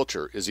of a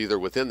culture is either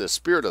within the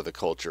spirit of the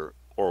culture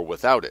or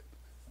without it.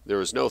 There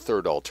is no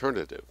third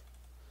alternative.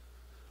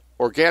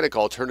 Organic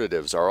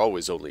alternatives are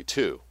always only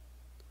two: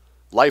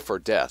 life or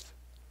death,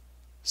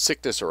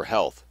 sickness or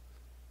health,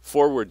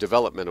 forward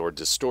development or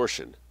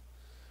distortion.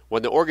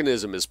 When the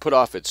organism is put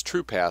off its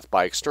true path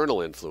by external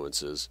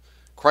influences,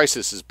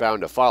 crisis is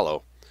bound to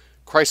follow,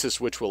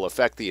 crisis which will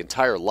affect the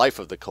entire life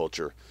of the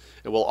culture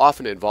and will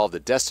often involve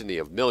the destiny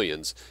of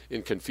millions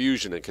in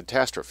confusion and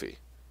catastrophe.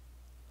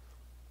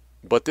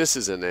 But this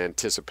is an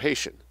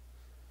anticipation.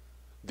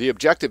 The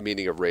objective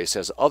meaning of race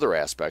has other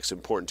aspects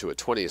important to a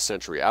 20th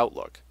century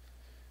outlook.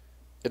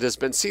 It has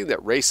been seen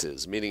that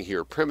races, meaning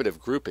here primitive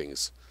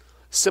groupings,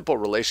 simple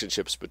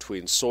relationships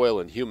between soil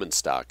and human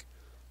stock,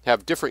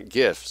 have different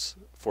gifts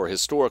for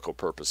historical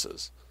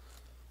purposes.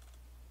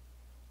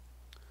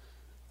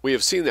 We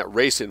have seen that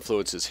race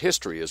influences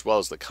history as well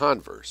as the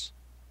converse.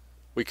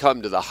 We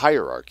come to the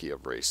hierarchy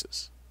of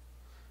races.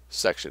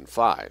 Section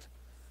 5.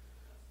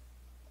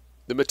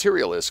 The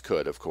materialists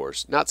could, of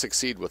course, not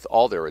succeed with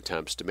all their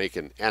attempts to make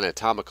an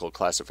anatomical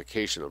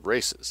classification of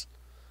races.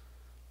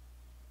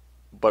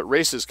 But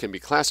races can be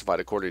classified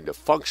according to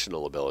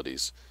functional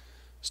abilities,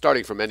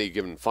 starting from any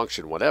given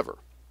function whatever.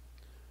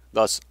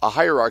 Thus, a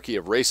hierarchy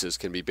of races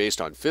can be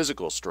based on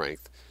physical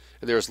strength,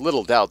 and there is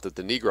little doubt that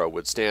the Negro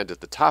would stand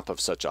at the top of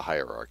such a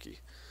hierarchy.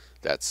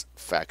 That's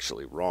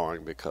factually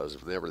wrong,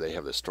 because whenever they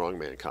have the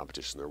strongman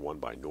competition, they're won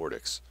by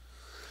Nordics.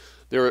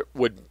 There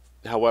would,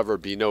 however,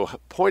 be no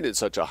point in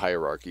such a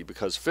hierarchy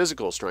because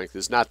physical strength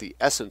is not the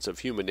essence of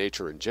human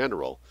nature in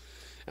general,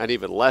 and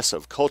even less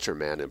of culture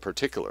man in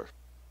particular.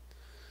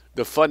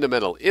 The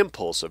fundamental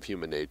impulse of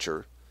human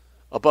nature,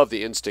 above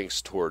the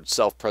instincts toward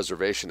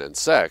self-preservation and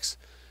sex,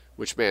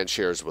 which man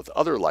shares with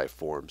other life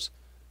forms,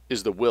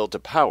 is the will to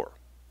power.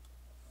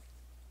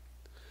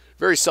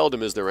 Very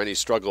seldom is there any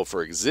struggle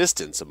for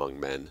existence among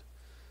men.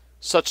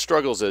 Such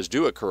struggles as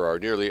do occur are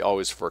nearly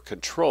always for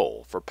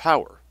control, for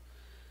power.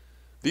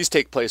 These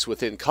take place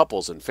within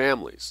couples and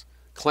families,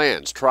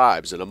 clans,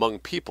 tribes, and among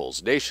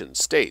peoples,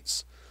 nations,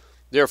 states.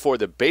 Therefore,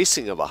 the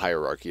basing of a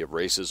hierarchy of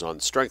races on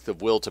strength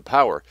of will to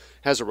power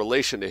has a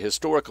relation to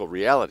historical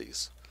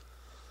realities.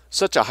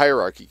 Such a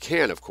hierarchy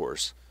can have,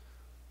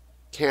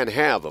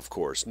 of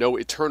course, no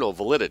eternal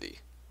validity.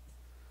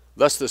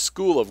 Thus the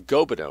school of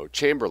Gobineau,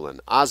 Chamberlain,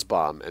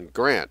 Osbom, and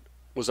Grant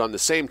was on the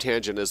same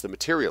tangent as the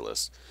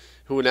materialists,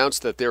 who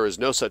announced that there is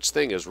no such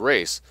thing as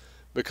race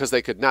because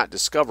they could not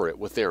discover it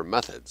with their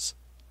methods.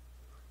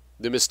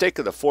 The mistake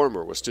of the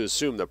former was to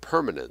assume the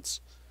permanence,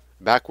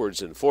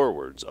 backwards and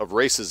forwards, of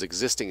races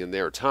existing in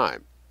their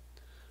time.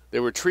 They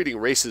were treating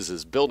races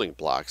as building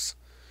blocks,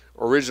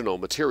 original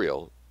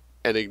material,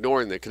 and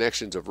ignoring the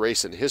connections of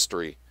race and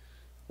history,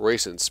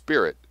 race and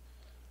spirit,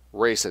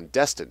 race and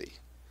destiny.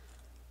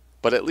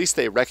 But at least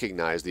they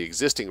recognized the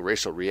existing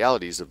racial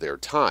realities of their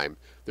time,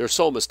 their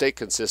sole mistake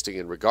consisting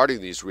in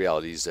regarding these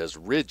realities as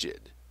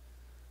rigid,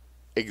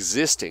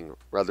 existing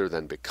rather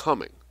than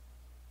becoming.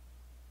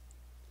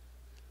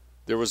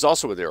 There was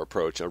also in their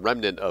approach a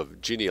remnant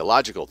of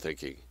genealogical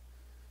thinking,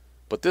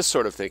 but this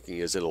sort of thinking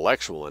is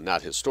intellectual and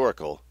not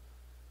historical,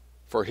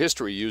 for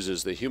history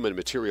uses the human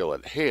material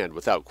at hand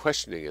without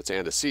questioning its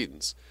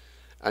antecedents,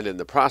 and in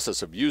the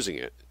process of using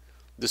it,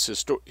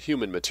 this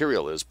human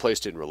material is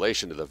placed in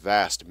relation to the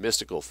vast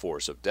mystical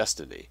force of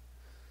destiny.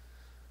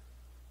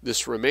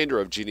 This remainder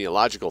of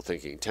genealogical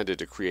thinking tended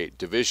to create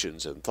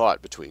divisions in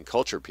thought between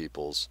culture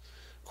peoples,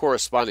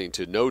 corresponding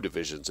to no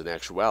divisions in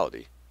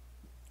actuality.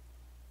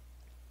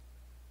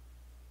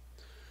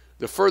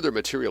 The further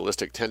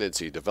materialistic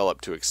tendency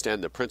developed to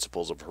extend the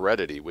principles of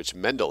heredity which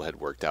Mendel had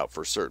worked out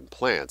for certain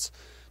plants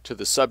to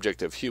the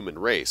subject of human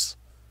race.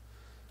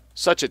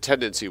 Such a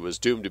tendency was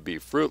doomed to be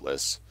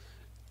fruitless,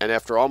 and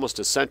after almost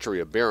a century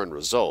of barren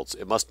results,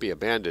 it must be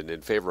abandoned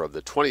in favor of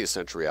the 20th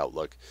century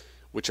outlook,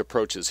 which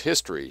approaches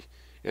history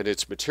and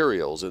its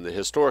materials in the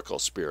historical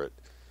spirit,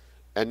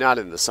 and not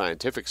in the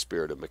scientific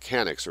spirit of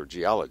mechanics or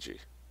geology.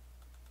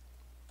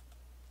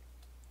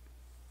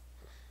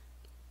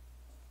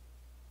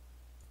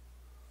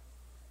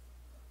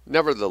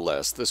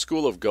 Nevertheless, the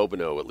school of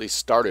Gobineau at least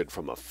started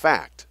from a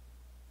fact,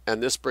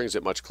 and this brings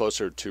it much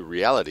closer to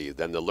reality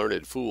than the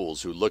learned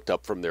fools who looked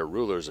up from their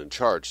rulers and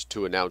charts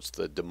to announce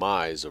the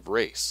demise of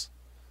race.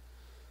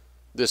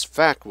 This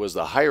fact was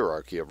the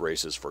hierarchy of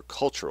races for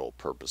cultural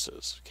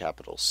purposes,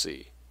 capital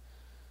C.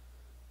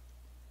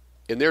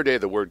 In their day,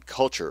 the word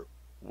culture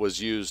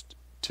was used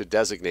to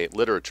designate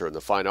literature and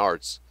the fine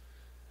arts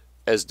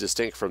as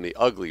distinct from the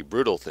ugly,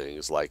 brutal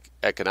things like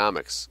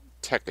economics,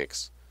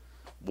 technics,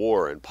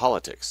 war, and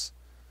politics.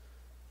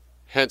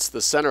 Hence,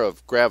 the center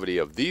of gravity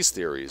of these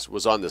theories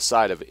was on the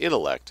side of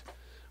intellect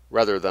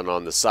rather than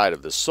on the side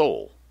of the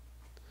soul.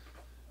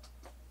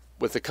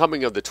 With the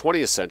coming of the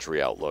 20th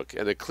century outlook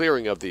and the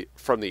clearing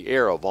from the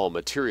air of all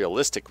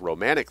materialistic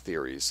romantic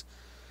theories,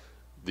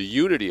 the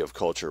unity of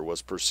culture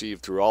was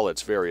perceived through all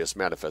its various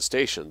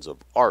manifestations of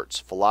arts,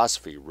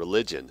 philosophy,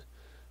 religion,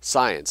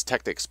 science,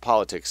 technics,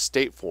 politics,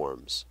 state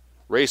forms,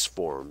 race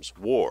forms,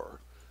 war.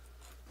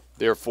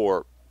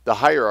 Therefore, the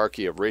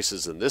hierarchy of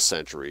races in this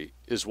century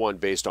is one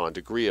based on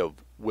degree of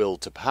will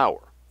to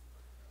power.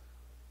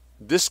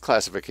 This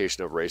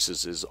classification of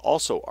races is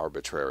also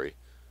arbitrary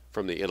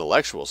from the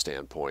intellectual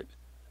standpoint,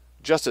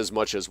 just as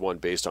much as one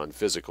based on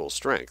physical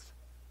strength.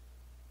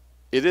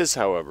 It is,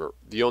 however,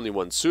 the only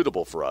one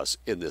suitable for us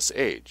in this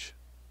age.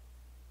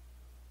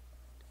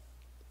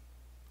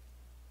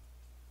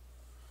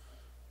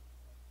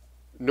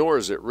 Nor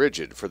is it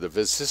rigid, for the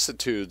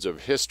vicissitudes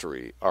of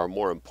history are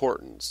more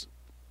important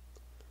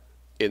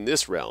in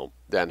this realm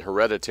than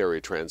hereditary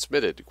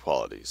transmitted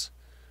qualities.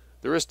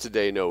 There is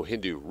today no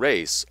Hindu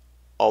race,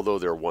 although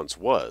there once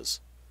was.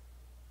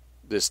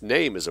 This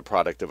name is a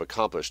product of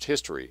accomplished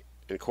history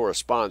and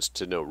corresponds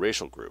to no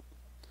racial group.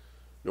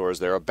 Nor is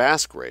there a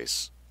Basque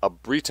race, a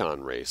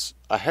Breton race,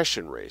 a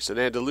Hessian race, an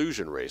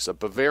Andalusian race, a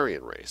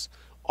Bavarian race,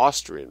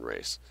 Austrian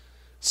race.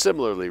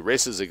 Similarly,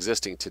 races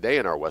existing today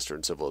in our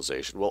Western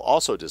civilization will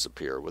also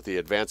disappear with the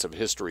advance of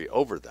history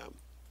over them.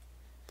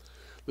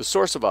 The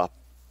source of a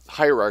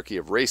hierarchy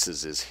of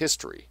races is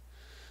history,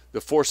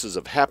 the forces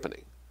of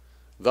happening.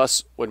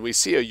 Thus, when we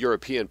see a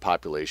European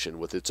population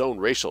with its own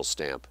racial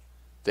stamp,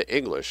 the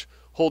English,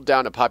 hold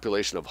down a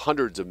population of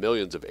hundreds of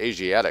millions of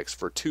Asiatics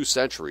for 2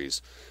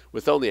 centuries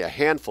with only a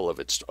handful of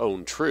its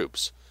own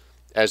troops,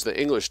 as the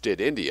English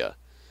did India,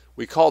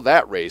 we call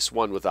that race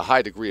one with a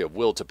high degree of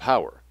will to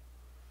power.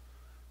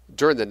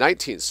 During the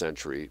 19th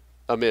century,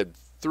 amid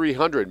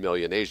 300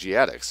 million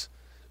Asiatics,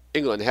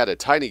 England had a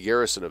tiny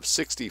garrison of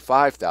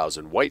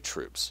 65,000 white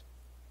troops.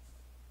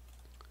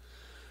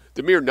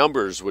 The mere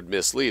numbers would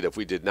mislead if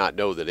we did not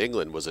know that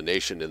England was a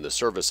nation in the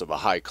service of a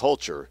high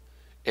culture,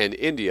 and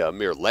India a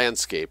mere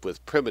landscape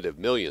with primitive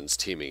millions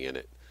teeming in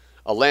it,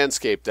 a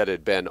landscape that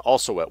had been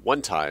also at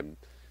one time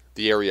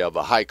the area of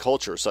a high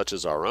culture such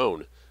as our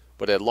own,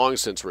 but had long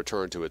since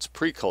returned to its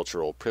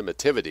pre-cultural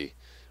primitivity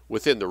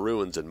within the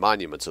ruins and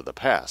monuments of the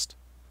past.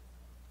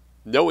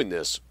 Knowing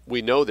this,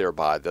 we know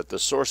thereby that the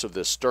source of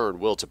this stern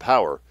will to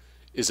power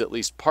is at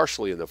least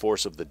partially in the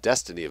force of the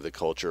destiny of the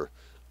culture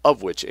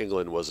of which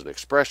England was an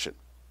expression.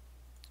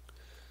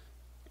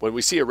 When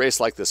we see a race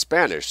like the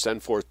Spanish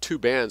send forth 2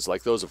 bands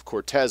like those of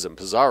Cortez and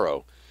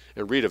Pizarro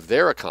and read of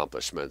their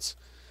accomplishments,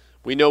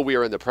 we know we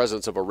are in the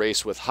presence of a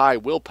race with high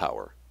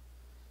willpower.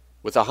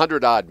 With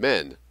 100-odd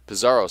men,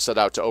 Pizarro set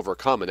out to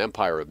overcome an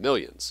empire of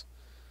millions.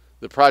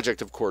 The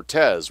project of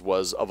Cortez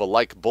was of a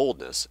like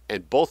boldness,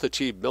 and both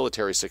achieved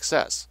military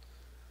success.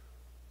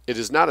 It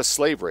is not a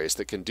slave race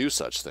that can do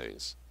such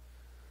things.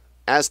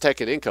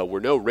 Aztec and Inca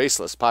were no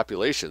raceless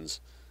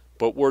populations,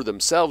 but were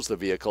themselves the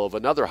vehicle of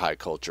another high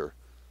culture,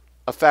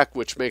 a fact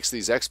which makes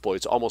these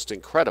exploits almost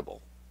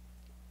incredible.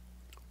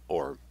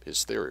 Or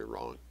his theory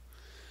wrong.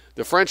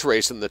 The French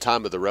race in the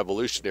time of the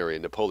Revolutionary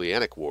and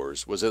Napoleonic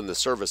Wars was in the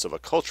service of a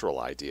cultural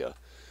idea,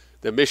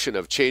 the mission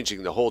of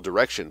changing the whole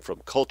direction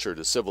from culture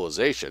to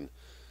civilization,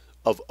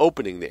 of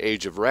opening the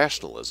age of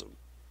rationalism.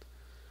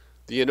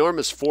 The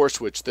enormous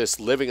force which this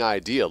living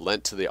idea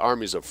lent to the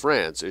armies of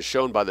France is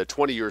shown by the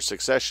 20-year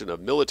succession of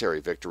military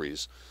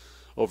victories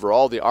over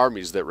all the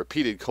armies that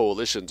repeated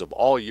coalitions of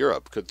all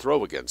Europe could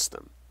throw against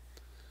them.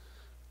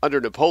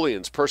 Under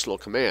Napoleon's personal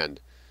command,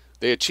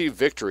 they achieved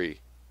victory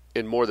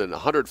in more than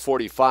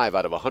 145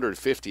 out of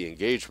 150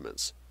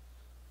 engagements.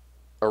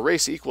 A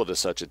race equal to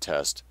such a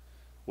test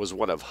was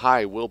one of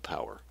high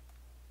willpower.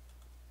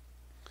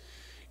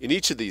 In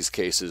each of these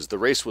cases, the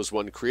race was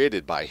one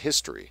created by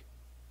history.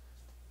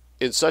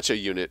 In such a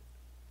unit,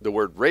 the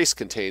word race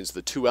contains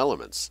the 2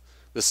 elements,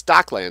 the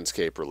stock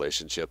landscape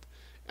relationship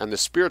and the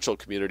spiritual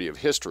community of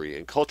history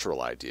and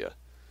cultural idea.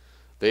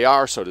 They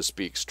are, so to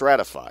speak,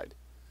 stratified.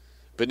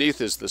 Beneath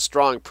is the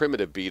strong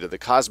primitive beat of the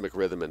cosmic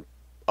rhythm in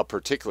a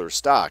particular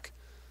stock.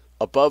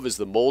 Above is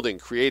the molding,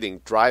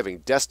 creating, driving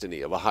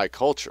destiny of a high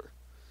culture.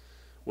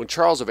 When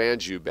Charles of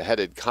Anjou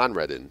beheaded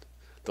Conradin,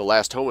 the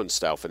last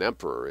Hohenstaufen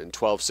emperor, in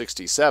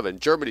 1267,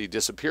 Germany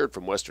disappeared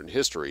from Western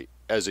history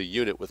as a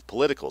unit with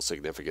political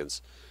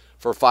significance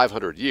for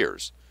 500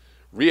 years,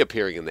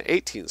 reappearing in the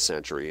 18th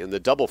century in the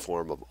double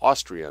form of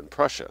Austria and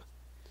Prussia.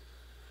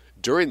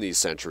 During these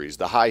centuries,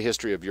 the high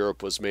history of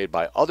Europe was made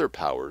by other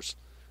powers,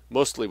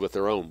 mostly with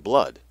their own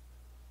blood.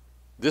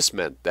 This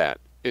meant that,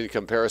 in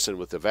comparison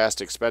with the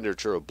vast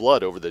expenditure of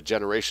blood over the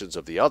generations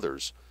of the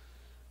others,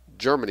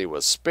 Germany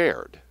was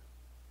spared.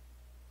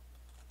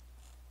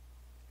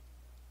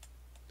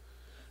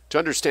 To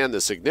understand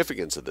the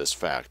significance of this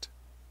fact,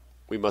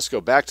 we must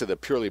go back to the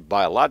purely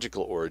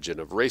biological origin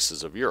of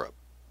races of Europe.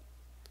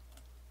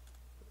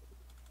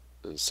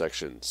 In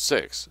Section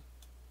 6,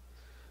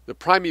 the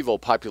primeval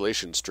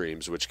population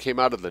streams which came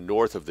out of the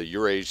north of the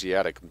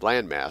Eurasiatic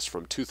landmass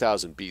from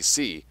 2000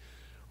 BC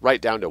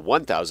right down to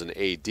 1000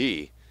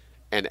 AD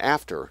and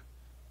after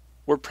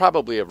were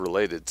probably of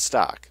related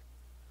stock.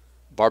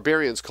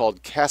 Barbarians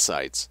called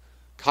Kassites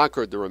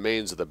conquered the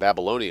remains of the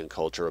Babylonian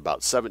culture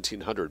about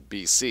 1700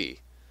 BC.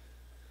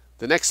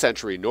 The next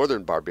century,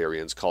 northern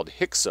barbarians called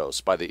Hyksos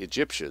by the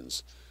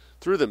Egyptians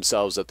threw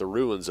themselves at the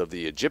ruins of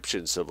the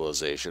Egyptian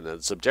civilization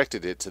and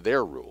subjected it to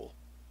their rule.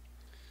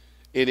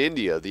 In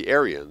India, the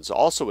Aryans,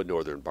 also a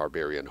northern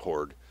barbarian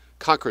horde,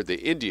 conquered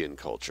the Indian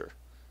culture.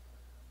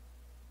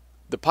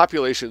 The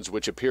populations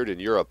which appeared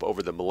in Europe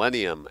over the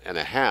millennium and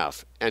a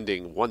half,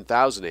 ending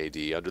 1000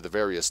 AD under the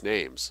various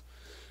names,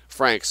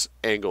 Franks,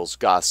 Angles,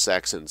 Goths,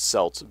 Saxons,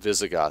 Celts,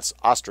 Visigoths,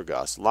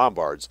 Ostrogoths,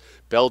 Lombards,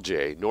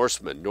 Belgae,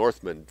 Norsemen,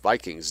 Northmen,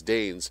 Vikings,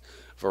 Danes,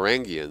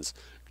 Varangians,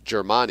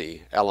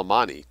 Germani,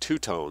 Alemanni,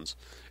 Teutones,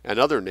 and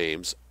other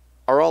names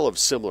are all of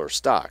similar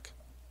stock.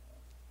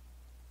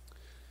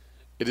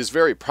 It is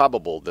very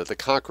probable that the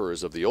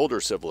conquerors of the older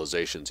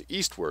civilizations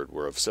eastward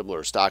were of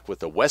similar stock with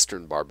the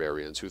western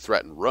barbarians who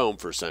threatened Rome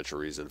for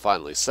centuries and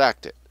finally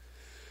sacked it.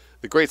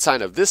 The great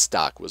sign of this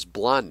stock was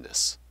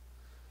blondness.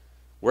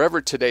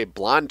 Wherever today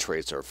blonde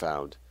traits are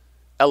found,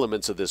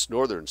 elements of this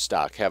northern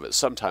stock have at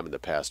some time in the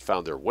past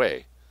found their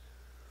way.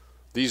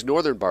 These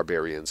northern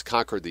barbarians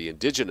conquered the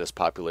indigenous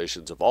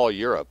populations of all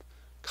Europe,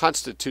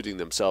 constituting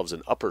themselves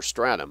an upper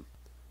stratum,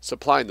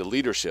 supplying the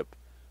leadership,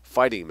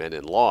 fighting men,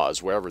 and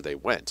laws wherever they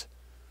went.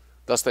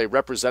 Thus they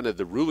represented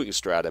the ruling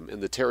stratum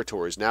in the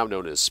territories now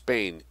known as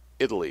Spain,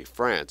 Italy,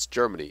 France,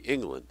 Germany,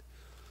 England.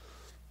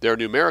 Their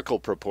numerical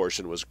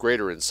proportion was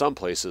greater in some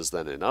places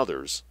than in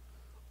others.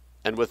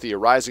 And with the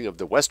arising of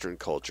the Western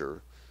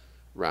culture,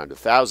 around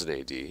 1000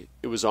 AD,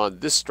 it was on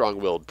this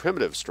strong-willed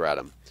primitive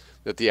stratum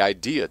that the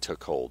idea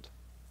took hold.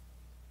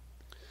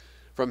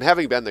 From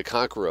having been the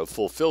conqueror of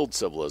fulfilled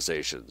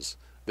civilizations,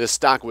 this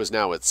stock was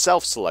now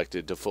itself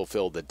selected to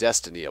fulfill the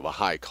destiny of a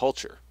high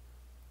culture.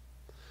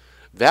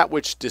 That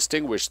which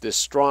distinguished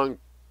this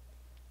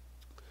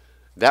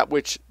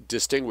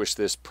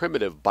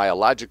primitive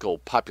biological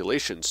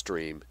population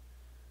stream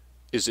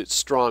is its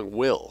strong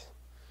will.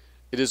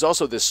 It is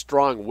also this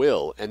strong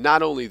will, and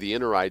not only the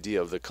inner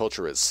idea of the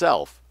culture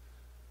itself,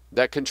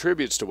 that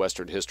contributes to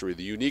Western history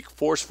the unique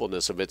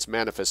forcefulness of its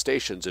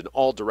manifestations in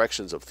all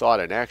directions of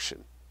thought and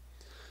action.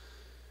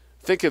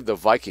 Think of the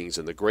Vikings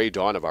in the gray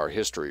dawn of our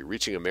history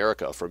reaching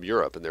America from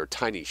Europe in their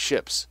tiny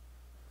ships.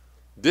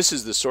 This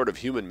is the sort of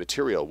human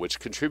material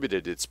which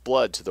contributed its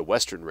blood to the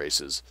Western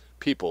races,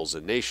 peoples,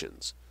 and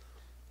nations.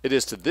 It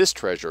is to this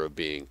treasure of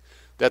being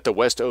that the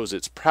West owes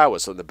its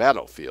prowess on the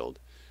battlefield,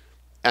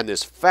 and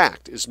this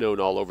fact is known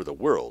all over the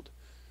world,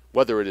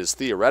 whether it is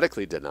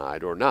theoretically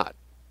denied or not.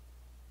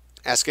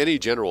 Ask any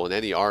general in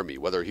any army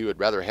whether he would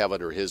rather have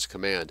under his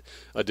command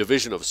a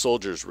division of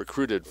soldiers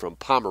recruited from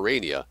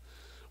Pomerania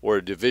or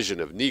a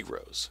division of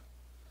Negroes.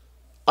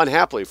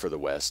 Unhappily for the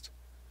West,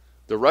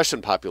 the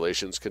Russian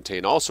populations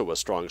contain also a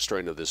strong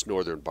strain of this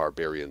northern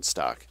barbarian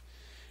stock.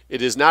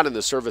 It is not in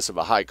the service of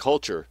a high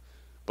culture,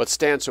 but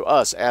stands to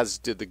us as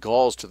did the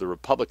Gauls to the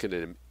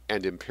Republican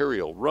and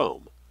Imperial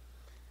Rome.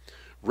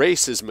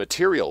 Race is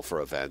material for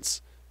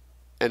events,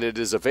 and it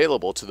is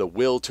available to the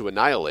will to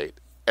annihilate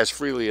as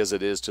freely as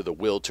it is to the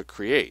will to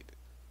create.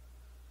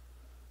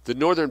 The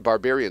northern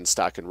barbarian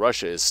stock in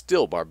Russia is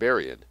still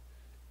barbarian,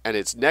 and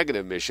its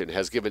negative mission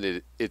has given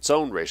it its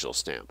own racial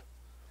stamp.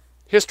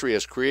 History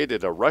has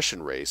created a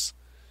Russian race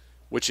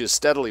which is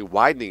steadily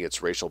widening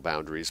its racial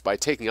boundaries by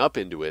taking up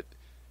into it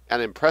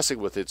and impressing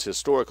with its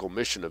historical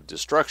mission of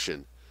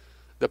destruction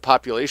the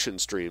population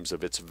streams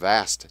of its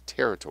vast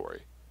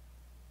territory.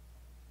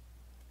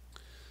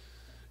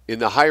 In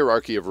the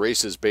hierarchy of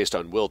races based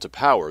on will to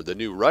power, the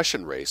new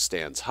Russian race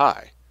stands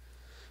high.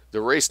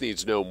 The race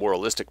needs no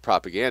moralistic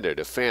propaganda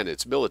to fan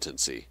its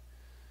militancy.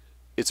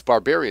 Its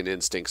barbarian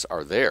instincts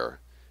are there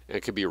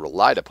and can be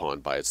relied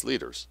upon by its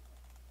leaders.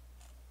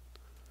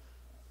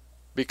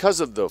 Because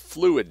of the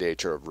fluid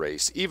nature of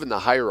race, even the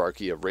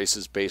hierarchy of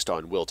races based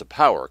on will to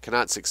power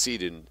cannot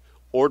succeed in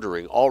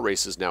ordering all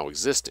races now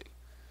existing.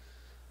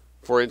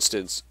 For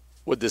instance,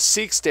 would the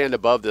Sikhs stand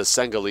above the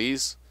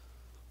Senegalese,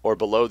 or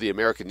below the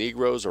American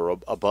Negroes, or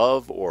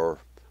above or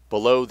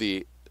below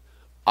the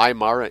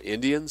Aymara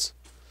Indians?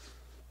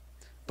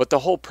 But the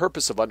whole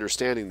purpose of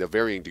understanding the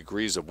varying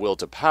degrees of will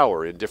to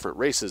power in different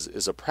races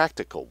is a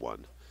practical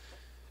one,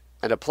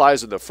 and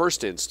applies in the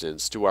first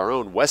instance to our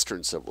own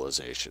Western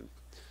civilization.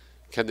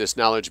 Can this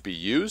knowledge be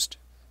used?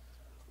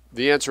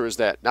 The answer is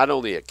that not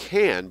only it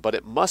can, but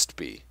it must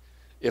be,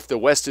 if the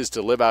West is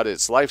to live out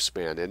its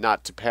lifespan and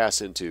not to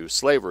pass into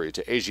slavery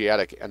to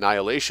Asiatic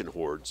annihilation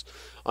hordes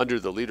under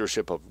the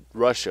leadership of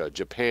Russia,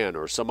 Japan,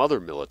 or some other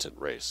militant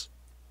race.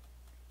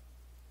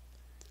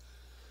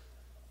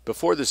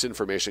 Before this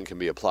information can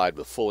be applied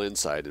with full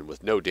insight and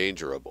with no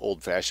danger of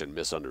old-fashioned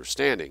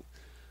misunderstanding,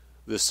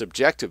 the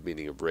subjective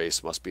meaning of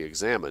race must be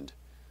examined,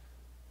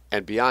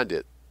 and beyond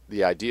it,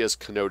 the ideas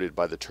connoted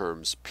by the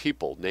terms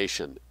people,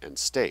 nation, and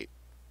state.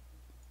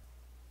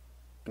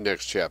 The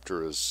next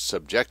chapter is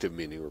subjective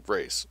meaning of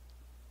race.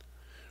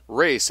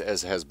 Race,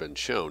 as has been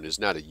shown, is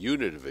not a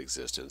unit of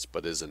existence,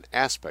 but is an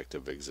aspect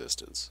of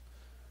existence.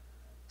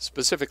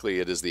 Specifically,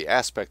 it is the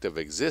aspect of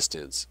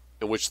existence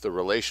in which the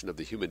relation of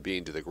the human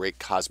being to the great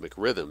cosmic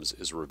rhythms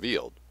is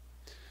revealed.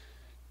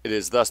 It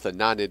is thus the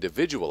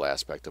non-individual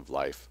aspect of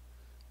life,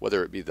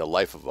 whether it be the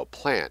life of a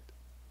plant,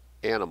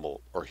 animal,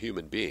 or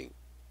human being.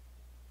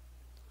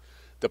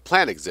 The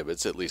plant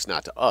exhibits, at least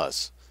not to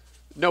us,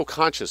 no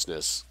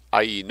consciousness,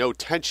 i.e. no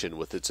tension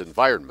with its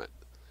environment.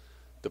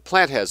 The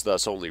plant has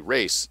thus only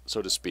race,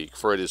 so to speak,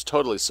 for it is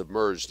totally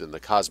submerged in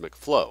the cosmic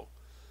flow.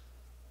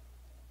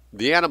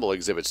 The animal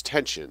exhibits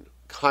tension,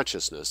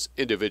 consciousness,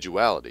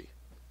 individuality.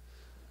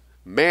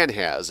 Man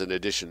has, in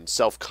addition,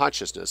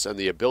 self-consciousness and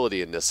the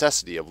ability and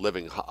necessity of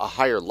living a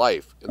higher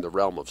life in the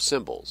realm of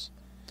symbols.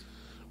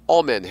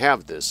 All men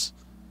have this,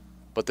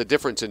 but the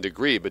difference in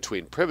degree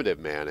between primitive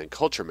man and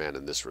culture man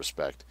in this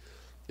respect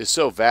is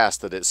so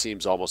vast that it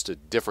seems almost a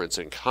difference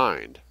in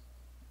kind.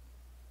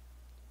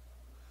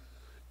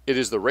 It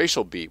is the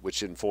racial beat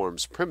which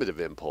informs primitive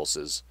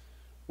impulses,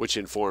 which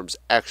informs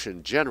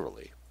action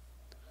generally.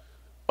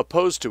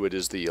 Opposed to it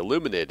is the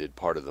illuminated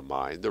part of the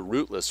mind, the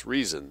rootless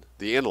reason,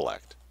 the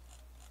intellect.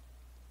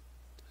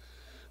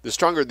 The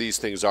stronger these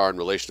things are in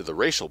relation to the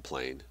racial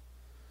plane,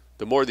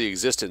 the more the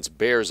existence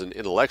bears an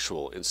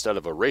intellectual instead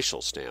of a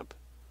racial stamp.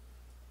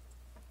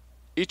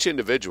 Each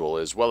individual,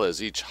 as well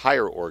as each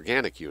higher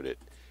organic unit,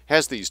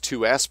 has these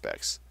two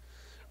aspects.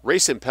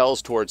 Race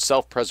impels towards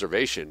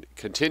self-preservation,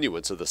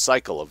 continuance of the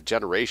cycle of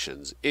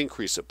generations,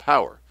 increase of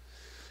power.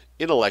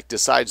 Intellect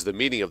decides the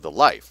meaning of the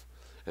life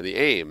and the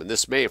aim, and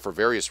this may, for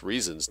various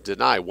reasons,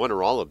 deny one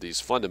or all of these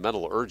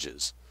fundamental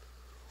urges.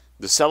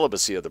 The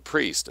celibacy of the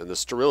priest and the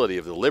sterility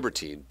of the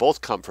libertine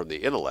both come from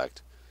the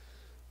intellect,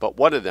 but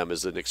one of them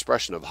is an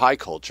expression of high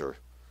culture,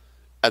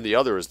 and the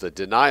other is the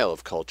denial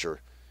of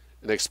culture,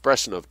 an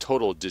expression of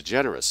total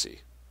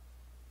degeneracy.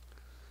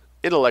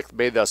 Intellect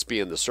may thus be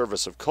in the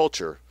service of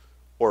culture,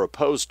 or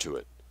opposed to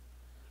it.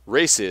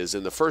 Race is,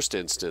 in the first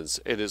instance,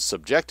 in its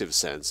subjective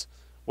sense,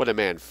 what a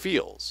man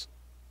feels.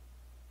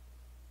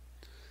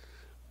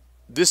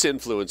 This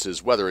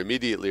influences, whether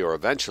immediately or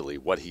eventually,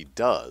 what he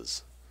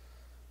does.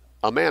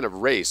 A man of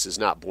race is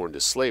not born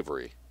to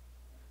slavery.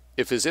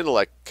 If his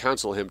intellect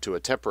counsel him to a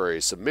temporary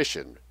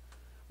submission,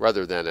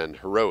 rather than an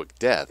heroic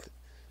death,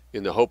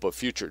 in the hope of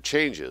future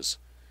changes,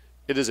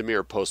 it is a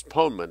mere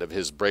postponement of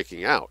his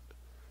breaking out.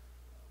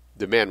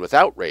 The man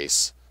without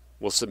race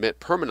will submit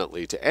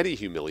permanently to any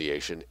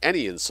humiliation,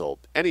 any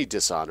insult, any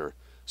dishonor,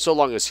 so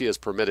long as he is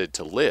permitted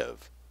to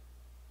live.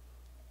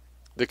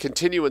 The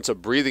continuance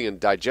of breathing and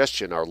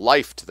digestion are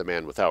life to the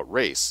man without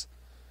race.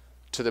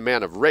 To the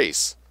man of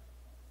race,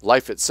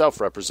 life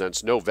itself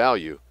represents no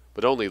value,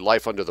 but only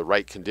life under the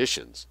right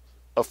conditions,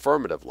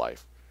 affirmative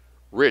life,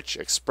 rich,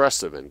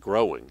 expressive, and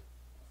growing.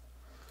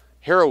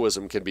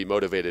 Heroism can be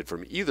motivated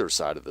from either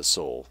side of the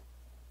soul.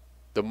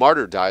 The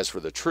martyr dies for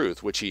the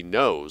truth, which he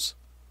knows.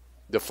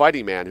 The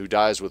fighting man who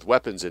dies with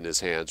weapons in his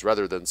hands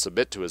rather than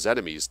submit to his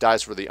enemies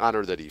dies for the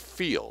honor that he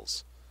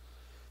feels.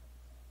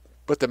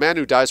 But the man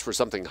who dies for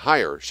something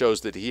higher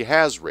shows that he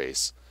has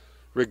race,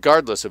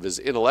 regardless of his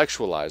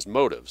intellectualized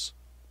motives.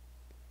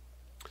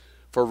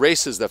 For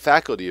race is the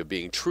faculty of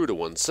being true to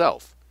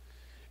oneself.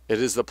 It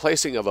is the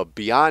placing of a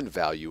beyond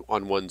value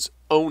on one's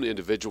own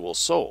individual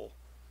soul.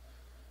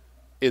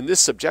 In this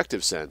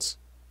subjective sense,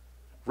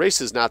 race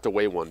is not the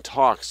way one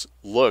talks,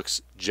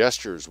 looks,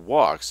 gestures,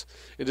 walks.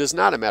 It is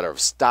not a matter of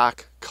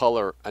stock,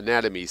 color,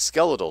 anatomy,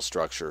 skeletal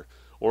structure,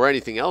 or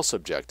anything else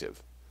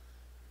objective.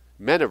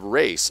 Men of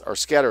race are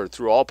scattered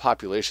through all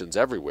populations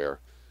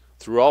everywhere,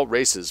 through all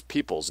races,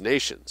 peoples,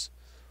 nations.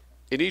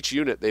 In each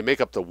unit they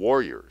make up the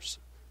warriors,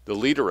 the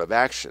leader of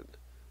action,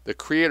 the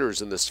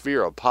creators in the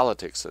sphere of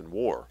politics and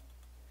war.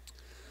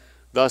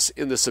 Thus,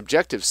 in the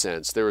subjective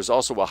sense, there is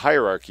also a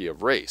hierarchy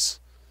of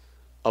race.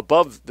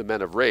 Above the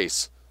men of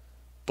race,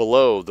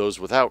 below those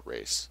without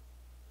race.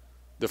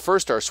 The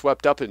first are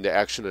swept up into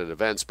action and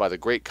events by the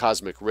great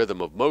cosmic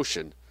rhythm of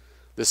motion.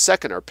 The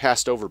second are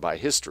passed over by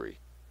history.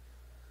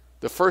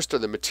 The first are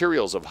the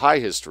materials of high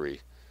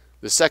history.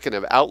 The second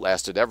have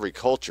outlasted every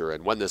culture,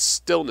 and when the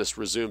stillness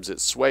resumes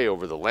its sway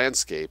over the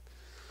landscape,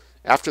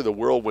 after the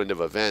whirlwind of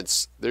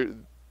events,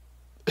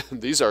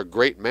 these are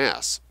great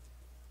mass.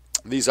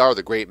 These are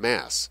the great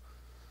mass.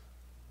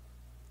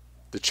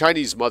 The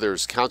Chinese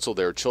mothers counsel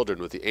their children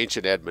with the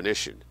ancient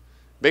admonition,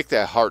 make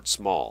thy heart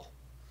small.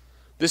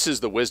 This is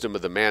the wisdom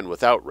of the man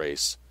without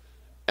race,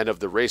 and of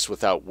the race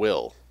without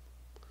will.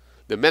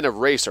 The men of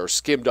race are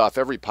skimmed off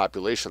every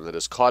population that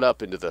is caught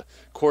up into the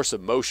course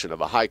of motion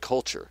of a high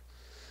culture,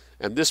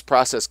 and this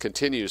process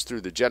continues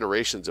through the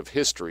generations of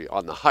history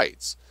on the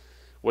heights.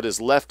 What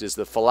is left is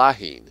the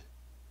fellahin.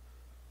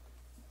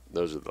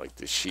 Those are like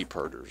the sheep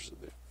herders,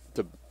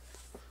 the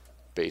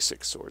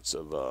basic sorts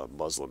of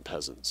Muslim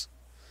peasants.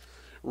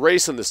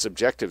 Race in the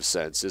subjective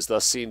sense is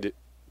thus seen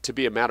to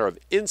be a matter of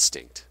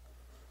instinct.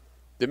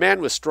 The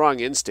man with strong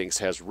instincts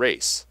has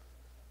race.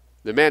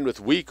 The man with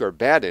weak or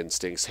bad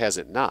instincts has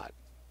it not.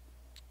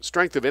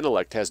 Strength of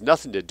intellect has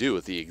nothing to do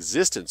with the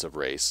existence of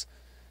race.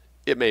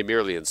 It may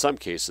merely, in some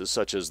cases,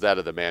 such as that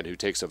of the man who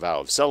takes a vow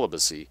of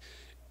celibacy,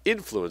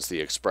 influence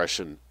the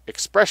expression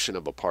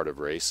of a part of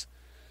race.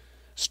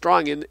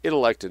 Strong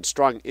intellect and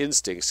strong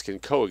instincts can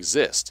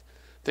coexist.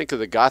 Think of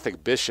the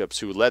Gothic bishops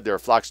who led their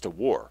flocks to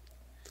war.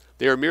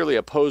 They are merely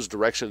opposed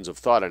directions of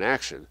thought and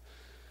action,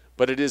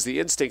 but it is the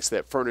instincts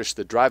that furnish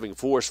the driving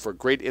force for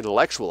great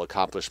intellectual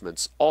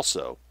accomplishments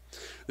also.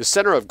 The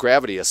center of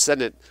gravity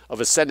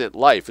of ascendant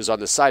life is on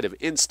the side of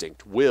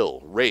instinct,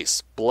 will,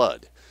 race,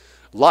 blood.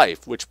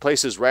 Life, which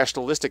places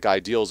rationalistic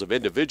ideals of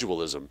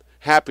individualism,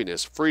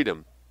 happiness,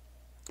 freedom,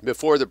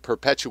 before the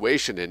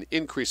perpetuation and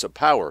increase of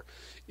power,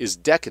 is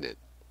decadent.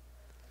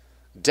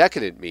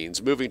 Decadent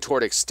means moving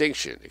toward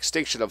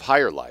extinction of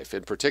higher life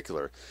in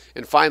particular,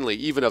 and finally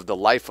even of the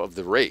life of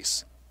the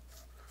race.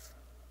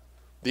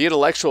 The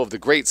intellectual of the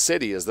great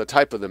city is the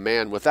type of the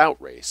man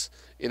without race.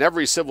 In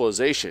every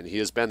civilization he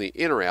has been the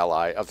inner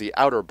ally of the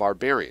outer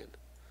barbarian.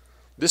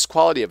 This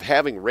quality of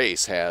having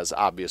race has,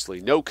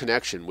 obviously, no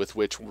connection with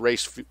which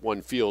race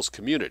one feels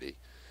community.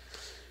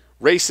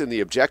 Race in the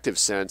objective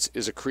sense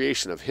is a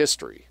creation of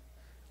history.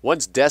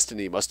 One's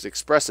destiny must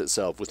express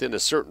itself within a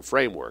certain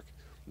framework,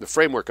 the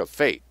framework of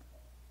fate.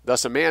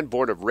 Thus a man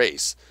of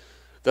race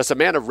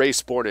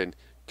born in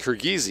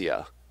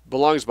Kyrgyzia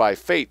belongs by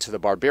fate to the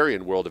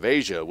barbarian world of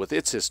Asia with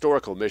its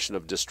historical mission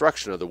of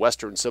destruction of the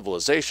Western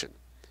civilization.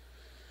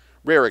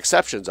 Rare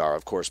exceptions are,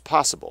 of course,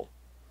 possible.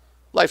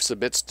 Life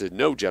submits to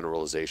no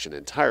generalization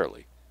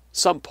entirely.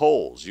 Some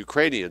Poles,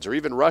 Ukrainians, or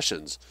even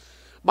Russians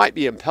might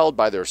be impelled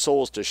by their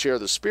souls to share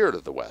the spirit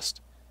of the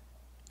West.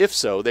 If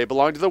so, they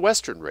belong to the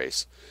Western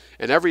race,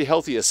 and every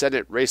healthy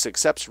ascendant race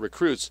accepts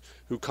recruits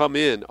who come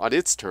in on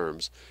its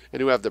terms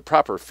and who have the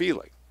proper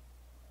feeling.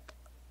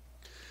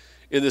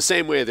 In the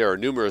same way, there are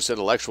numerous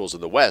intellectuals in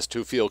the West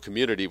who feel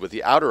community with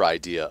the outer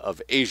idea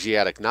of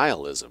Asiatic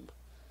nihilism.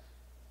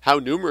 How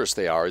numerous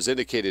they are is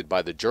indicated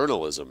by the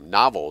journalism,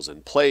 novels,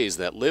 and plays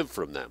that live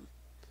from them.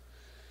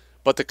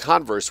 But the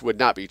converse would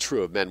not be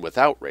true of men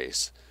without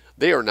race.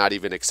 They are not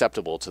even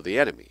acceptable to the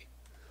enemy.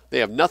 They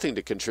have nothing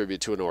to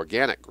contribute to an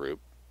organic group.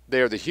 They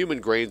are the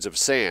human grains of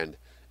sand,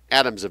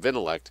 atoms of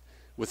intellect,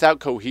 without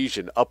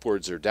cohesion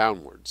upwards or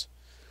downwards.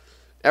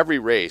 Every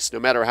race, no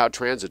matter how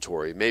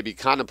transitory, may be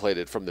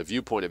contemplated from the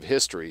viewpoint of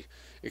history,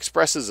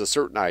 expresses a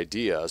certain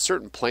idea, a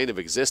certain plane of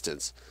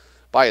existence,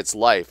 by its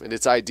life, and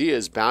its idea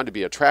is bound to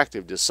be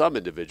attractive to some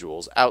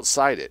individuals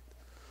outside it.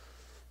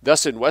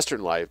 Thus, in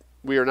Western life,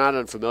 we are not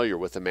unfamiliar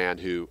with a man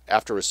who,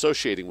 after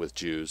associating with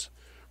Jews,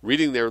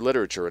 reading their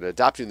literature and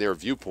adopting their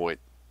viewpoint,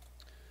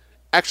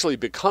 actually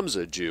becomes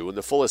a Jew in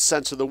the fullest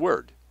sense of the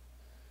word.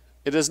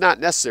 It is not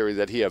necessary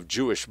that he have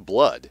Jewish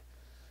blood.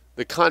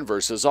 The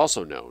converse is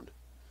also known.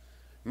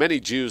 Many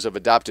Jews have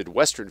adopted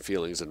Western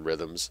feelings and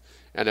rhythms,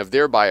 and have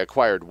thereby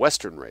acquired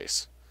Western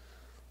race.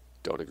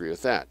 Don't agree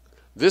with that.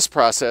 This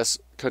process,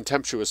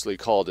 contemptuously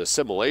called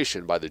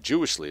assimilation by the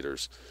Jewish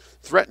leaders,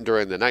 threatened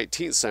during the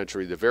 19th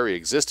century the very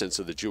existence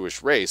of the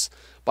Jewish race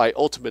by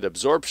ultimate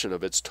absorption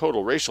of its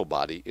total racial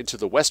body into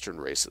the Western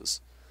races.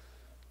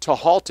 To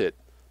halt it,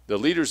 the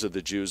leaders of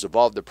the Jews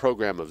evolved the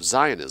program of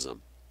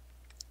Zionism,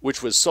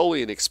 which was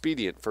solely an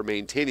expedient for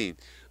maintaining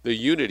the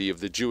unity of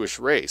the Jewish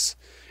race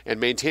and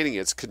maintaining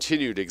its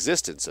continued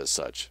existence as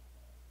such.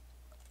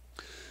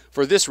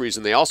 For this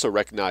reason, they also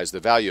recognized the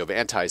value of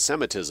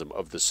anti-Semitism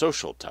of the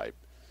social type.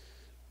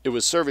 It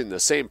was serving the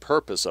same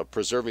purpose of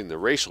preserving the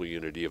racial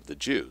unity of the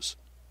Jews.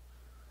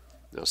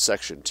 Now,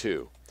 Section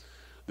 2.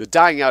 The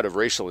dying out of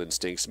racial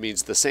instincts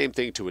means the same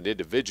thing to an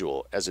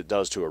individual as it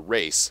does to a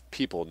race,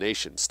 people,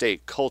 nation,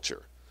 state,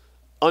 culture.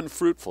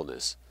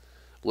 Unfruitfulness,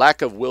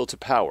 lack of will to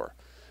power,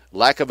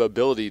 lack of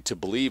ability to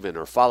believe in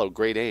or follow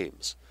great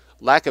aims,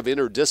 lack of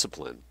inner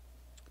discipline,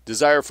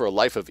 desire for a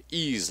life of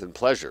ease and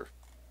pleasure.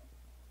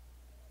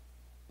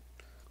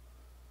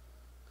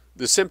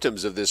 The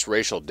symptoms of this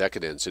racial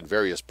decadence in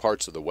various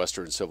parts of the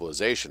Western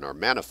civilization are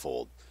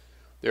manifold.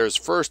 There is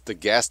first the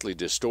ghastly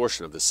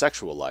distortion of the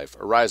sexual life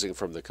arising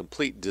from the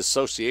complete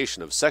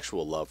dissociation of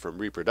sexual love from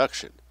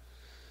reproduction.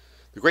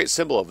 The great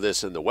symbol of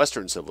this in the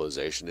Western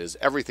civilization is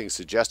everything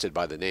suggested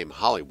by the name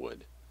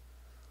Hollywood.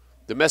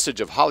 The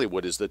message of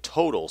Hollywood is the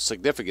total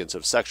significance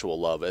of sexual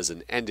love as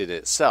an end in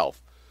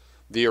itself,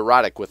 the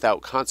erotic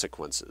without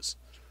consequences.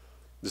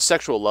 The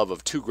sexual love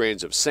of two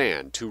grains of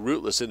sand, two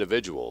rootless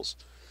individuals,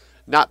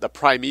 not the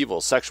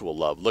primeval sexual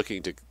love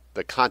looking to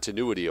the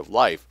continuity of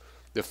life,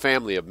 the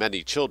family of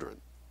many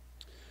children.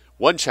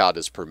 One child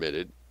is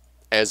permitted,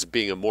 as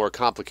being a more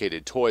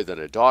complicated toy than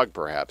a dog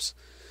perhaps,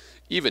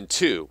 even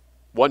two,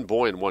 one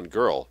boy and one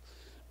girl,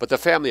 but the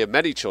family of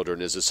many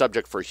children is a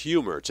subject for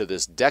humor to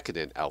this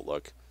decadent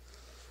outlook.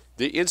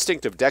 The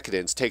instinct of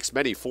decadence takes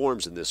many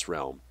forms in this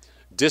realm: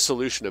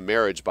 dissolution of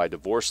marriage by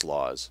divorce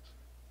laws,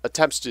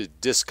 attempts to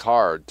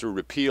discard, through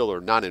repeal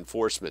or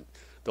non-enforcement,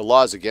 the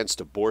laws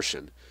against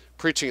abortion,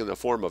 preaching in the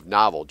form of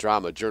novel,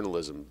 drama,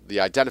 journalism,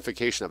 the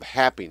identification of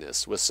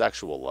happiness with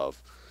sexual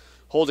love,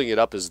 holding it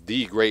up as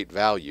the great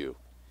value,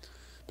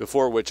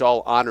 before which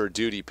all honor,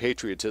 duty,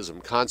 patriotism,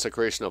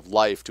 consecration of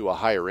life to a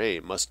higher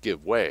aim must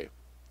give way.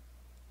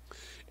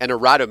 And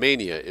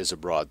erotomania is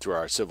abroad through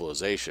our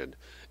civilization,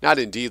 not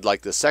indeed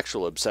like the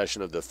sexual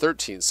obsession of the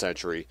 13th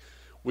century,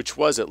 which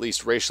was at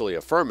least racially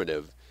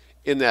affirmative,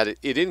 in that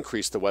it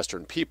increased the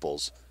Western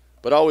peoples,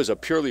 but always a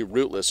purely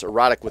rootless,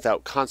 erotic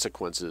without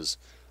Consequences.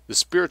 This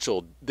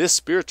spiritual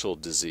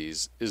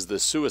disease is the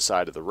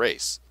suicide of the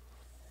race.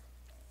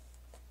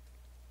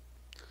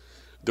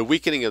 The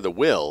weakening of the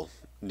will,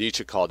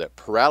 Nietzsche called it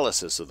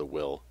paralysis of the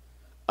will,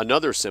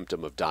 another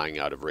symptom of dying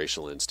out of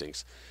racial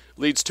instincts,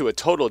 leads to a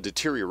total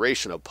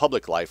deterioration of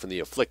public life in the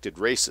afflicted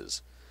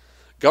races.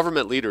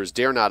 Government leaders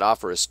dare not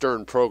offer a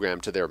stern program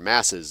to their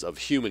masses of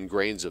human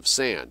grains of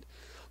sand.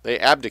 They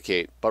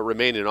abdicate, but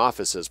remain in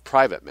office as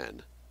private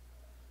men.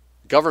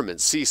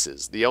 Government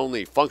ceases. The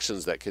only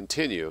functions that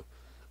continue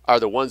are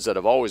the ones that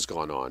have always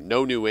gone on.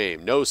 No new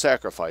aim, no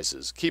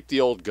sacrifices. Keep the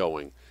old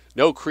going.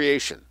 No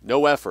creation,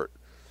 no effort.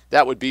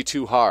 That would be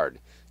too hard.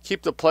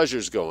 Keep the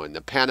pleasures going,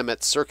 the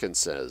Panamet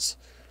circenses.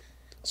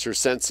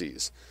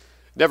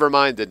 Never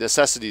mind the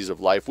necessities of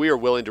life. We are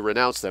willing to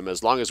renounce them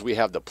as long as we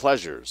have the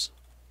pleasures.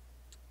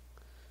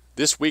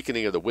 This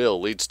weakening of the will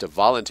leads to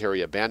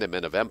voluntary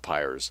abandonment of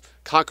empires,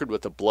 conquered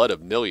with the blood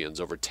of millions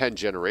over 10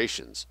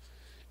 generations.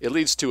 It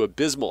leads to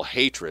abysmal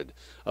hatred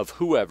of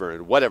whoever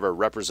and whatever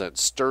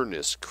represents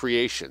sternness,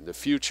 creation, the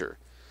future.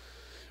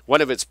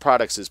 One of its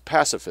products is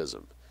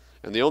pacifism,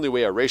 and the only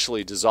way a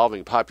racially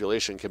dissolving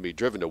population can be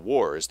driven to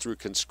war is through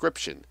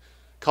conscription,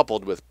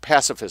 coupled with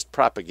pacifist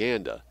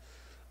propaganda.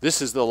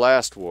 This is the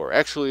last war.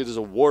 Actually, it is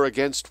a war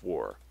against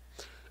war.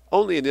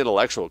 Only an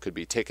intellectual could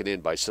be taken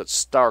in by such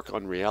stark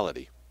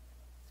unreality.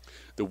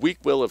 The weak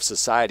will of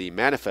society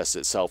manifests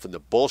itself in the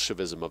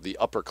Bolshevism of the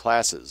upper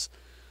classes,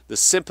 the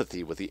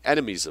sympathy with the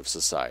enemies of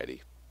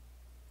society.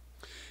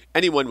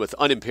 Anyone with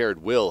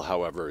unimpaired will,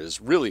 however,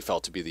 is really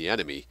felt to be the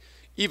enemy.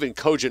 Even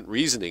cogent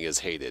reasoning is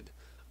hated.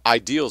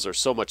 Ideals are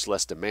so much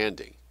less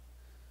demanding.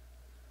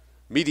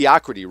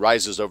 Mediocrity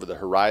rises over the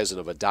horizon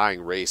of a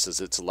dying race as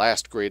its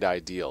last great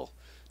ideal.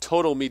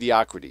 Total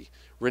mediocrity,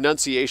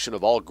 renunciation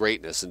of all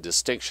greatness and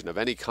distinction of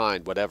any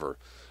kind whatever.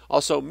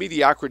 Also,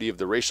 mediocrity of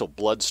the racial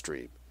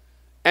bloodstream.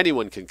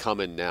 Anyone can come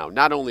in now,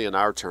 not only in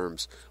our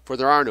terms, for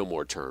there are no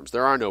more terms,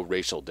 there are no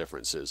racial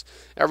differences.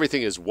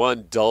 Everything is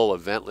one dull,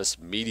 eventless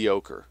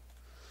mediocre.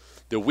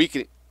 The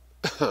weakening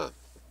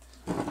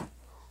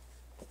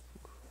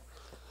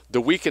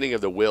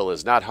of the will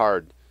is not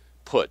hard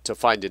put to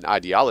find an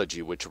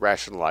ideology which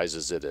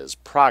rationalizes it as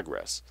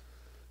progress.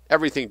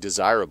 Everything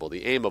desirable,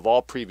 the aim of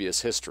all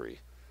previous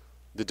history.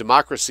 The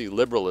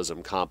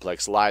democracy-liberalism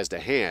complex lies to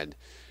hand,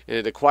 and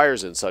it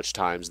acquires in such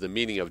times the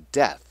meaning of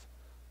death,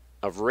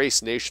 of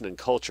race, nation, and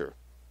culture.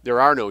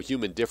 There are no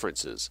human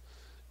differences.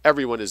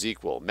 Everyone is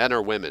equal. Men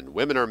are women.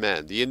 Women are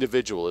men. The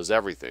individual is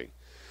everything.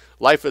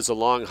 Life is a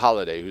long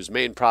holiday whose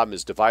main problem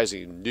is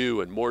devising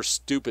new and more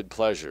stupid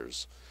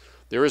pleasures.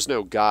 There is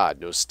no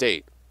God, no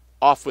state.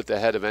 Off with the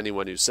head of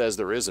anyone who says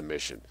there is a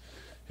mission,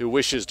 who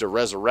wishes to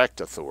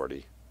resurrect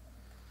authority.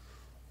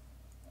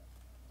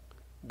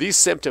 These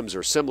symptoms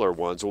or similar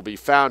ones will be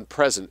found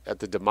present at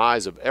the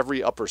demise of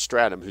every upper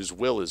stratum whose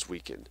will is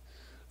weakened.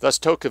 Thus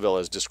Tocqueville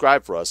has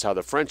described for us how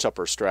the French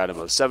upper stratum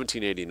of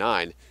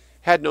 1789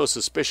 had no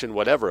suspicion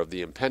whatever of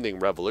the impending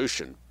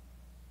revolution.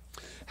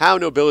 How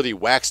nobility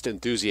waxed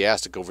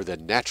enthusiastic over the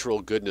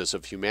natural goodness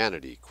of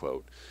humanity,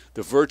 quote,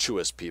 the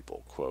virtuous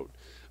people, quote,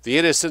 the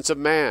innocence of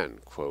man,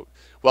 quote,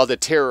 while the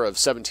terror of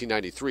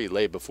 1793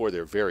 lay before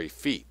their very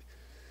feet.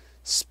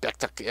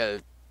 Spectacle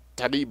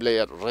terrible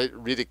et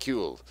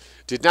ridicule.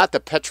 Did not the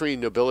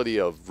Petrine nobility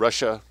of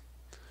Russia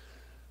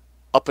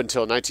up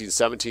until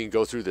 1917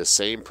 go through the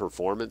same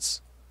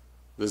performance?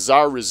 The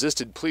Tsar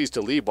resisted pleas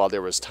to leave while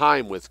there was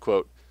time with,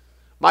 quote,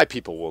 my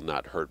people will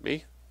not hurt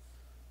me.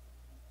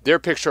 Their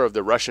picture of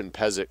the Russian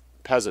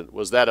peasant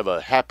was that of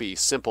a happy,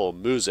 simple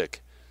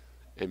muzhik,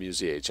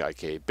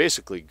 M-U-Z-H-I-K,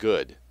 basically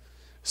good.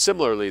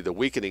 Similarly, the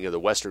weakening of the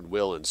Western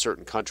will in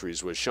certain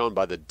countries was shown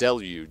by the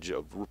deluge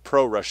of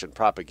pro-Russian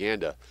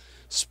propaganda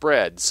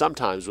spread,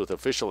 sometimes with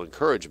official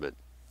encouragement,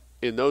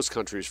 in those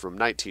countries from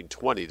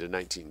 1920 to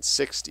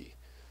 1960.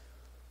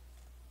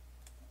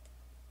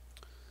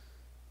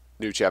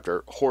 New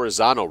chapter,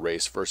 horizontal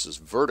race versus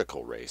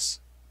vertical race.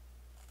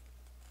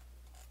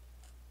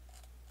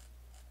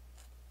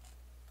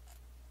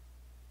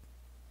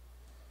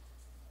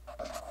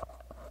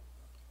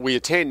 We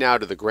attain now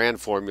to the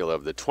grand formula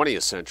of the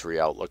 20th century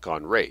outlook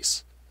on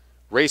race.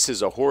 Race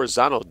is a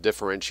horizontal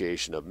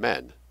differentiation of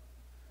men.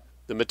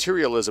 The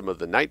materialism of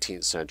the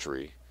 19th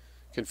century,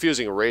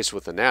 confusing a race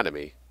with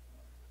anatomy,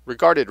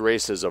 regarded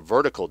race as a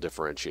vertical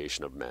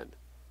differentiation of men.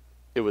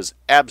 It was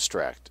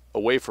abstract,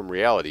 away from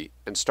reality,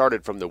 and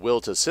started from the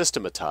will to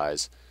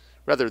systematize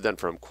rather than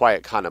from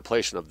quiet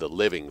contemplation of the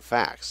living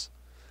facts.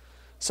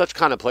 Such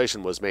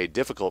contemplation was made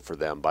difficult for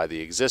them by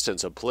the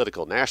existence of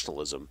political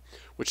nationalism,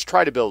 which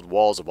tried to build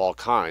walls of all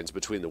kinds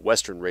between the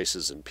Western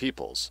races and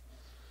peoples.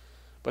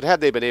 But had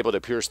they been able to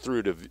pierce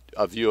through to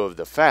a view of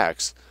the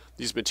facts,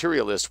 these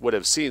materialists would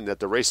have seen that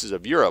the races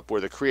of Europe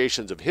were the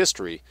creations of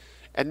history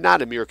and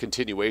not a mere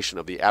continuation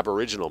of the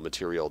aboriginal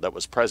material that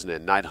was present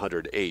in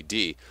 900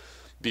 AD,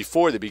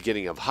 before the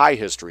beginning of high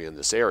history in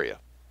this area.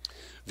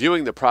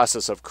 Viewing the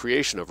process of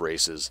creation of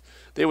races,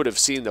 they would have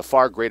seen the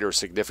far greater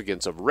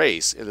significance of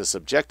race in the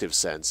subjective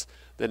sense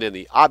than in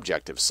the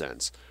objective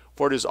sense,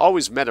 for it is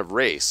always men of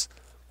race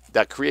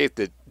that create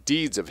the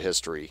deeds of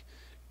history,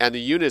 and the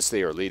units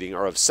they are leading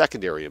are of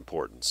secondary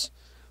importance.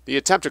 The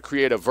attempt to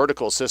create a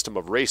vertical system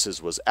of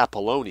races was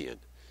Apollonian.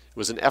 It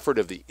was an effort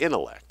of the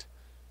intellect.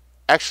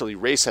 Actually,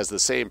 race has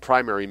the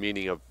primary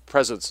meaning of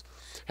presence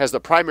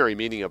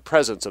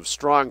of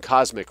strong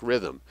cosmic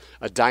rhythm,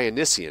 a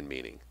Dionysian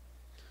meaning.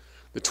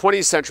 The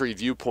 20th century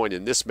viewpoint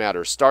in this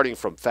matter, starting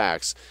from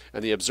facts,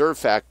 and the observed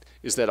fact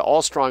is that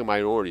all strong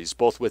minorities,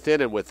 both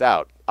within and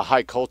without a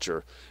high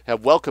culture,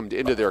 have welcomed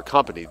into their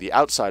company the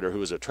outsider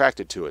who is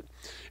attracted to it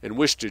and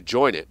wished to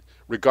join it,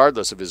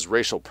 regardless of his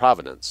racial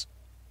provenance.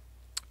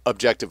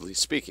 Objectively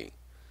speaking,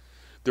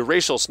 the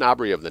racial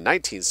snobbery of the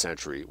 19th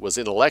century was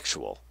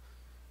intellectual,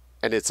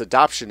 and its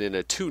adoption in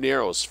a too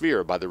narrow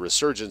sphere by the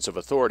resurgence of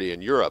authority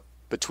in Europe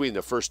between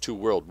the first two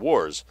world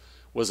wars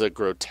was a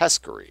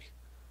grotesquerie.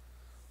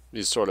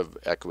 He's sort of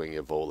echoing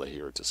Evola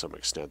here to some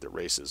extent, that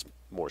race is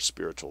more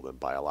spiritual than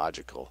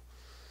biological.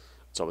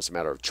 It's almost a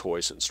matter of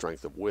choice and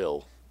strength of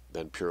will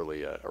than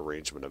purely an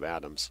arrangement of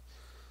atoms.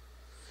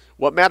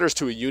 What matters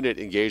to a unit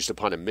engaged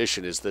upon a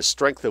mission is the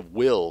strength of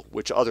will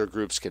which other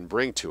groups can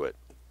bring to it.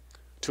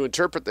 To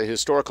interpret the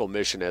historical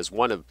mission as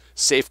one of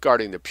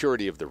safeguarding the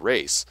purity of the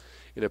race,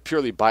 in a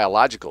purely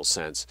biological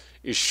sense,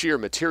 is sheer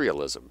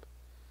materialism.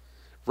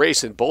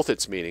 Race in both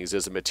its meanings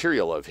is a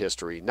material of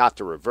history, not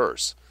the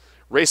reverse.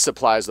 Race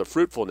supplies the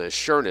fruitfulness,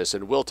 sureness,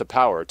 and will to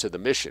power to the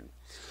mission.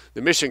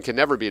 The mission can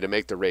never be to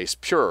make the race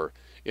pure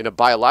in a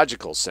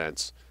biological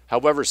sense,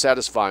 however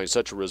satisfying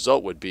such a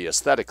result would be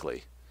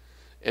aesthetically.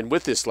 And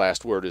with this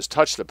last word is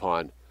touched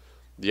upon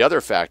the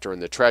other factor in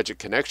the tragic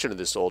connection of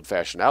this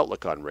old-fashioned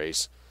outlook on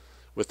race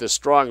with the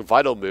strong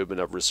vital movement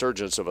of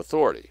resurgence of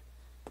authority.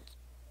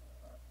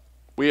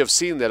 We have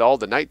seen that all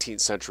the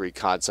 19th century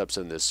concepts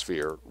in this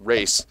sphere,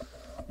 race,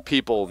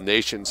 people,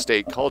 nation,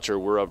 state, culture,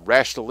 were of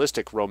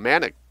rationalistic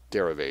romantic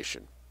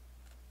derivation.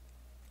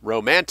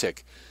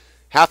 Romantic,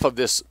 half of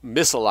this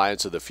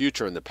misalliance of the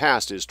future and the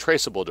past is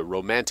traceable to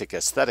romantic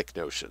aesthetic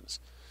notions.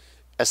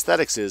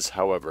 Aesthetics is,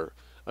 however,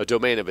 a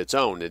domain of its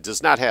own. It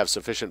does not have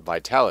sufficient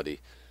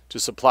vitality to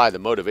supply the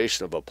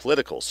motivation of a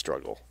political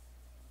struggle.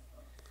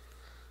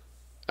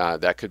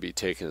 That could be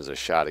taken as a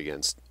shot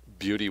against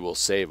beauty will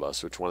save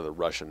us, which one of the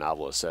Russian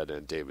novelists said,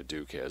 and David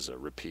Duke has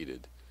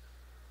repeated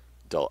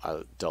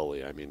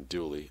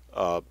duly.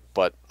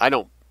 But I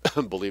don't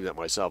believe that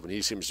myself, and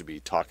he seems to be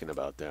talking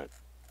about that.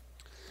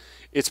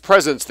 Its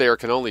presence there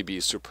can only be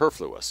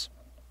superfluous.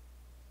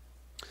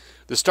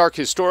 The stark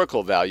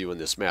historical value in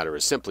this matter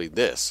is simply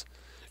this.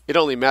 It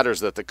only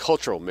matters that the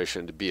cultural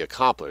mission to be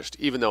accomplished,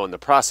 even though in the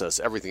process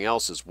everything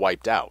else is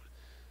wiped out.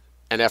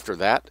 And after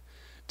that,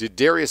 did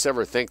Darius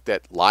ever think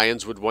that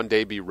lions would one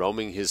day be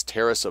roaming his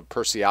terrace of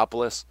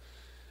Persepolis?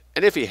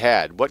 And if he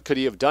had, what could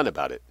he have done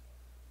about it?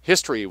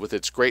 History, with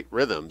its great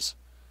rhythms,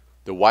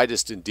 the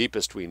widest and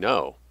deepest we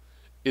know,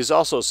 is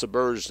also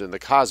submerged in the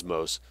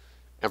cosmos,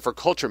 and for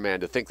culture man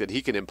to think that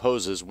he can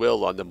impose his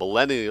will on the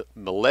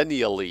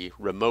millennially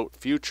remote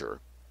future,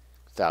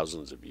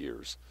 thousands of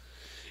years,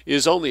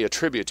 is only a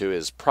tribute to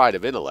his pride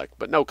of intellect,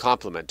 but no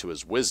compliment to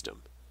his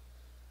wisdom.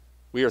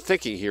 We are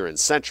thinking here in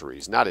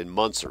centuries, not in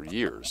months or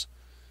years.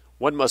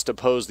 One must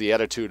oppose the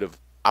attitude of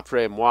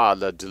après moi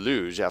le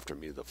déluge, after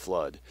me the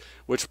flood,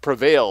 which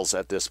prevails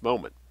at this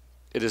moment.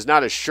 It is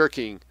not a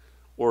shirking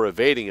or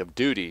evading of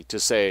duty to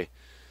say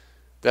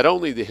that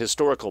only the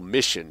historical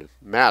mission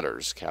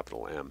matters,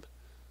 capital M,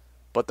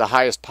 but the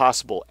highest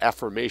possible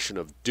affirmation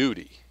of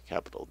duty,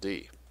 capital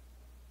D.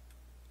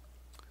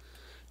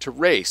 To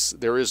race,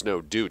 there is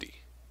no duty.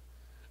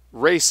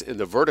 Race in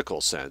the vertical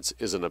sense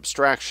is an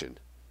abstraction,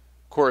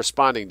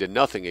 corresponding to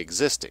nothing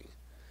existing.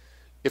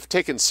 If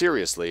taken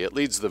seriously, it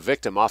leads the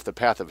victim off the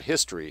path of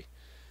history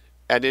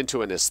and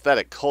into an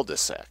aesthetic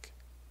cul-de-sac.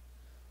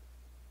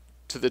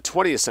 To the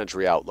 20th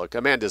century outlook,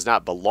 a man does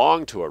not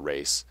belong to a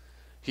race.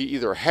 He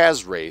either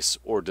has race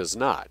or does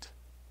not.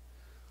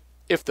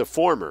 If the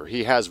former,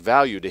 he has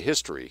value to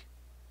history.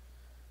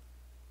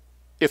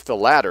 If the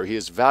latter, he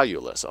is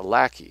valueless, a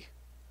lackey.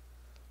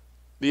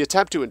 The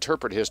attempt to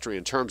interpret history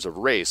in terms of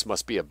race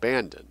must be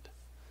abandoned.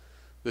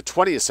 The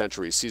 20th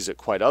century sees it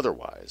quite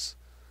otherwise.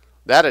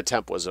 That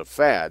attempt was a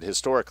fad,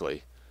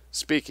 historically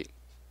speaking.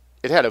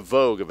 It had a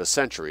vogue of a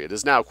century. It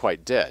is now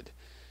quite dead.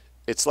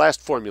 Its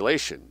last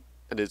formulation,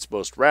 and its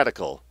most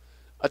radical,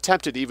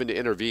 attempted even to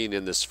intervene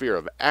in the sphere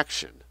of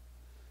action.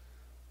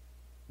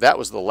 That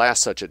was the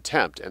last such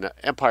attempt, an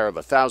empire of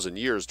 1,000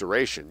 years'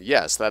 duration.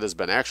 Yes, that has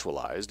been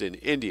actualized in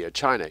India,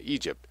 China,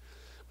 Egypt.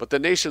 But the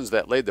nations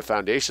that laid the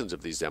foundations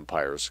of these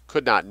empires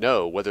could not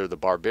know whether the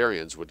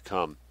barbarians would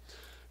come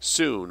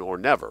soon or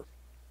never.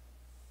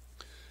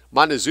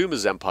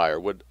 Montezuma's empire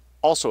would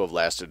also have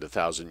lasted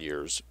 1,000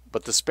 years,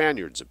 but the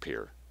Spaniards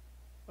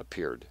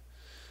appeared.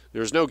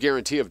 There is no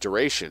guarantee of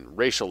duration,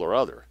 racial or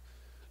other.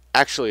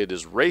 Actually, it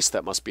is race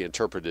that must be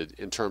interpreted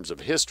in terms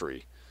of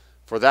history,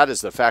 for that is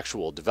the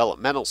factual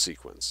developmental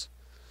sequence.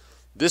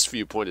 This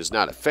viewpoint is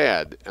not a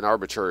fad, an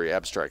arbitrary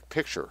abstract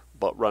picture,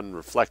 but one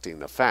reflecting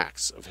the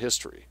facts of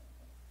history.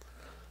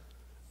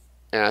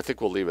 And I think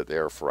we'll leave it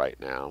there for right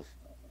now.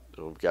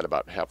 We've got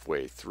about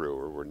halfway through,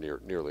 or we're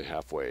nearly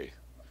halfway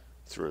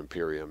through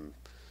Imperium.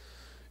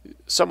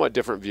 Somewhat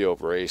different view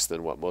of race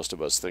than what most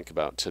of us think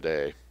about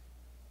today.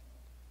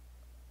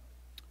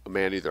 A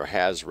man either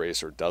has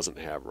race or doesn't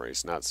have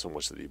race, not so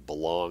much that he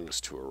belongs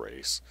to a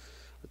race,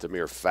 but the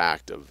mere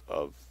fact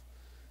of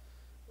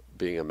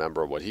being a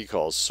member of what he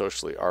calls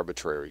socially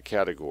arbitrary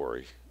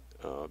category,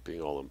 being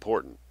all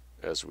important,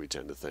 as we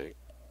tend to think.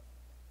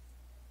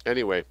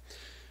 Anyway,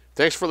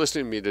 thanks for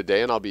listening to me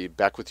today, and I'll be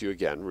back with you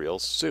again real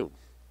soon.